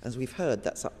COVID. As we've heard,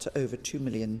 that's up to over 2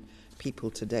 million people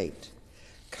to date.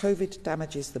 COVID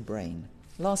damages the brain.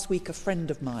 Last week, a friend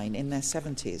of mine in their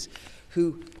 70s,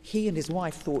 who he and his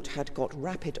wife thought had got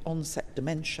rapid onset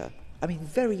dementia,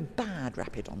 very bad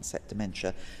rapid onset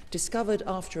dementia, discovered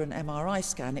after an MRI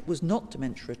scan it was not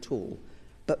dementia at all,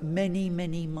 but many,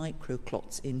 many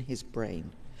microclots in his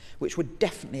brain, which were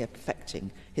definitely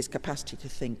affecting his capacity to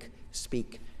think,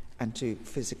 speak, and to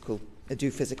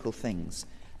do physical things.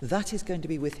 That is going to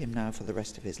be with him now for the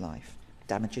rest of his life. It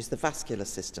damages the vascular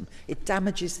system. It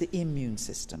damages the immune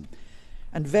system.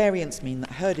 And variants mean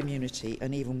that herd immunity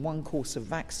and even one course of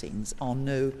vaccines are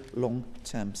no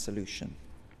long-term solution.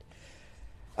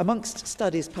 Amongst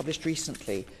studies published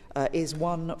recently is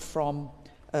one from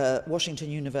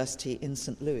Washington University in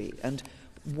St. Louis, and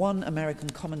one American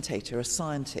commentator, a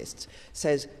scientist,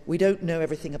 says, we don't know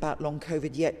everything about long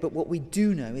COVID yet, but what we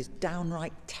do know is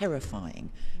downright terrifying.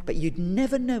 But you'd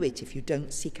never know it if you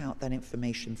don't seek out that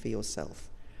information for yourself.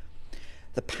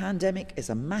 The pandemic is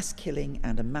a mass killing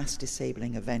and a mass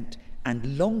disabling event,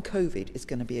 and long COVID is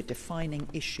going to be a defining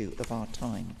issue of our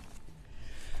time.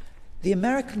 The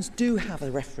Americans do have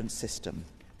a reference system.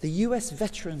 The US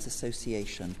Veterans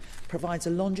Association provides a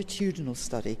longitudinal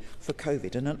study for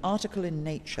COVID, and an article in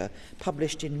Nature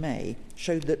published in May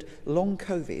showed that long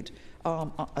COVID,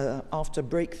 after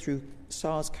breakthrough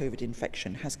SARS-CoV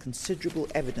infection, has considerable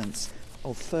evidence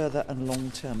of further and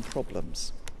long-term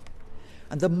problems.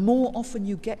 And the more often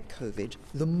you get COVID,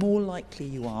 the more likely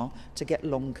you are to get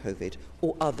long COVID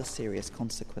or other serious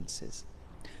consequences.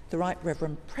 The Right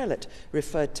Reverend Prelate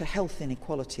referred to health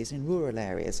inequalities in rural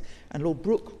areas, and Lord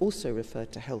Brooke also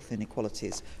referred to health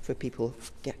inequalities for people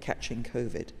catching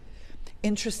COVID.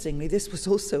 Interestingly, this was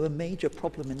also a major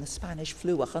problem in the Spanish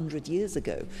flu 100 years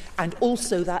ago, and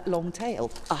also that long tail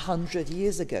 100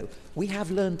 years ago. We have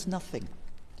learned nothing.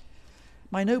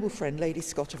 My noble friend, Lady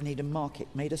Scott of Needham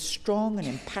Market, made a strong and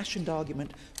impassioned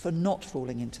argument for not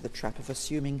falling into the trap of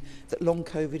assuming that long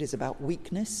COVID is about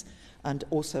weakness and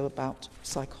also about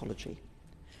psychology.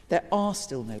 There are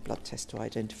still no blood tests to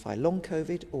identify long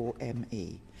COVID or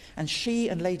ME, and she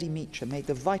and Lady Meacher made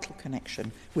the vital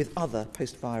connection with other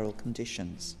post-viral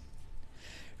conditions.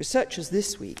 Researchers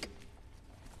this week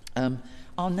are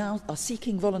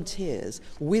seeking volunteers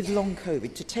with long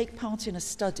COVID to take part in a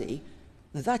study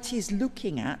that is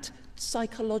looking at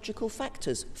psychological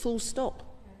factors, full stop.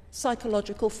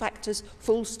 Psychological factors,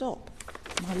 full stop.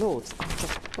 My lords,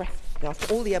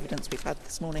 after all the evidence we've had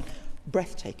this morning,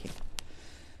 breathtaking.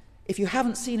 If you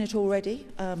haven't seen it already,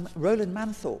 Roland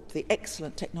Manthorpe, the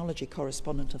excellent technology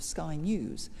correspondent of Sky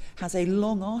News, has a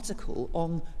long article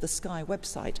on the Sky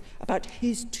website about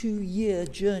his 2-year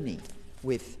journey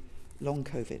with long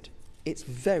COVID. It's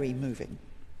very moving,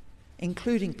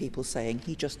 including people saying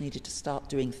he just needed to start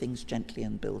doing things gently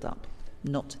and build up.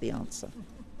 Not the answer.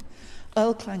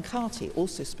 Earl Clancarty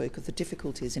also spoke of the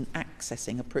difficulties in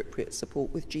accessing appropriate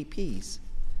support with GPs.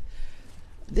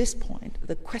 At this point,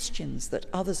 the questions that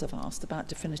others have asked about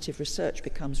definitive research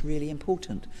becomes really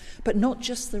important. But not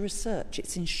just the research,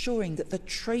 it's ensuring that the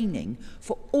training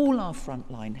for all our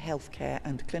frontline healthcare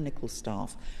and clinical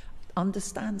staff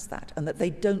understands that, and that they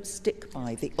don't stick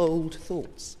by the old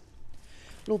thoughts.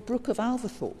 Lord Brooke of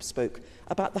Alverthorpe spoke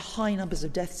about the high numbers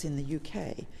of deaths in the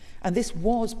UK, and this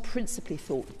was principally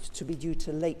thought to be due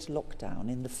to late lockdown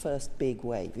in the first big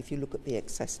wave, if you look at the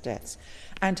excess deaths.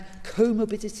 And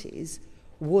comorbidities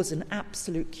was an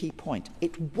absolute key point.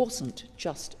 It wasn't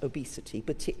just obesity,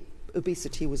 but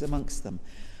obesity was amongst them.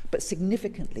 but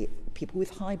significantly, people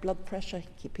with high blood pressure,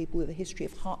 people with a history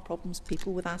of heart problems,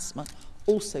 people with asthma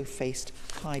also faced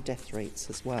high death rates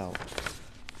as well.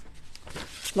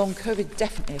 Long COVID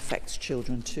definitely affects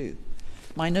children too.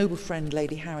 My noble friend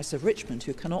Lady Harris of Richmond,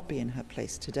 who cannot be in her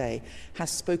place today,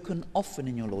 has spoken often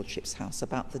in your Lordship's House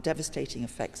about the devastating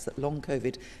effects that long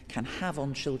COVID can have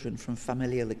on children from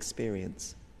familial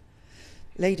experience.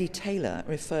 Lady Taylor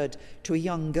referred to a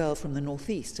young girl from the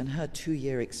northeast and her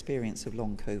 2-year experience of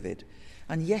long COVID.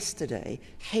 And yesterday,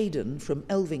 Hayden from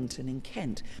Elvington in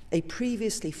Kent, a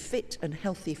previously fit and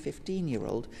healthy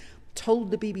 15-year-old,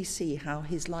 told the BBC how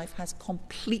his life has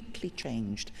completely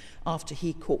changed after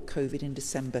he caught COVID in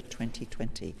December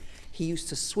 2020. He used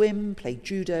to swim, play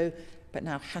judo, but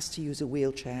now has to use a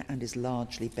wheelchair and is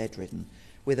largely bedridden,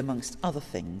 with, amongst other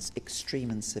things, extreme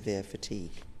and severe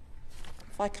fatigue.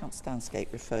 Viscount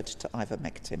Stansgate referred to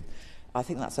ivermectin. I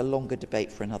think that's a longer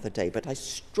debate for another day, but I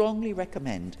strongly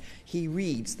recommend he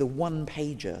reads the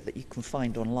one-pager that you can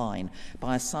find online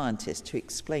by a scientist who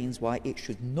explains why it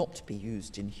should not be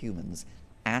used in humans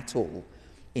at all.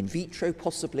 In vitro,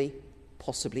 possibly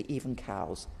even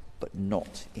cows, but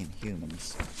not in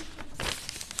humans.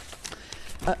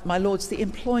 My Lords, the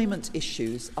employment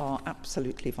issues are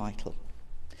absolutely vital.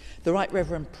 The Right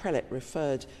Reverend Prelate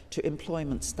referred to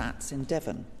employment stats in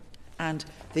Devon, and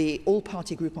the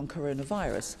all-party group on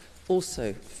coronavirus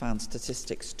also found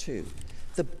statistics too.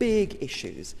 The big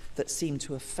issues that seemed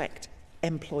to affect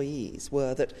employees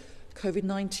were that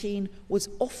COVID-19 was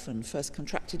often first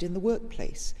contracted in the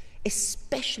workplace,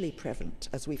 especially prevalent,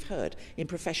 as we've heard, in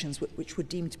professions which were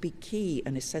deemed to be key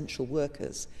and essential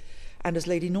workers. And as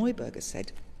Lady Neuberger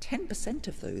said, 10%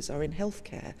 of those are in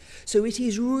healthcare. So it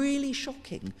is really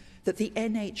shocking that the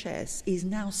NHS is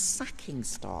now sacking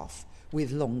staff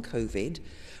with long COVID.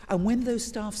 And when those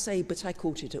staff say, but I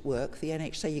caught it at work, the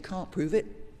NHS say you can't prove it,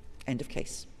 end of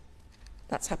case.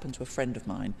 That's happened to a friend of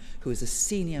mine who is a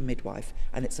senior midwife,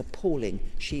 and it's appalling.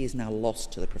 She is now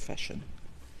lost to the profession.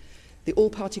 The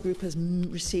all-party group has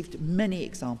received many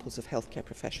examples of healthcare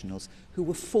professionals who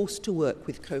were forced to work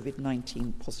with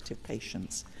COVID-19 positive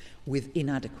patients with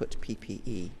inadequate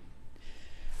PPE.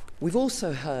 We've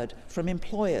also heard from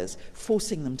employers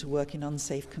forcing them to work in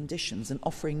unsafe conditions and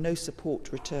offering no support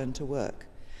to return to work,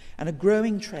 and a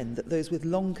growing trend that those with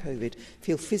long COVID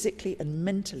feel physically and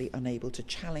mentally unable to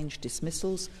challenge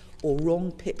dismissals or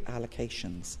wrong PIP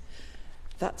allocations.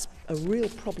 That's a real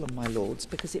problem, my Lords,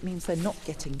 because it means they're not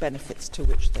getting benefits to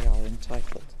which they are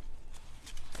entitled.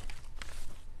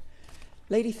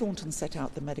 Lady Thornton set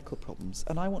out the medical problems,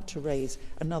 and I want to raise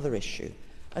another issue.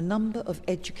 A number of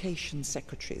education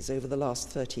secretaries over the last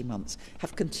 30 months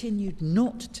have continued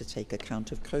not to take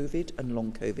account of COVID and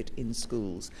long COVID in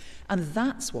schools. And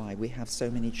that's why we have so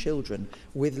many children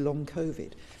with long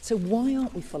COVID. So why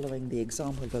aren't we following the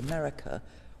example of America,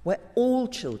 where all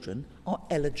children are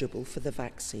eligible for the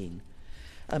vaccine?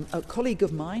 A colleague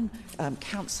of mine,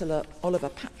 Councillor Oliver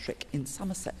Patrick in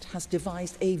Somerset, has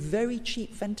devised a very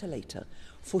cheap ventilator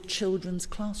for children's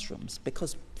classrooms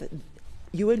because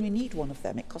you only need one of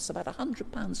them. It costs about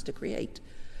 £100 to create.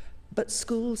 But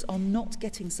schools are not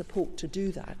getting support to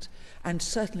do that, and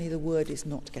certainly the word is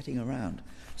not getting around.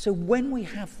 So when we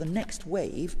have the next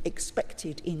wave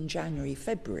expected in January,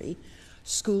 February,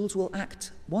 schools will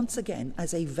act once again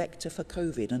as a vector for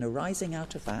COVID, and arising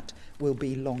out of that will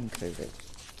be long COVID.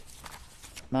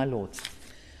 My Lords,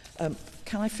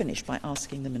 can I finish by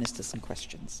asking the Minister some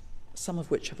questions, some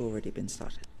of which have already been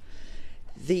started?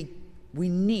 We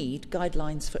need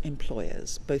guidelines for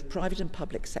employers, both private and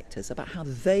public sectors, about how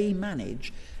they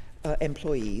manage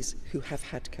employees who have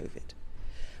had COVID.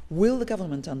 Will the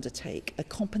government undertake a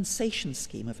compensation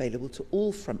scheme available to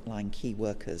all frontline key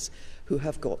workers who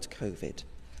have got COVID?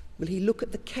 Will he look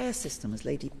at the care system, as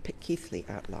Lady Pitkeathley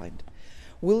outlined?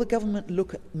 Will the government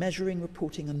look at measuring,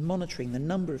 reporting and monitoring the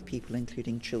number of people,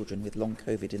 including children, with long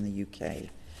COVID in the UK?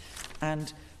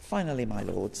 And finally, my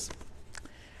Lords,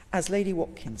 as Lady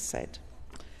Watkins said,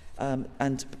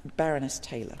 and Baroness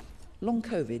Taylor, long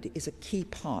COVID is a key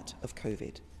part of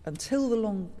COVID. Until the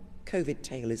long COVID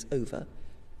tail is over,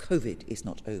 COVID is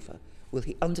not over. Will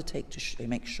he undertake to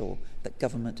make sure that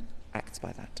government acts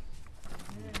by that?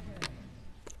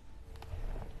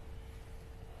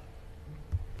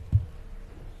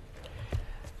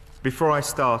 Before I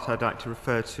start, I'd like to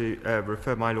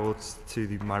refer my Lords to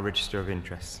my register of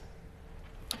interests.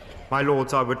 My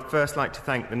Lords, I would first like to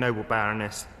thank the noble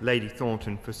Baroness, Lady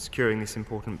Thornton, for securing this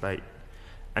important debate,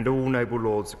 and all noble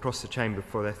Lords across the Chamber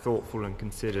for their thoughtful and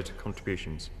considered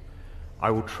contributions. I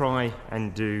will try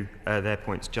and do their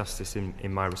points justice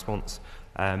in my response,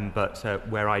 but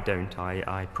where I don't,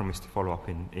 I promise to follow up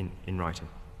in writing.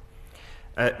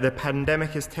 The pandemic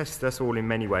has tested us all in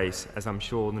many ways, as I'm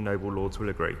sure the noble lords will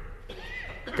agree.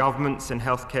 Governments and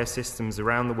healthcare systems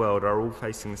around the world are all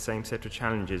facing the same set of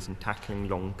challenges in tackling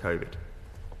long COVID.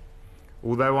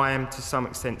 Although I am to some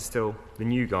extent still the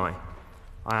new guy,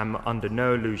 I am under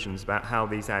no illusions about how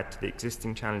these add to the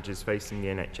existing challenges facing the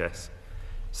NHS,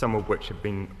 some of which have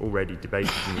been already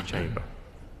debated in the Chamber.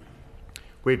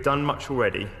 We've done much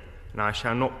already, and I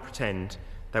shall not pretend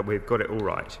that we've got it all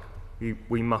right.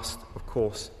 We must, of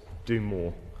course, do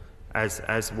more,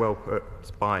 as well put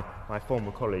by my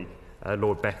former colleague,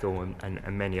 Lord Bethell,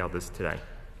 and many others today.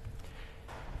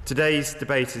 Today's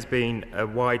debate has been a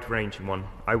wide-ranging one.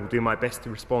 I will do my best to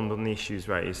respond on the issues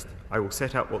raised. I will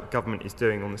set out what the government is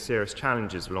doing on the serious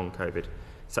challenges of long COVID,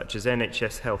 such as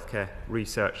NHS healthcare,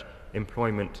 research,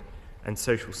 employment and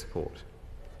social support.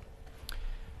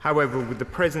 However, with the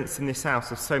presence in this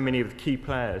House of so many of the key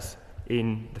players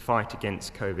in the fight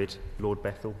against COVID, Lord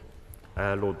Bethell,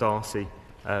 Lord Darcy,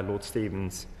 Lord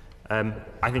Stevens,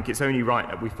 I think it's only right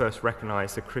that we first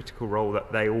recognise the critical role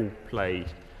that they all played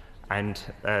and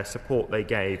support they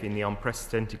gave in the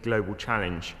unprecedented global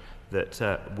challenge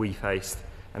that we faced,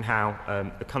 and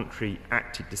how the country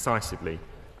acted decisively,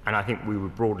 and I think we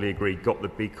would broadly agree got the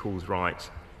big calls right,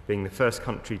 being the first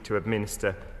country to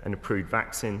administer an approved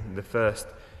vaccine, the first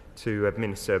to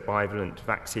administer a bivalent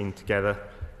vaccine together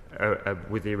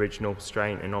with the original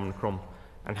strain and Omicron,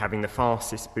 and having the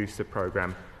fastest booster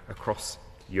programme across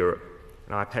Europe.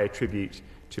 And I pay a tribute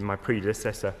to my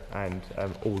predecessor and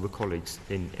all the colleagues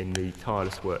in the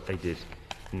tireless work they did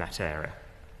in that area.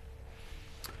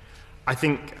 I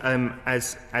think,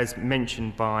 as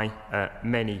mentioned by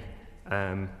many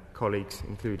colleagues,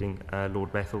 including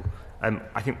Lord Bethell,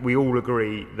 I think we all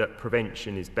agree that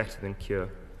prevention is better than cure,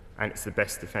 and it's the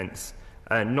best defence.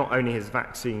 Not only has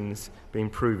vaccines been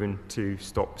proven to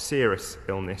stop serious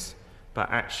illness, but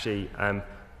actually,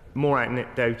 more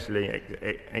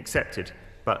anecdotally accepted,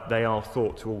 but they are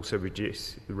thought to also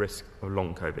reduce the risk of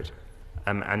long COVID.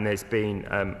 And there's been,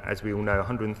 as we all know,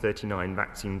 139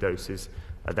 vaccine doses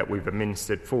that we've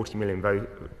administered, 40 million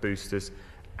boosters,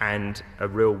 and a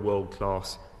real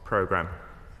world-class programme.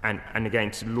 And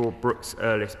again, to Lord Brooke's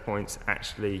earliest points,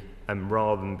 actually,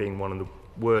 rather than being one of the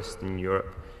worst in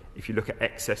Europe, if you look at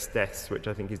excess deaths, which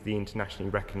I think is the internationally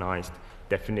recognised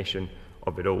definition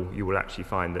of it all, you will actually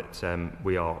find that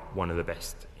we are one of the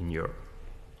best in Europe.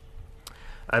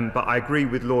 But I agree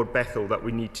with Lord Bethell that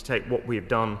we need to take what we have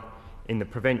done in the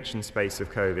prevention space of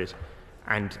COVID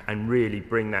and really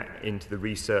bring that into the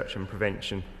research and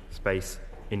prevention space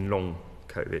in long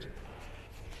COVID.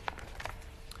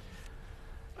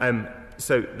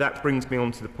 So that brings me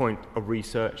on to the point of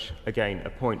research. Again, a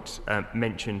point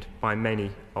mentioned by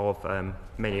many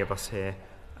of us here,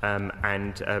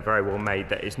 and very well made,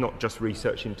 that it's not just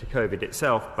research into COVID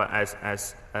itself, but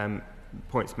as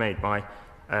points made by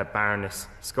Baroness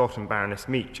Scott and Baroness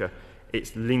Meacher,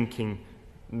 it's linking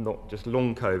not just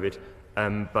long COVID,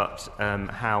 but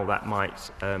how that might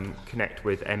connect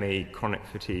with ME, chronic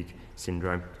fatigue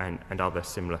syndrome, and other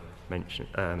similar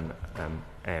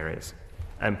areas.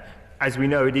 As we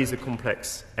know, it is a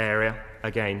complex area.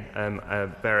 Again,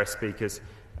 various speakers,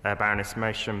 Baroness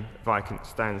Masham, Viscount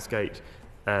Stansgate,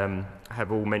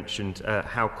 have all mentioned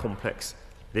how complex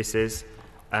this is.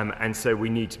 And so we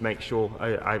need to make sure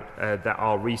that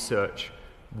our research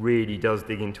really does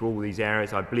dig into all these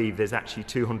areas. I believe there's actually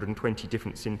 220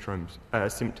 different symptoms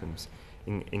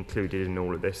included in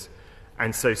all of this.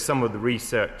 And so some of the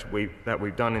research that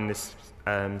we've done in this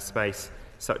space,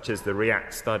 such as the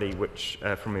REACT study, which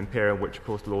from Imperial, which of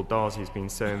course Lord Darcy has been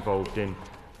so involved in,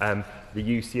 the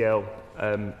UCL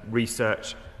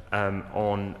research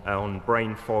on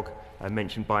brain fog,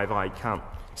 mentioned by Viscount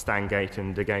Stangate,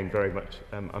 and again very much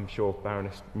I'm sure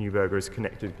Baroness Neuberger is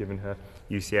connected given her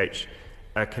UCH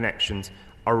connections,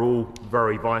 are all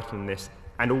very vital in this.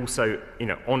 And also,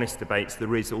 honest debates,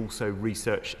 there is also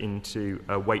research into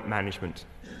weight management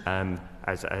and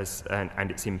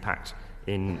its impact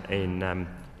in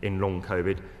long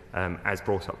COVID, as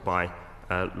brought up by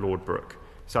Lord Brooke.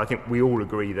 So I think we all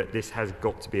agree that this has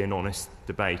got to be an honest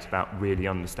debate about really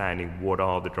understanding what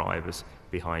are the drivers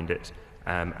behind it,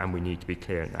 and we need to be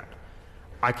clear in that.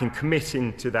 I can commit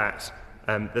into that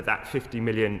that 50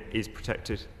 million is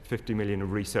protected. 50 million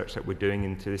of research that we're doing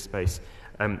into this space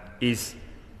is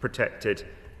protected,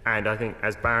 and I think,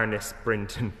 as Baroness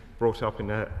Brinton brought up in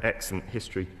her excellent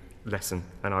history lesson,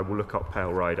 and I will look up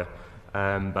Pale Rider,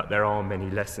 but there are many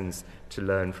lessons to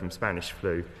learn from Spanish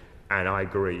flu, and I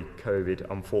agree, COVID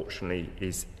unfortunately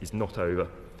is not over.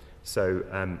 So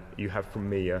you have from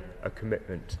me a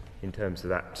commitment in terms of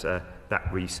that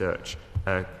research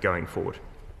going forward.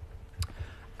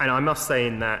 And I must say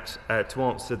in that, to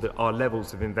answer our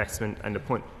levels of investment and the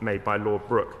point made by Lord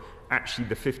Brooke, actually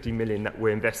the 50 million that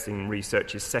we're investing in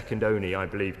research is second only, I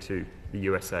believe, to the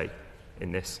USA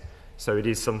in this. So it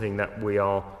is something that we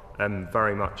are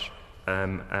very much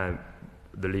the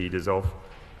leaders of.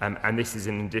 And this is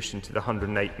in addition to the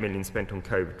 108 million spent on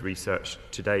COVID research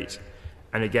to date.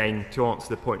 And again, to answer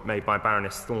the point made by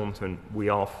Baroness Thornton, we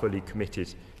are fully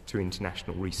committed to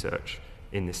international research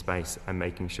in this space and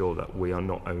making sure that we are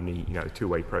not only, a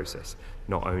two-way process.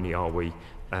 Not only are we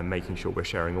making sure we're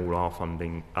sharing all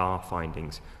our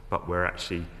findings, but we're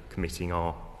actually committing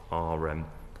our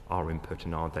input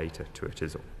and our data to it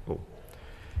as well.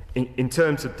 In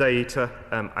terms of data,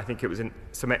 I think it was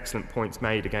some excellent points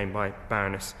made again by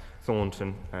Baroness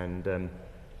Thornton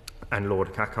and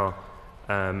Lord Kakar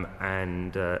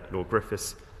and Lord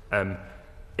Griffiths.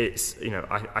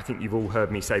 I think you've all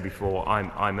heard me say before,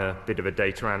 I'm a bit of a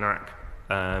data anarch,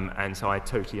 and so I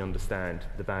totally understand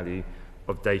the value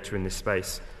of data in this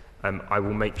space. I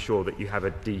will make sure that you have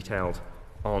a detailed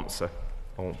answer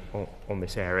on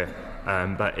this area,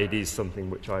 but it is something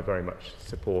which I very much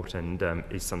support and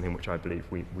is something which I believe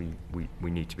we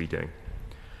need to be doing.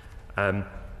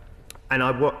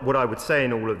 What I would say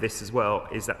in all of this as well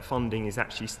is that funding is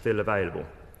actually still available.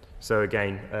 So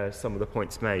again, some of the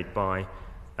points made by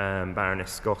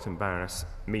Baroness Scott and Baroness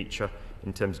Meacher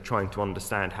in terms of trying to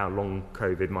understand how long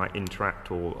COVID might interact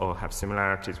or have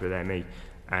similarities with ME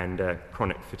and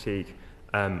chronic fatigue,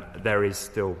 there is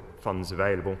still funds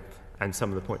available. And some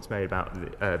of the points made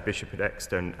about Bishop at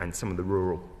Exeter and some of the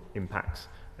rural impacts,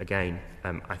 again,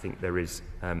 I think there is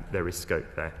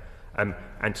scope there.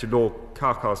 And to Lord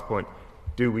Karkar's point,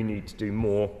 do we need to do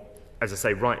more? As I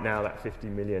say, right now, that 50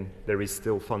 million, there is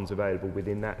still funds available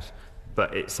within that,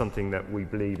 but it's something that we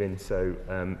believe in. So,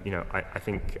 I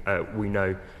think we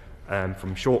know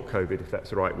from short COVID, if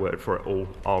that's the right word for it all,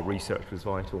 our research was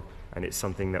vital, and it's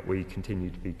something that we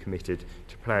continue to be committed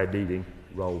to play a leading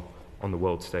role on the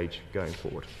world stage going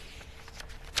forward.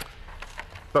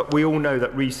 But we all know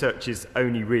that research is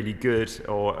only really good,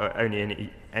 or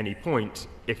only any point,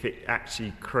 if it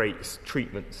actually creates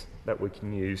treatments that we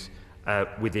can use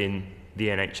within the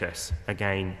NHS.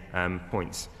 Again,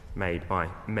 points made by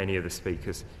many of the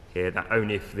speakers here, that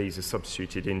only if these are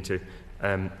substituted into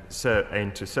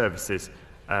services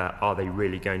are they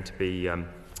really going to be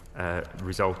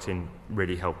result in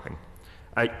really helping.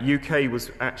 UK was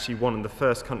actually one of the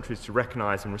first countries to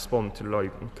recognise and respond to long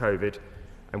COVID,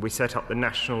 and we set up the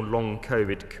National Long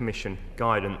COVID Commission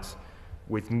guidance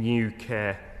with new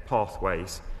care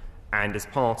pathways. And as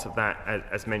part of that,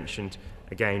 as mentioned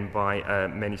again by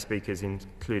many speakers,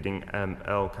 including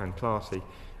Earl Canclarty,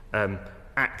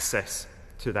 access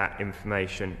to that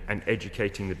information and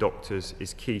educating the doctors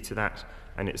is key to that,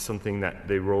 and it's something that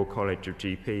the Royal College of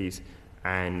GPs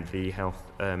and the Health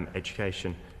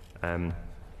Education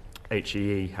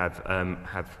HEE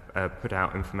have put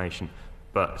out information,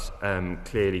 but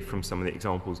clearly from some of the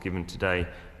examples given today,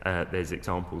 there's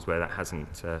examples where that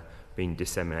hasn't been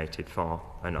disseminated far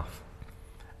enough.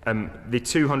 The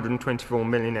 224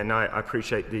 million, and I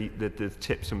appreciate the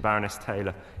tips from Baroness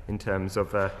Taylor in terms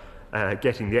of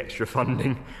getting the extra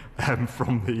funding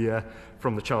from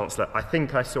the Chancellor. I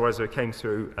think I saw as it came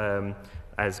through,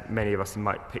 as many of us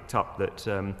might have picked up, that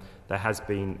there has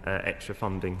been extra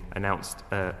funding announced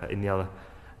in the other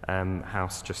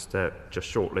House just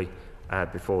shortly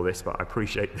before this. But I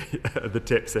appreciate the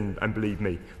tips, and believe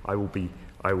me, I will be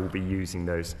using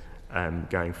those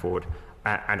going forward.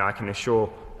 And I can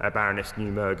assure Baroness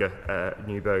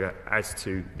Neuberger as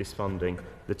to this funding,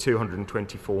 the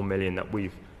 224 million that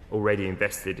we've already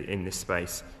invested in this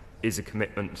space is a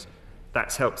commitment.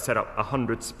 That's helped set up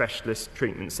 100 specialist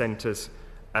treatment centres,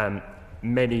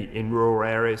 many in rural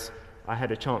areas. I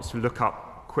had a chance to look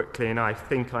up quickly, and I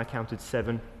think I counted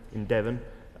 7 in Devon,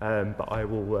 but I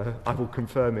will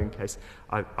confirm in case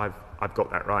I've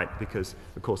got that right, because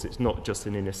of course it's not just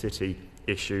an inner city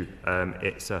issue,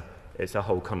 it's a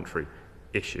whole country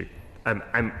issue.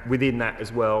 And within that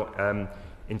as well,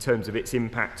 in terms of its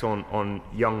impact on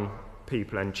young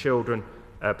people and children,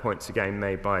 points again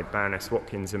made by Baroness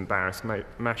Watkins and Baroness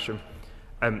Masham,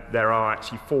 there are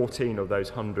actually 14 of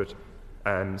those 100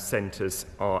 centres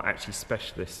are actually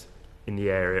specialists in the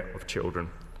area of children,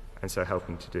 and so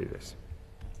helping to do this.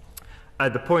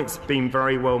 The points been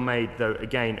very well made, though,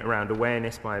 again, around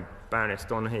awareness by Baroness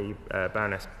Donaghy,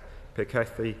 Baroness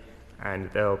Pitkeathley, and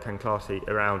Earl Canclarty,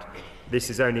 around this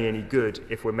is only any good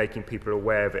if we're making people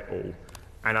aware of it all.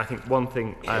 And I think one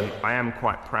thing I am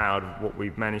quite proud of what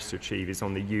we've managed to achieve is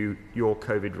on the Your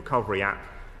COVID Recovery app,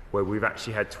 where we've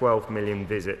actually had 12 million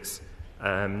visits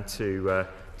from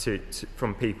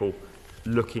people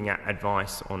looking at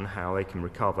advice on how they can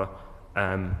recover.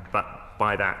 But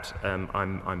by that,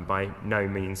 I'm by no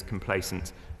means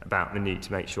complacent about the need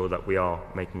to make sure that we are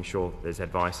making sure there's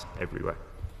advice everywhere.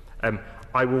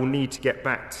 I will need to get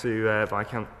back to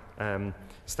Viscount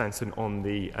Stanson on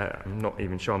the, I'm not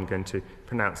even sure I'm going to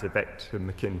pronounce the Vector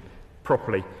McKinn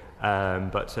properly,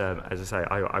 but as I say,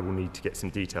 I will need to get some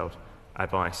detailed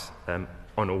advice on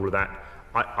all of that.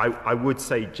 I would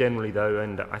say generally though,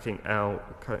 and I think Al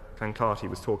Clancarty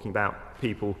was talking about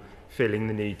people feeling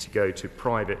the need to go to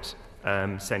private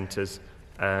centres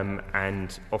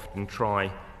and often try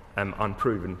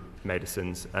unproven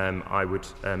medicines. I would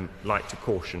like to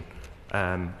caution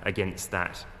against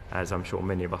that, as I'm sure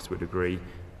many of us would agree.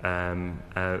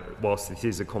 Whilst it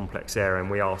is a complex area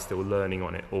and we are still learning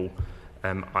on it all,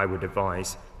 I would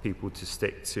advise people to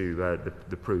stick to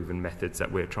the proven methods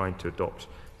that we're trying to adopt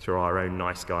through our own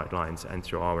NICE guidelines and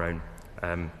through our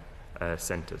own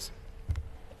centres.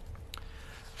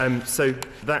 So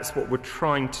that's what we're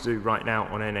trying to do right now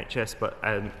on NHS, but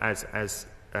as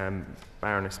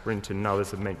Baroness Brinton and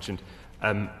others have mentioned,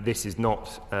 this is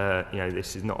not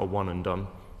this is not a one and done.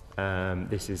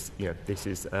 This is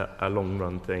a long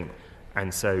run thing,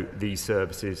 and so these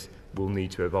services will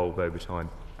need to evolve over time,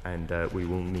 and we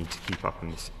will need to keep up in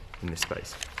this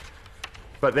space.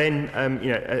 But then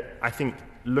I think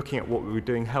looking at what we were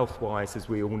doing health-wise, as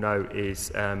we all know,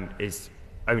 is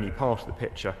only part of the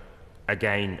picture.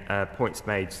 Again, points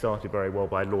made started very well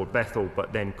by Lord Bethell,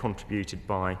 but then contributed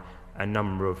by a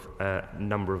number of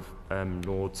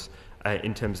lords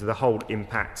in terms of the whole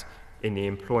impact in the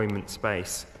employment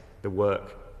space, the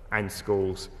work and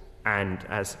schools, and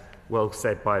as well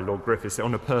said by Lord Griffiths,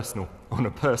 on a personal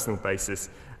basis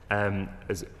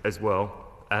as well.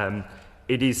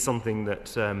 It is something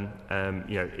that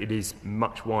it is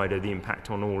much wider, the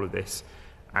impact on all of this,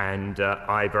 and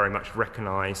I very much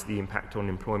recognise the impact on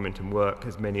employment and work.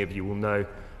 As many of you will know,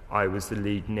 I was the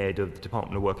lead NED of the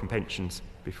Department of Work and Pensions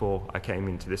before I came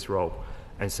into this role,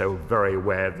 and so very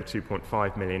aware of the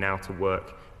 2.5 million out of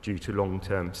work due to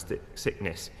long-term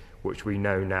sickness, which we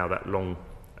know now that long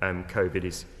COVID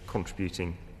is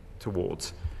contributing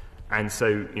towards. And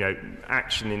so,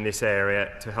 action in this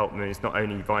area to help them is not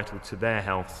only vital to their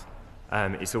health,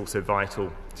 it's also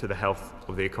vital to the health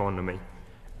of the economy.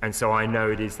 And so I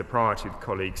know it is the priority of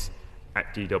colleagues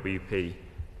at DWP,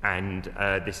 and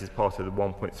this is part of the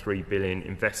 1.3 billion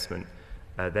investment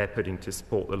they're putting to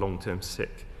support the long-term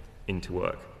sick into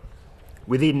work.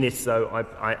 Within this, though,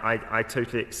 I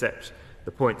totally accept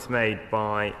the points made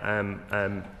by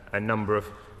a number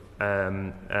of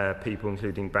people,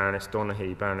 including Baroness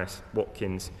Donaghy, Baroness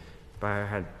Watkins,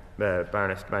 Baroness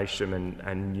Masham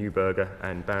and Neuberger,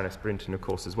 and Baroness Brinton, of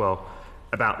course, as well,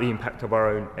 about the impact of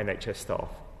our own NHS staff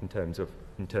in terms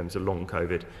of long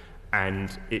COVID,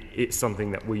 and it's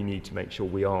something that we need to make sure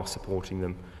we are supporting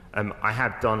them. I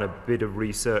have done a bit of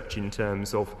research in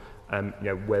terms of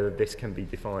whether this can be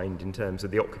defined in terms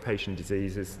of the occupation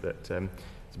diseases that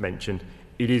is mentioned.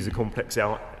 It is a complex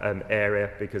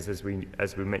area because, as we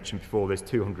mentioned before, there's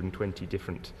 220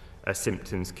 different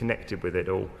symptoms connected with it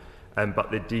all.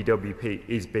 But the DWP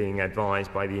is being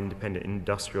advised by the Independent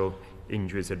Industrial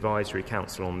Injuries Advisory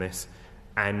Council on this,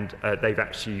 and they've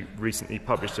actually recently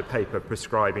published a paper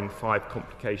prescribing 5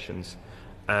 complications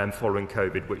following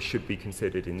COVID, which should be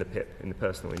considered in the PIP, in the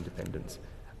personal independence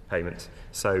payments.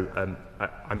 So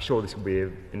I'm sure this will be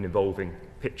an evolving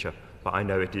picture, but I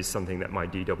know it is something that my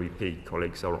DWP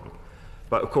colleagues are on.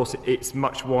 But of course, it's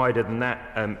much wider than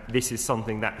that. This is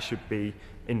something that should be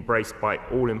embraced by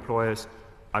all employers.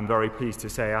 I'm very pleased to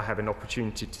say I have an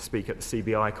opportunity to speak at the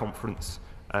CBI conference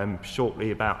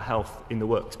shortly about health in the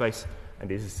workspace, and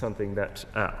this is something that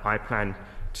I plan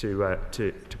to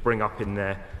bring up in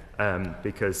there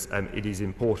because it is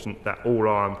important that all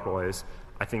our employers,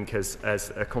 I think as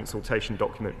a consultation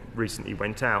document recently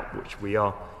went out, which we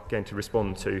are going to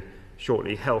respond to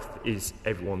shortly, health is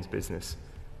everyone's business,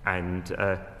 and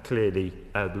clearly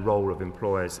the role of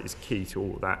employers is key to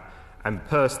all of that. And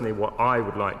personally, what I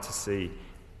would like to see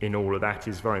in all of that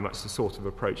is very much the sort of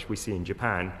approach we see in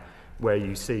Japan, where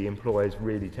you see employers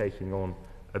really taking on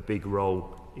a big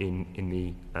role in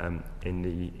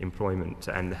the employment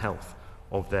and the health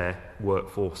of their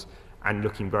workforce, and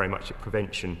looking very much at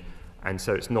prevention. And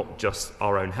so it's not just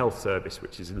our own health service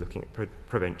which is looking at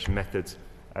prevention methods,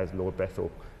 as Lord Bethell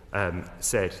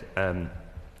said.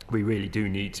 We really do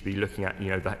need to be looking at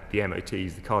the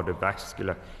MOTs, the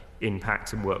cardiovascular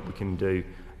impacts and work we can do,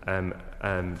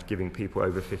 giving people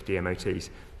over 50 MOTs.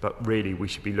 But really we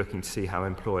should be looking to see how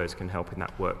employers can help in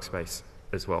that workspace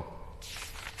as well.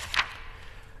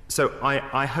 So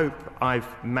I hope I've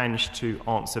managed to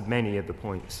answer many of the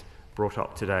points brought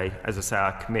up today. As I say,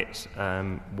 I commit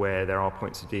where there are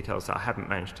points of details that I haven't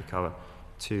managed to cover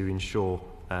to ensure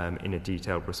in a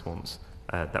detailed response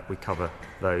that we cover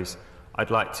those.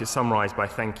 I'd like to summarise by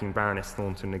thanking Baroness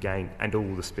Thornton again and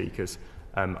all the speakers.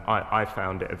 I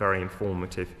found it a very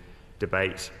informative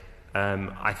debate.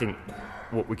 I think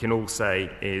what we can all say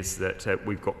is that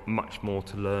we've got much more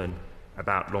to learn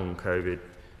about long COVID.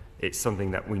 It's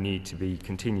something that we need to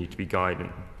continue to be guided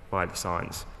by the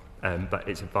science, but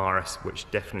it's a virus which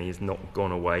definitely has not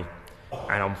gone away.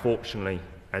 And unfortunately,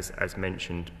 as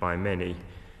mentioned by many,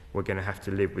 we're going to have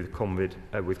to live with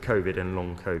COVID and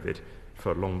long COVID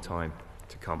for a long time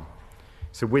to come.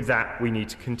 So with that, we need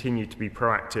to continue to be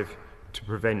proactive, to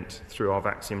prevent through our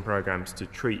vaccine programmes, to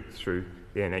treat through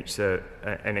the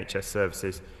NHS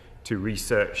services, to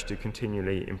research, to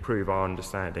continually improve our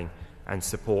understanding and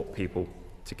support people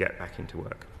to get back into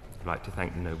work. I'd like to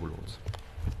thank the Noble Lords.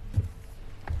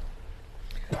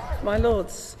 My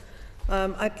Lords,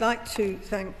 I'd like to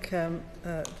thank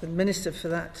the Minister for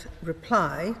that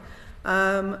reply,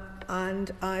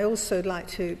 and I also would like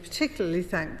to particularly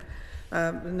thank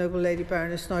the Noble Lady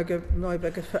Baroness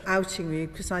Neuberger for outing me,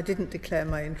 because I didn't declare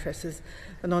my interest as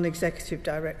a non-executive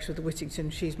director of the Whittington.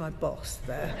 She's my boss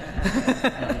there.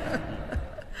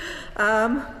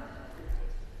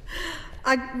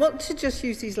 I want to just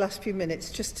use these last few minutes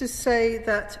just to say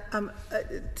that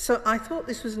so I thought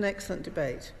this was an excellent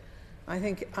debate.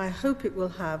 I hope it will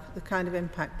have the kind of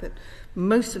impact that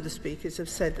most of the speakers have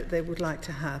said that they would like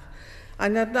to have.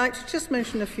 And I'd like to just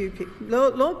mention a few people.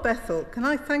 Lord Bethell, can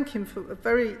I thank him for a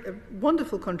very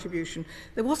wonderful contribution.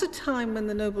 There was a time when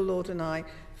the Noble Lord and I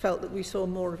felt that we saw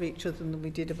more of each other than we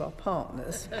did of our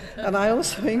partners. And I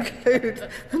also include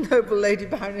the Noble Lady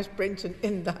Baroness Brinton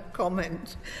in that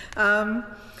comment.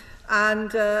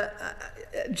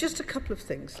 Just a couple of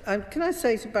things. Can I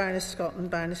say to Baroness Scott and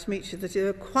Baroness Meacher that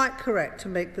they're quite correct to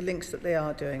make the links that they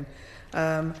are doing,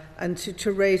 and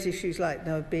to raise issues like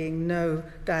there being no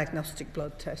diagnostic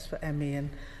blood test for ME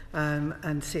and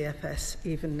CFS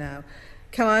even now.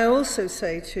 Can I also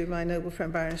say to my noble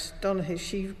friend Baroness Donaghy,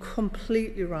 she's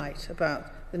completely right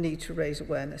about the need to raise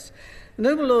awareness. The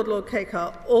Noble Lord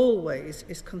Caker always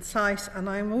is concise, and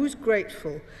I'm always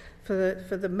grateful for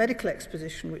the medical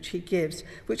exposition which he gives,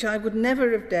 which I would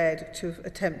never have dared to have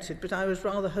attempted, but I was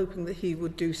rather hoping that he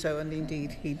would do so, and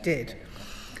indeed he did.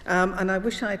 And I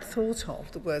wish I'd thought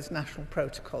of the words national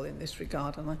protocol in this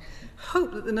regard, and I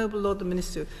hope that the Noble Lord the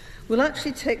Minister will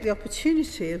actually take the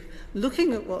opportunity of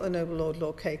looking at what the Noble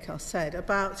Lord Caker said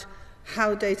about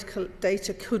how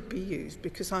data could be used,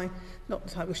 because not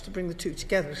that I wish to bring the two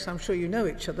together, because I'm sure you know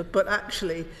each other, but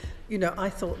actually, I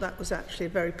thought that was actually a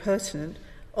very pertinent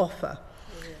offer.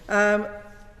 Right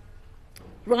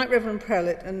Reverend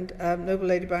Prelate and Noble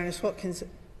Lady Baroness Watkins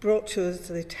brought to us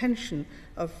the attention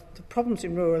of the problems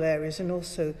in rural areas, and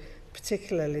also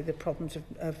particularly the problems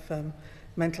of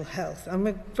mental health. And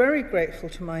we're very grateful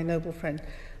to my noble friend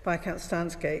Viscount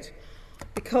Stansgate,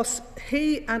 because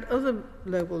he and other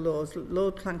noble lords,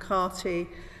 Lord Clancarty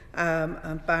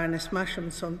and Baroness Masham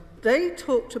and so on, they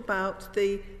talked about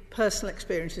the personal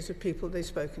experiences of people they've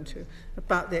spoken to,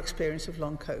 about the experience of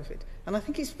long COVID. And I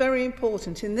think it's very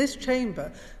important in this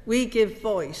chamber we give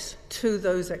voice to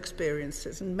those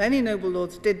experiences, and many noble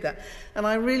lords did that, and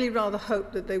I really rather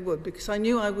hope that they would, because I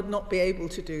knew I would not be able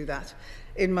to do that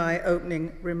in my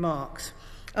opening remarks.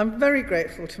 I'm very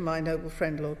grateful to my noble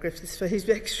friend Lord Griffiths for his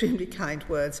extremely kind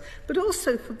words, but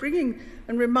also for bringing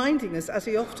and reminding us, as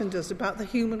he often does, about the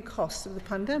human costs of the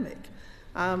pandemic.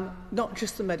 Not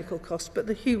just the medical costs, but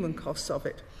the human costs of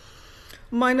it.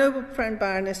 My noble friend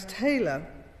Baroness Taylor,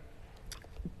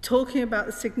 talking about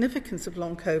the significance of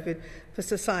long COVID for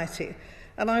society,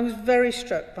 and I was very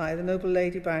struck by the noble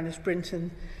Lady Baroness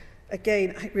Brinton,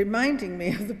 again reminding me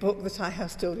of the book that I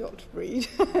have still got to read.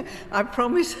 I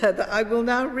promise her that I will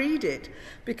now read it,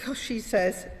 because she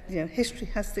says, history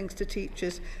has things to teach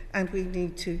us, and we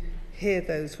need to hear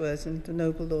those words, and the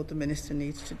noble Lord the Minister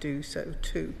needs to do so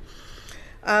too.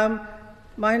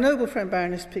 My noble friend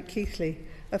Baroness Pitkeathley,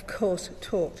 of course,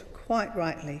 talked quite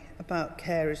rightly about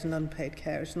carers and unpaid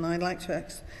carers, and I'd like to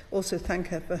also thank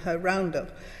her for her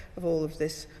roundup of all of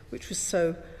this, which was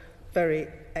so very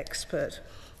expert.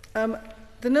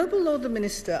 The noble Lord the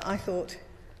Minister, I thought,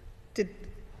 did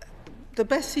the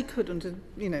best he could under,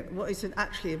 what is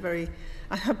actually a very...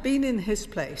 I have been in his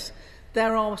place.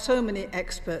 There are so many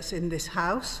experts in this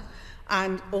House,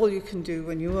 and all you can do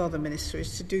when you are the Minister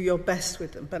is to do your best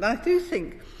with them. But I do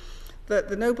think that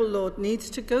the Noble Lord needs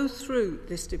to go through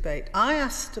this debate. I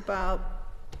asked about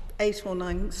 8 or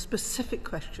 9 specific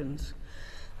questions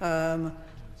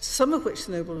some of which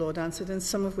the Noble Lord answered and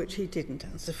some of which he didn't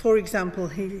answer. For example,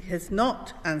 he has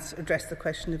not addressed the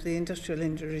question of the Industrial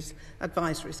Injuries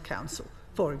Advisories Council,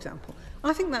 for example.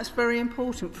 I think that's very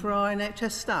important for our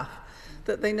NHS staff,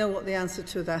 that they know what the answer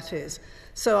to that is.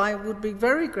 So I would be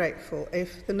very grateful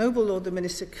if the Noble Lord, the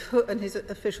Minister, and his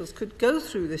officials could go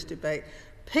through this debate,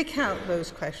 pick out those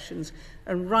questions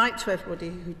and write to everybody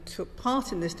who took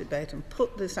part in this debate and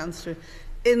put this answer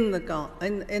in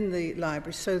the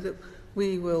library so that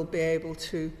we will be able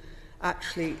to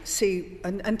actually see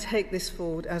and take this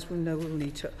forward as we know we'll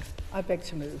need to. I beg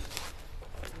to move.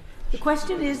 The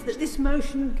question is that this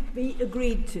motion be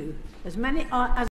agreed to. As many as